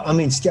 what I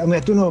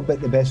don't know about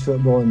the best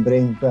footballing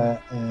brain,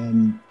 but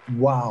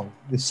wow,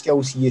 the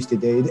skills he used to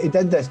do. He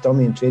did this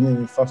dummy in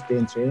training, the first day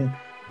in training,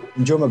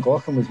 and Joe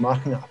McLaughlin was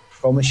marking it. I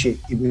promise you,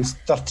 he was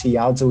 30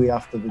 yards away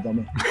after the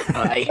dummy.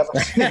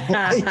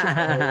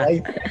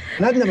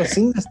 And I'd never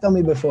seen this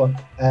dummy before.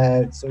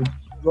 So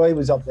Roy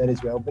was up there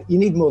as well, but you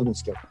need more than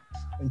skill.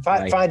 In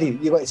fact, Faddy,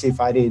 you got to say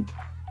Faddy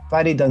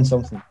done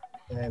something.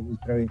 It was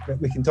brilliant, but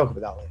we can talk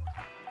about that later.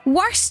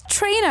 Worst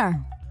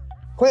trainer?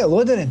 Quite a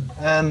load of them.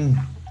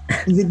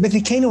 But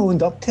they kind of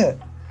owned up to it.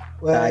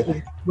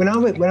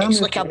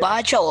 It's like a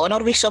badge of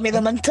honour with some of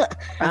them, isn't it?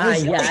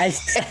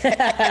 Yes.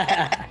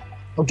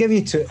 I'll give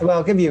you two. Well,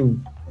 I'll give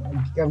you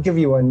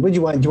one. What do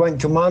you want? Do you want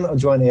Kilmarnock or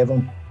do you want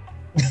Everton?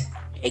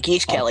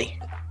 Keith Kelly.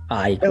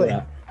 Really?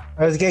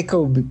 There was a guy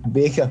called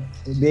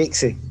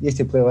Bakesy. He used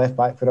to play left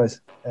back for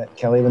us at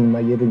Kelly when my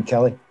year in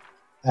Kelly,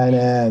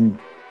 and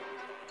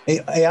he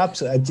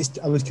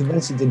absolutely. I was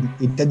convinced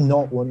he did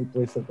not want to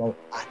play football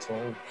at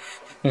all.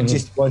 He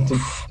just wanted to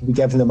be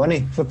given the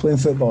money for playing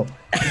football.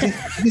 It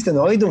just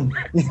annoyed him.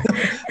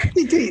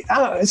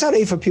 It's all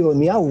right for people like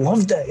me. I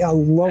loved it. I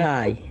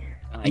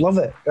love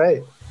it,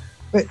 right?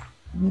 But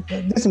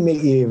it doesn't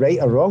make you right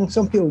or wrong.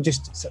 Some people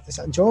it's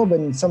a job,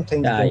 and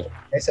sometimes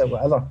it's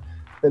whatever.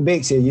 But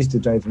Bakesy used to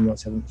drive him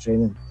lots of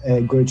training,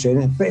 go to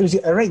training. But he was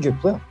a right good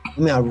player.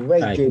 A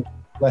right good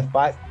left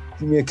back.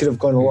 He could have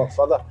gone a lot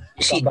further.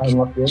 See,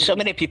 so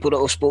many people that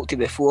I've spoke to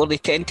before, they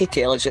tend to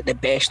tell us that the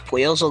best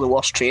players are the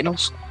worst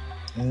trainers.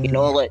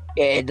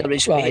 There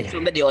was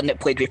somebody on that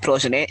played with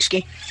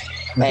Prosinecki.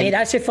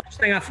 That's the first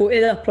thing I thought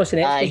of there,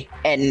 Prosinecki.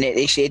 And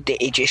they said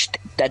that he just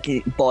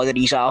didn't bother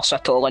his arse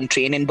at all in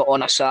training, but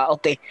on a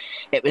Saturday,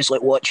 it was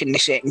like watching the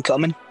second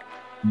coming.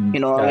 You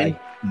know what I mean?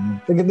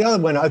 The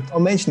other one, I'll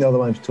mention the other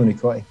one was Tony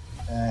Cottee.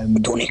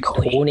 Tony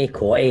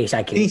Cottee is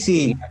a great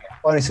DC,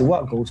 honestly,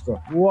 what a goal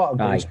scorer. What a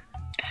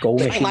goal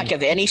scorer. Frank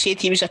McAvenny said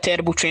he was a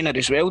terrible trainer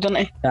as well,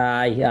 didn't he?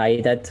 Aye,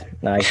 he did.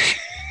 Aye.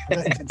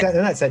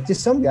 That's it.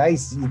 Just some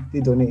guys, they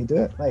don't need to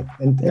do it. Like,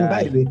 and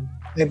by the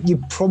way, you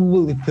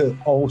probably put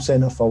all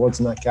centre forwards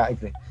in that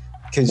category,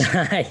 because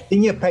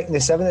when you're picking the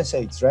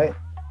 7-a-sides, right?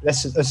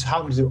 This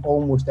happens to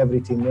almost every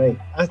team, right?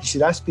 I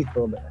should ask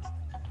people about this.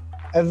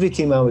 Every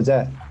team I was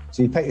at,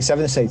 so you pick the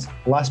 7-a-sides,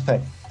 last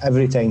pick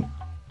every time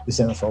the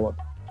centre forward.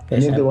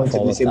 And they're the ones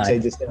at the same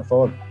side as centre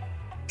forward.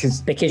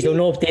 Because they'll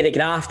know do the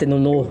graft and they'll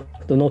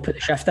know put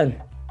the shift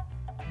in.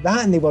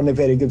 That, and they weren't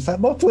very good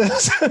football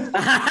players.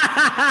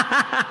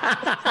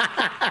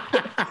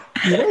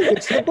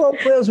 Good football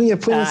players when you're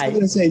playing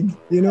the side.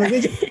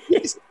 They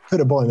just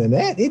put a ball in the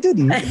net. They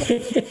didn't.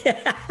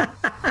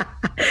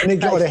 And they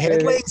got all the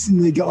headlights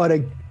and they got all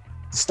the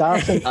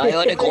stars. Aye,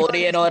 all the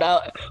glory and all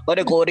that. All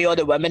the glory, all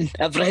the women,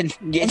 everything.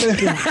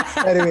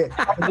 Anyway,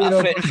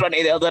 Foot in front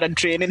of the other in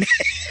training.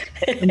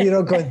 And you're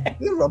all going,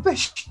 they're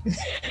rubbish.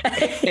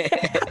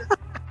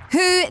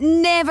 Who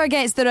never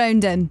gets the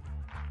round in?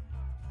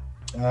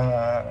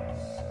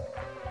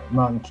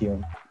 Martin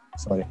Keown.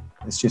 Sorry.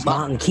 It's just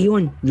Martin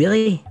Keown,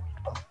 really?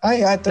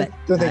 I don't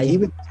think he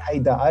would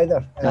hide that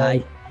either.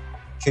 Aye.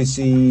 Because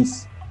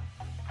he's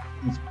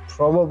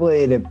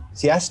probably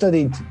I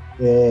studied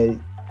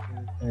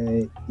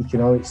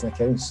economics and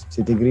accounts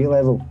to degree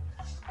level,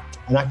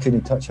 and I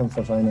couldn't touch him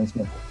for finance,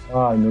 man.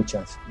 Oh, no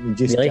chance. We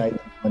just Really?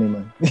 money,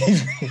 man.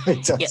 He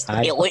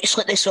looks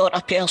like the sort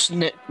of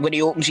person that when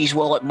he opens his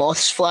wallet,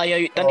 moths fly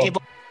out, doesn't he?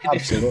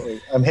 Absolutely.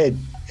 I'm head.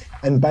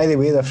 And by the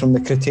way, they're from the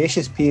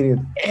Cretaceous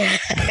period.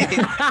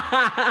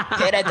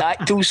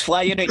 Pterodactyls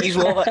flying out his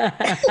wallet.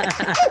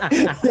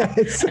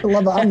 Yes, I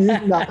love it. I'm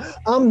using that.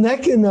 I'm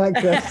nicking that,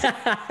 Chris.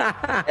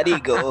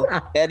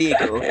 There you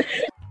go.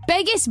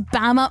 Biggest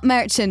bam up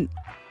merchant?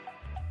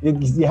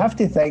 You have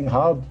to think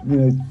hard,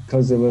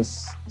 because there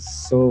was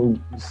so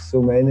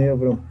many of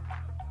them.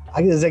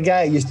 There's a guy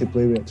I used to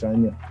play with at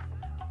Tranmere.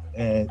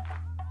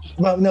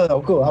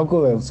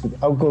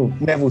 I'll go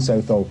Neville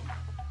Southall.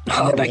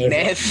 Oh, big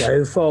Nev.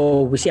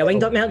 Southall. Was he a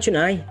wind-up merchant,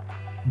 aye?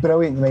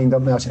 Brilliant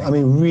wind-up merchant. I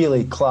mean,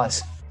 really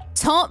class.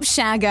 Top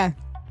shagger?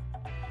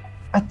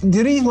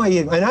 The reason why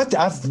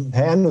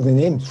I know the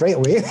names right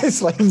away.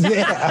 It's like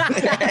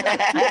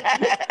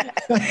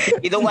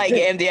You don't want to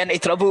get MD into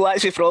trouble,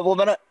 that's the problem,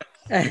 innit?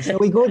 So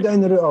we go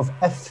down the route of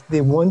if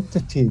they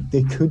wanted to,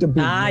 they could have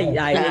been.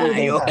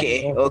 Aye,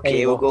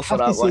 okay, we'll go for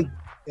that one.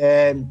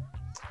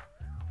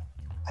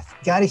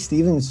 Gary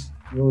Stevens,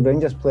 the old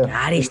Rangers player.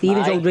 Gary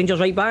Stevens, old Rangers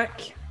right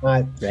back.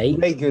 Right.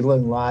 Right good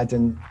looking lad,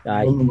 and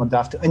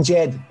and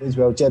Jed as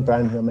well, Jed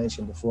Brown, who I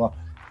mentioned before.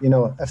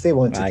 If they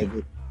wanted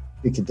to,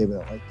 they could do with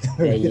it. Like.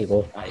 There you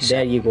go.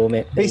 There you go,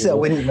 mate. Basically, I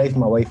wouldn't leave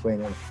my wife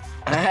went in.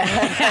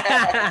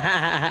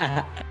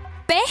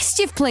 Best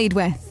you've played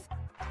with?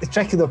 It's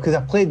tricky though, because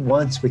I played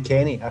once or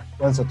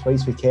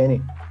twice with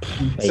Kenny.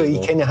 So you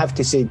kind of have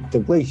to say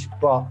Dalglish,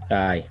 but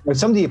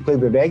somebody you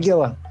played with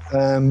regular,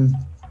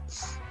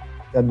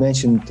 I'd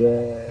mentioned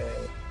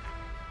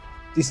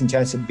decent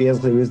chance that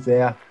Beardsley was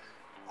there.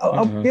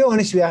 I'll be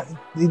honest with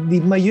you,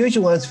 my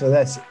usual answer for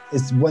this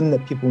is one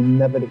that people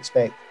never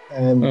expect.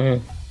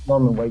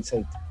 Norman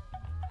Whiteside.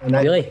 And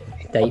I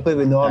played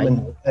with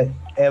Norman at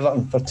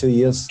Everton for 2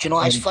 years. Do you know,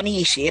 it's funny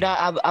you say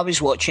that. I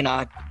was watching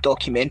a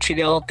documentary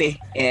the other day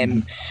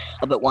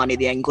about one of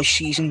the English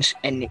seasons,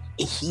 and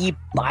he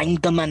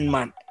banged them in,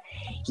 man.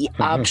 He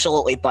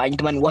absolutely banged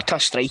them in. What a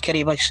striker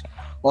he was.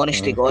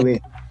 Honest to God.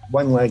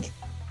 One leg.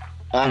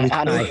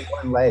 I know.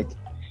 One leg.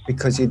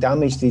 Because he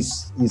damaged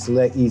his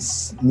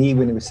knee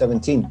when he was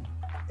 17,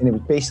 and he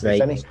was basically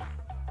finished.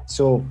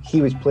 So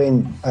he was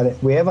playing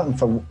with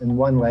Everton in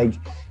one leg,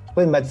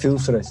 playing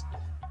midfield for us.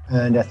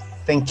 And I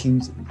think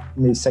he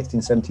made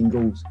 16, 17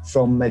 goals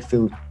from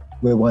midfield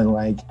with one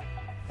leg.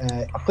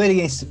 I played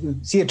against,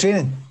 at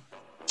training,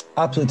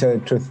 absolute tell you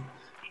the truth.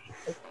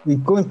 We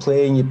go and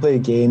play, and you play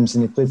games,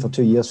 and he played for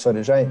 2 years for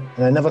us, right?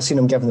 And I never seen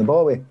him giving the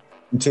ball away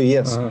in 2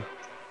 years,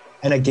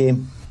 in a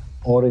game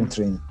or in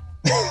training.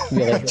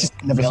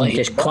 Really?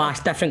 Just class,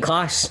 different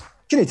class.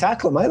 Couldn't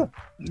tackle him either.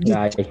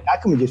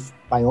 Tackle him, just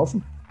bang off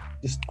him.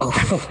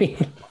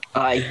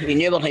 Aye, he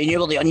knew where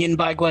the onion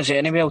bag was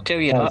anyway, I'll tell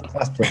you that.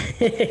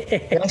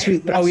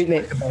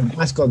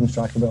 That's Gordon's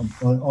track about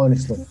him,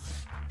 honestly.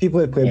 People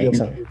who played with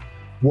him,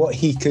 what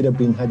he could have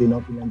been had he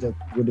not been injured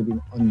would have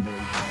been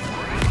unbelievable.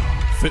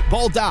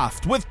 Football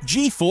Daft with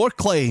G4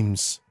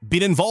 Claims.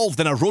 Been involved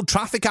in a road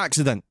traffic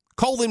accident?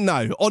 Call them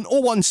now on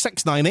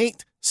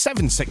 01698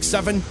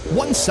 767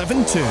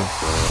 172.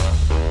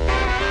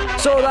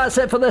 So that's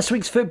it for this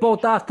week's Football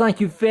Daft. Thank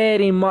you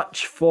very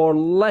much for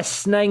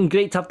listening.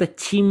 Great to have the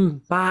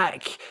team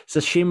back. It's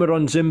a shame we're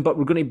on Zoom, but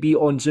we're going to be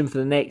on Zoom for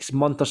the next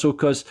month or so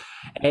because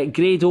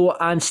Grado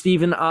and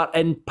Stephen are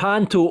in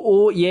Panto.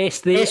 Oh,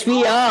 yes, yes,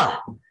 we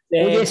are.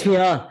 Yes, we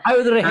are. How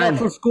are the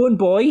rehearsals going,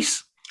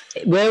 boys?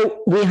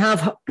 Well, we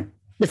have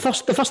the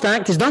first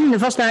act is done. The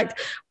first act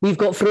we've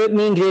got throughout.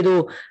 Me and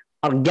Grado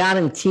are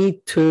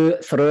guaranteed to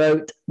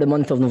throughout the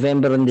month of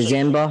November and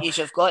December.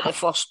 You've got the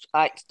first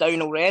act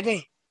down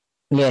already?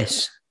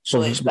 Yes.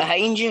 So it's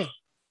behind you?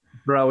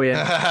 Brilliant.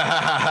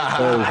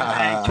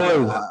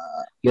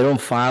 You're on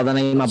fire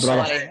tonight, my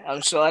brother.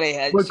 I'm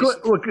sorry. We're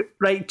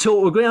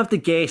going to have to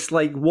guess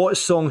like what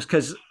songs,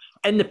 because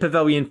in the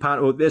Pavilion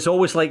Panto, there's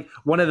always like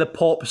one of the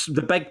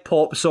big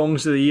pop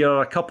songs of the year,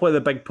 or a couple of the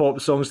big pop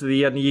songs of the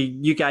year, and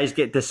you guys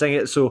get to sing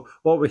it. So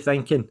what are we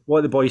thinking? What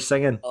are the boys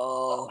singing?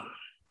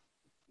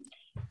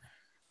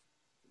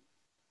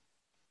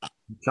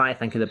 I'm trying to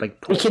think of the big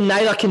pop. We can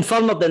neither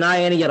confirm or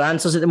deny any of your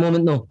answers at the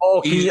moment, though.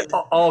 Can you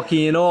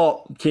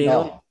not?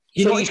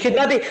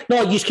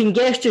 You can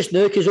guess just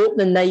now because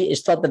opening night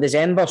is 3rd of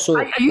December. So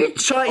are you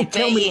trying to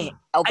tell me?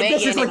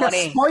 This is like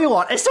a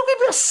spoiler. It's not going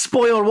to be a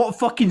spoiler. What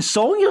fucking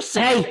song you're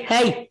saying?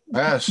 Hey,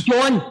 yes.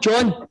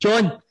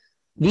 John.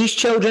 These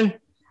children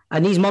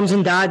And these mums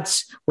and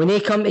dads, when they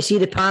come to see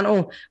the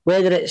panto,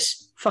 whether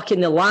it's fucking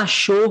the last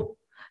show,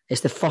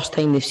 it's the first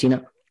time they've seen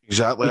it.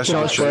 Exactly. You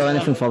cannot spoil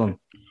anything for them.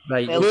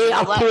 Right. They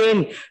are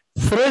paying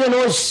through the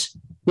nose.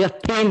 They're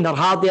paying their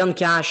hard-earned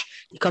cash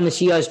to come to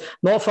see us,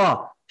 not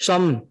for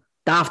some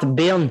daft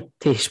bairn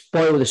to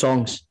spoil the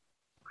songs.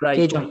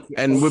 Right.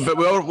 And we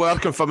are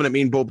confirming that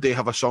me and Bob Day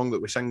have a song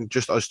that we sing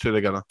just us two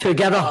together.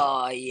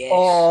 Oh, yes.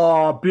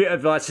 Oh,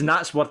 beautiful. And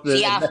that's worth the...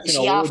 See,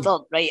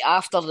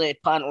 after the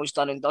panto's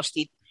done and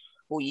dusted,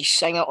 will you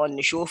sing it on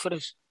the show for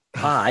us?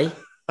 Aye.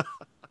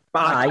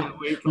 Aye.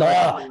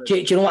 No, do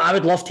you know what I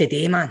would love to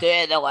do, man? Do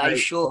it at the live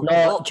show.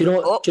 No, do you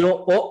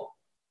know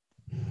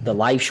the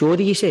live show,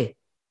 do you say?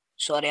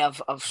 Sorry,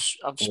 I've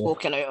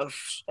spoken out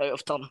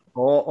of turn.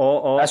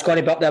 Oh. That's got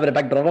to be up there with a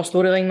Big Brother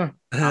storyline, man.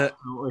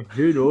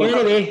 Who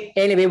knows?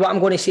 Anyway, what I'm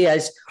going to say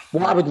is,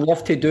 what I would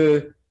love to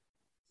do,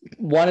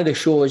 one of the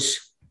shows,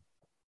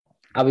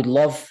 I would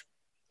love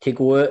to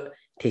go out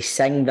to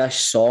sing this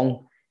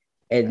song,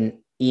 and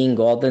Ian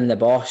Gordon, the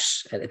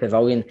boss at the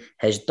Pavilion,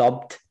 has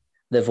dubbed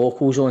the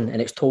vocals on,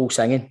 and it's Toll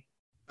singing.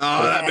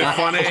 Oh, that'd be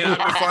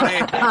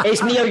funny.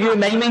 It's me or you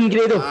miming,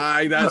 Grado.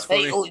 Aye, that's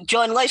funny. Right,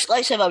 John,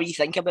 let's have a wee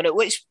think about it.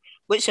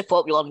 What's the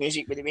popular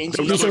music with the main?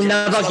 You'll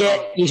never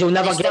get. Still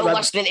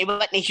listening to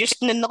Whitney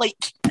Houston and the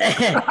like.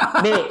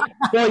 Mate,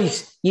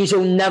 boys,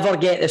 you'll never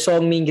get the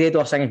song me and Grado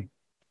are singing.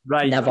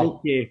 Right. Never.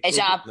 Okay. Is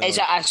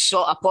it a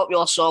sort of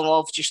popular song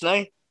of just now?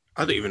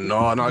 I don't even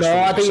know. No, it's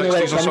I from don't the know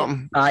 60s or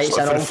something. Aye, it's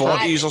like an from the old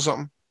 40s or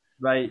something.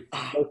 Right.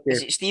 Okay.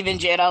 Is it Stephen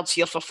Gerrard's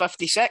Here for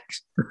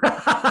 56?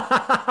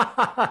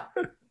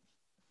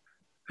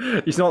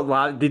 He's not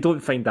laughing. They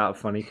don't find that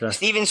funny, Chris.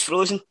 Stephen's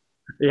frozen.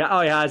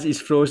 Yeah, he has. He's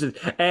frozen.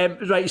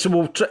 Right, so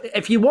we'll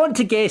if you want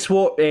to guess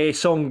what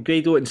song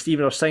Grado and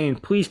Stephen are singing,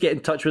 please get in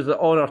touch with us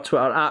on our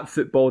Twitter at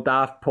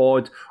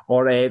FootballDaftPod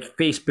or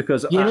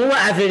Facebook. You know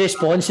what every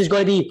response is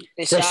going to be?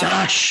 The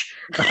sash.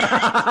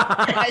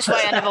 That's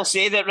why I never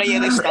say that right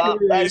at the start.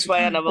 That's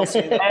why I never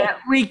say that.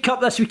 League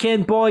Cup this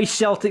weekend, boys.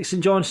 Celtic,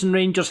 St Johnstone,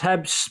 Rangers,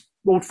 Hibs.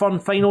 Old Firm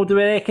final, do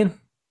we reckon?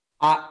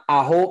 I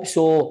hope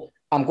so.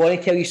 I'm going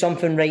to tell you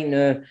something right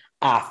now.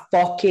 I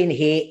fucking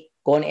hate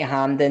going to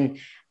Hampden.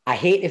 I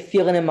hate the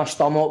feeling in my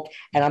stomach,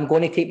 and I'm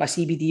going to take my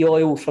CBD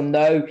oil from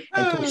now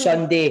until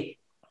Sunday,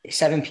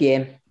 7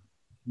 p.m.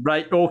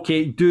 Right,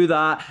 okay, do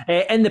that.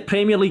 In the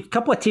Premier League, a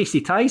couple of tasty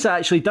ties,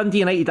 actually. Dundee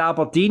United,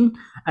 Aberdeen,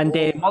 and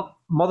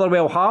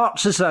Motherwell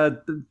Hearts. It's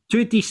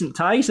two decent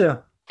ties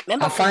there.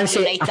 Remember I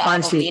fancy.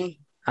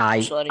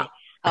 Aye. Sorry.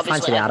 I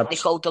fancy the Arabs. They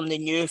called them the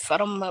new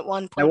firm at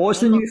one point. It was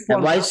the new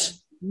firm. It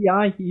was.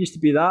 Yeah, it used to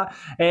be that.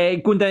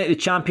 Going down to the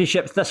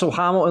Championship, Thistle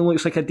Hamilton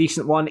looks like a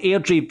decent one.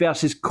 Airdrie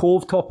versus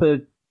Cove, top of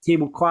the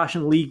table clash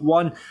in League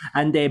 1.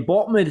 And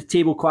bottom of the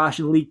table clash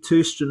in League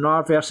 2,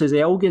 Stranraer versus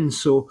Elgin.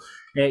 So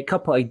a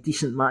couple of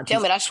decent matches.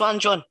 Tell me this one,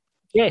 John.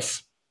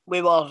 Yes.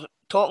 We were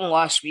talking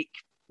last week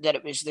that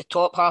it was the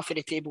top half of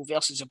the table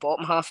versus the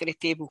bottom half of the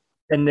table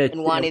in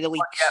one of the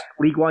leagues.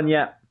 League 1,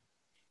 yeah.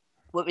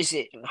 What was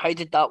it? How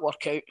did that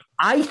work out?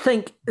 I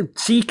think,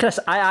 see, Chris,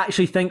 I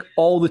actually think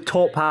all the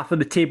top half of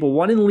the table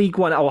won in League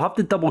 1. I'll have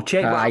to double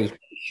check. Aye.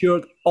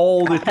 Sure,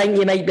 I think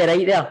you might be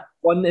right there.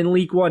 One in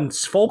League 1.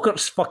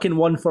 Falkirk's fucking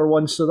 1 for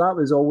 1, so that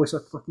was always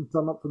a fucking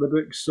turn up for the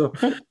books. So,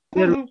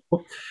 there we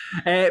go.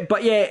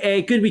 But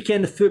yeah, good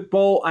weekend of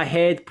football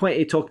ahead. Plenty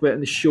to talk about in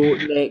the show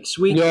next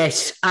week.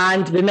 Yes,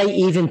 and we might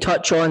even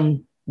touch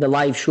on the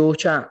live show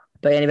chat.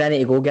 But anyway, I need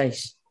to go,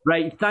 guys.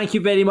 Right, thank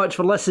you very much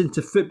for listening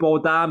to Football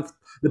Daft.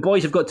 The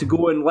boys have got to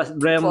go and listen.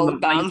 Football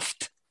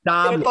Daft.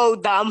 Football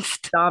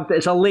Daft.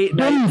 It's a late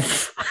night.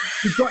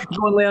 You've got to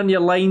go and learn your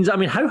lines. I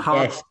mean, how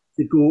hard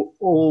to go,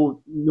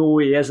 oh, no,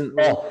 he isn't.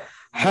 Oh,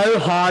 how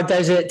hard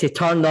is it to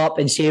turn up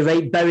and say,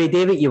 right, Barry,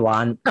 do what you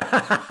want?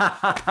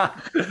 Got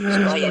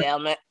you there,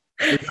 mate.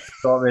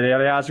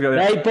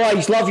 Right,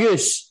 boys, love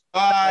yous.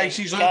 Bye.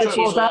 See you later.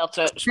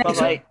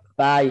 Bye.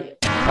 Bye.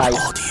 Bye.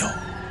 Audio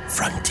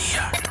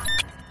Frontier.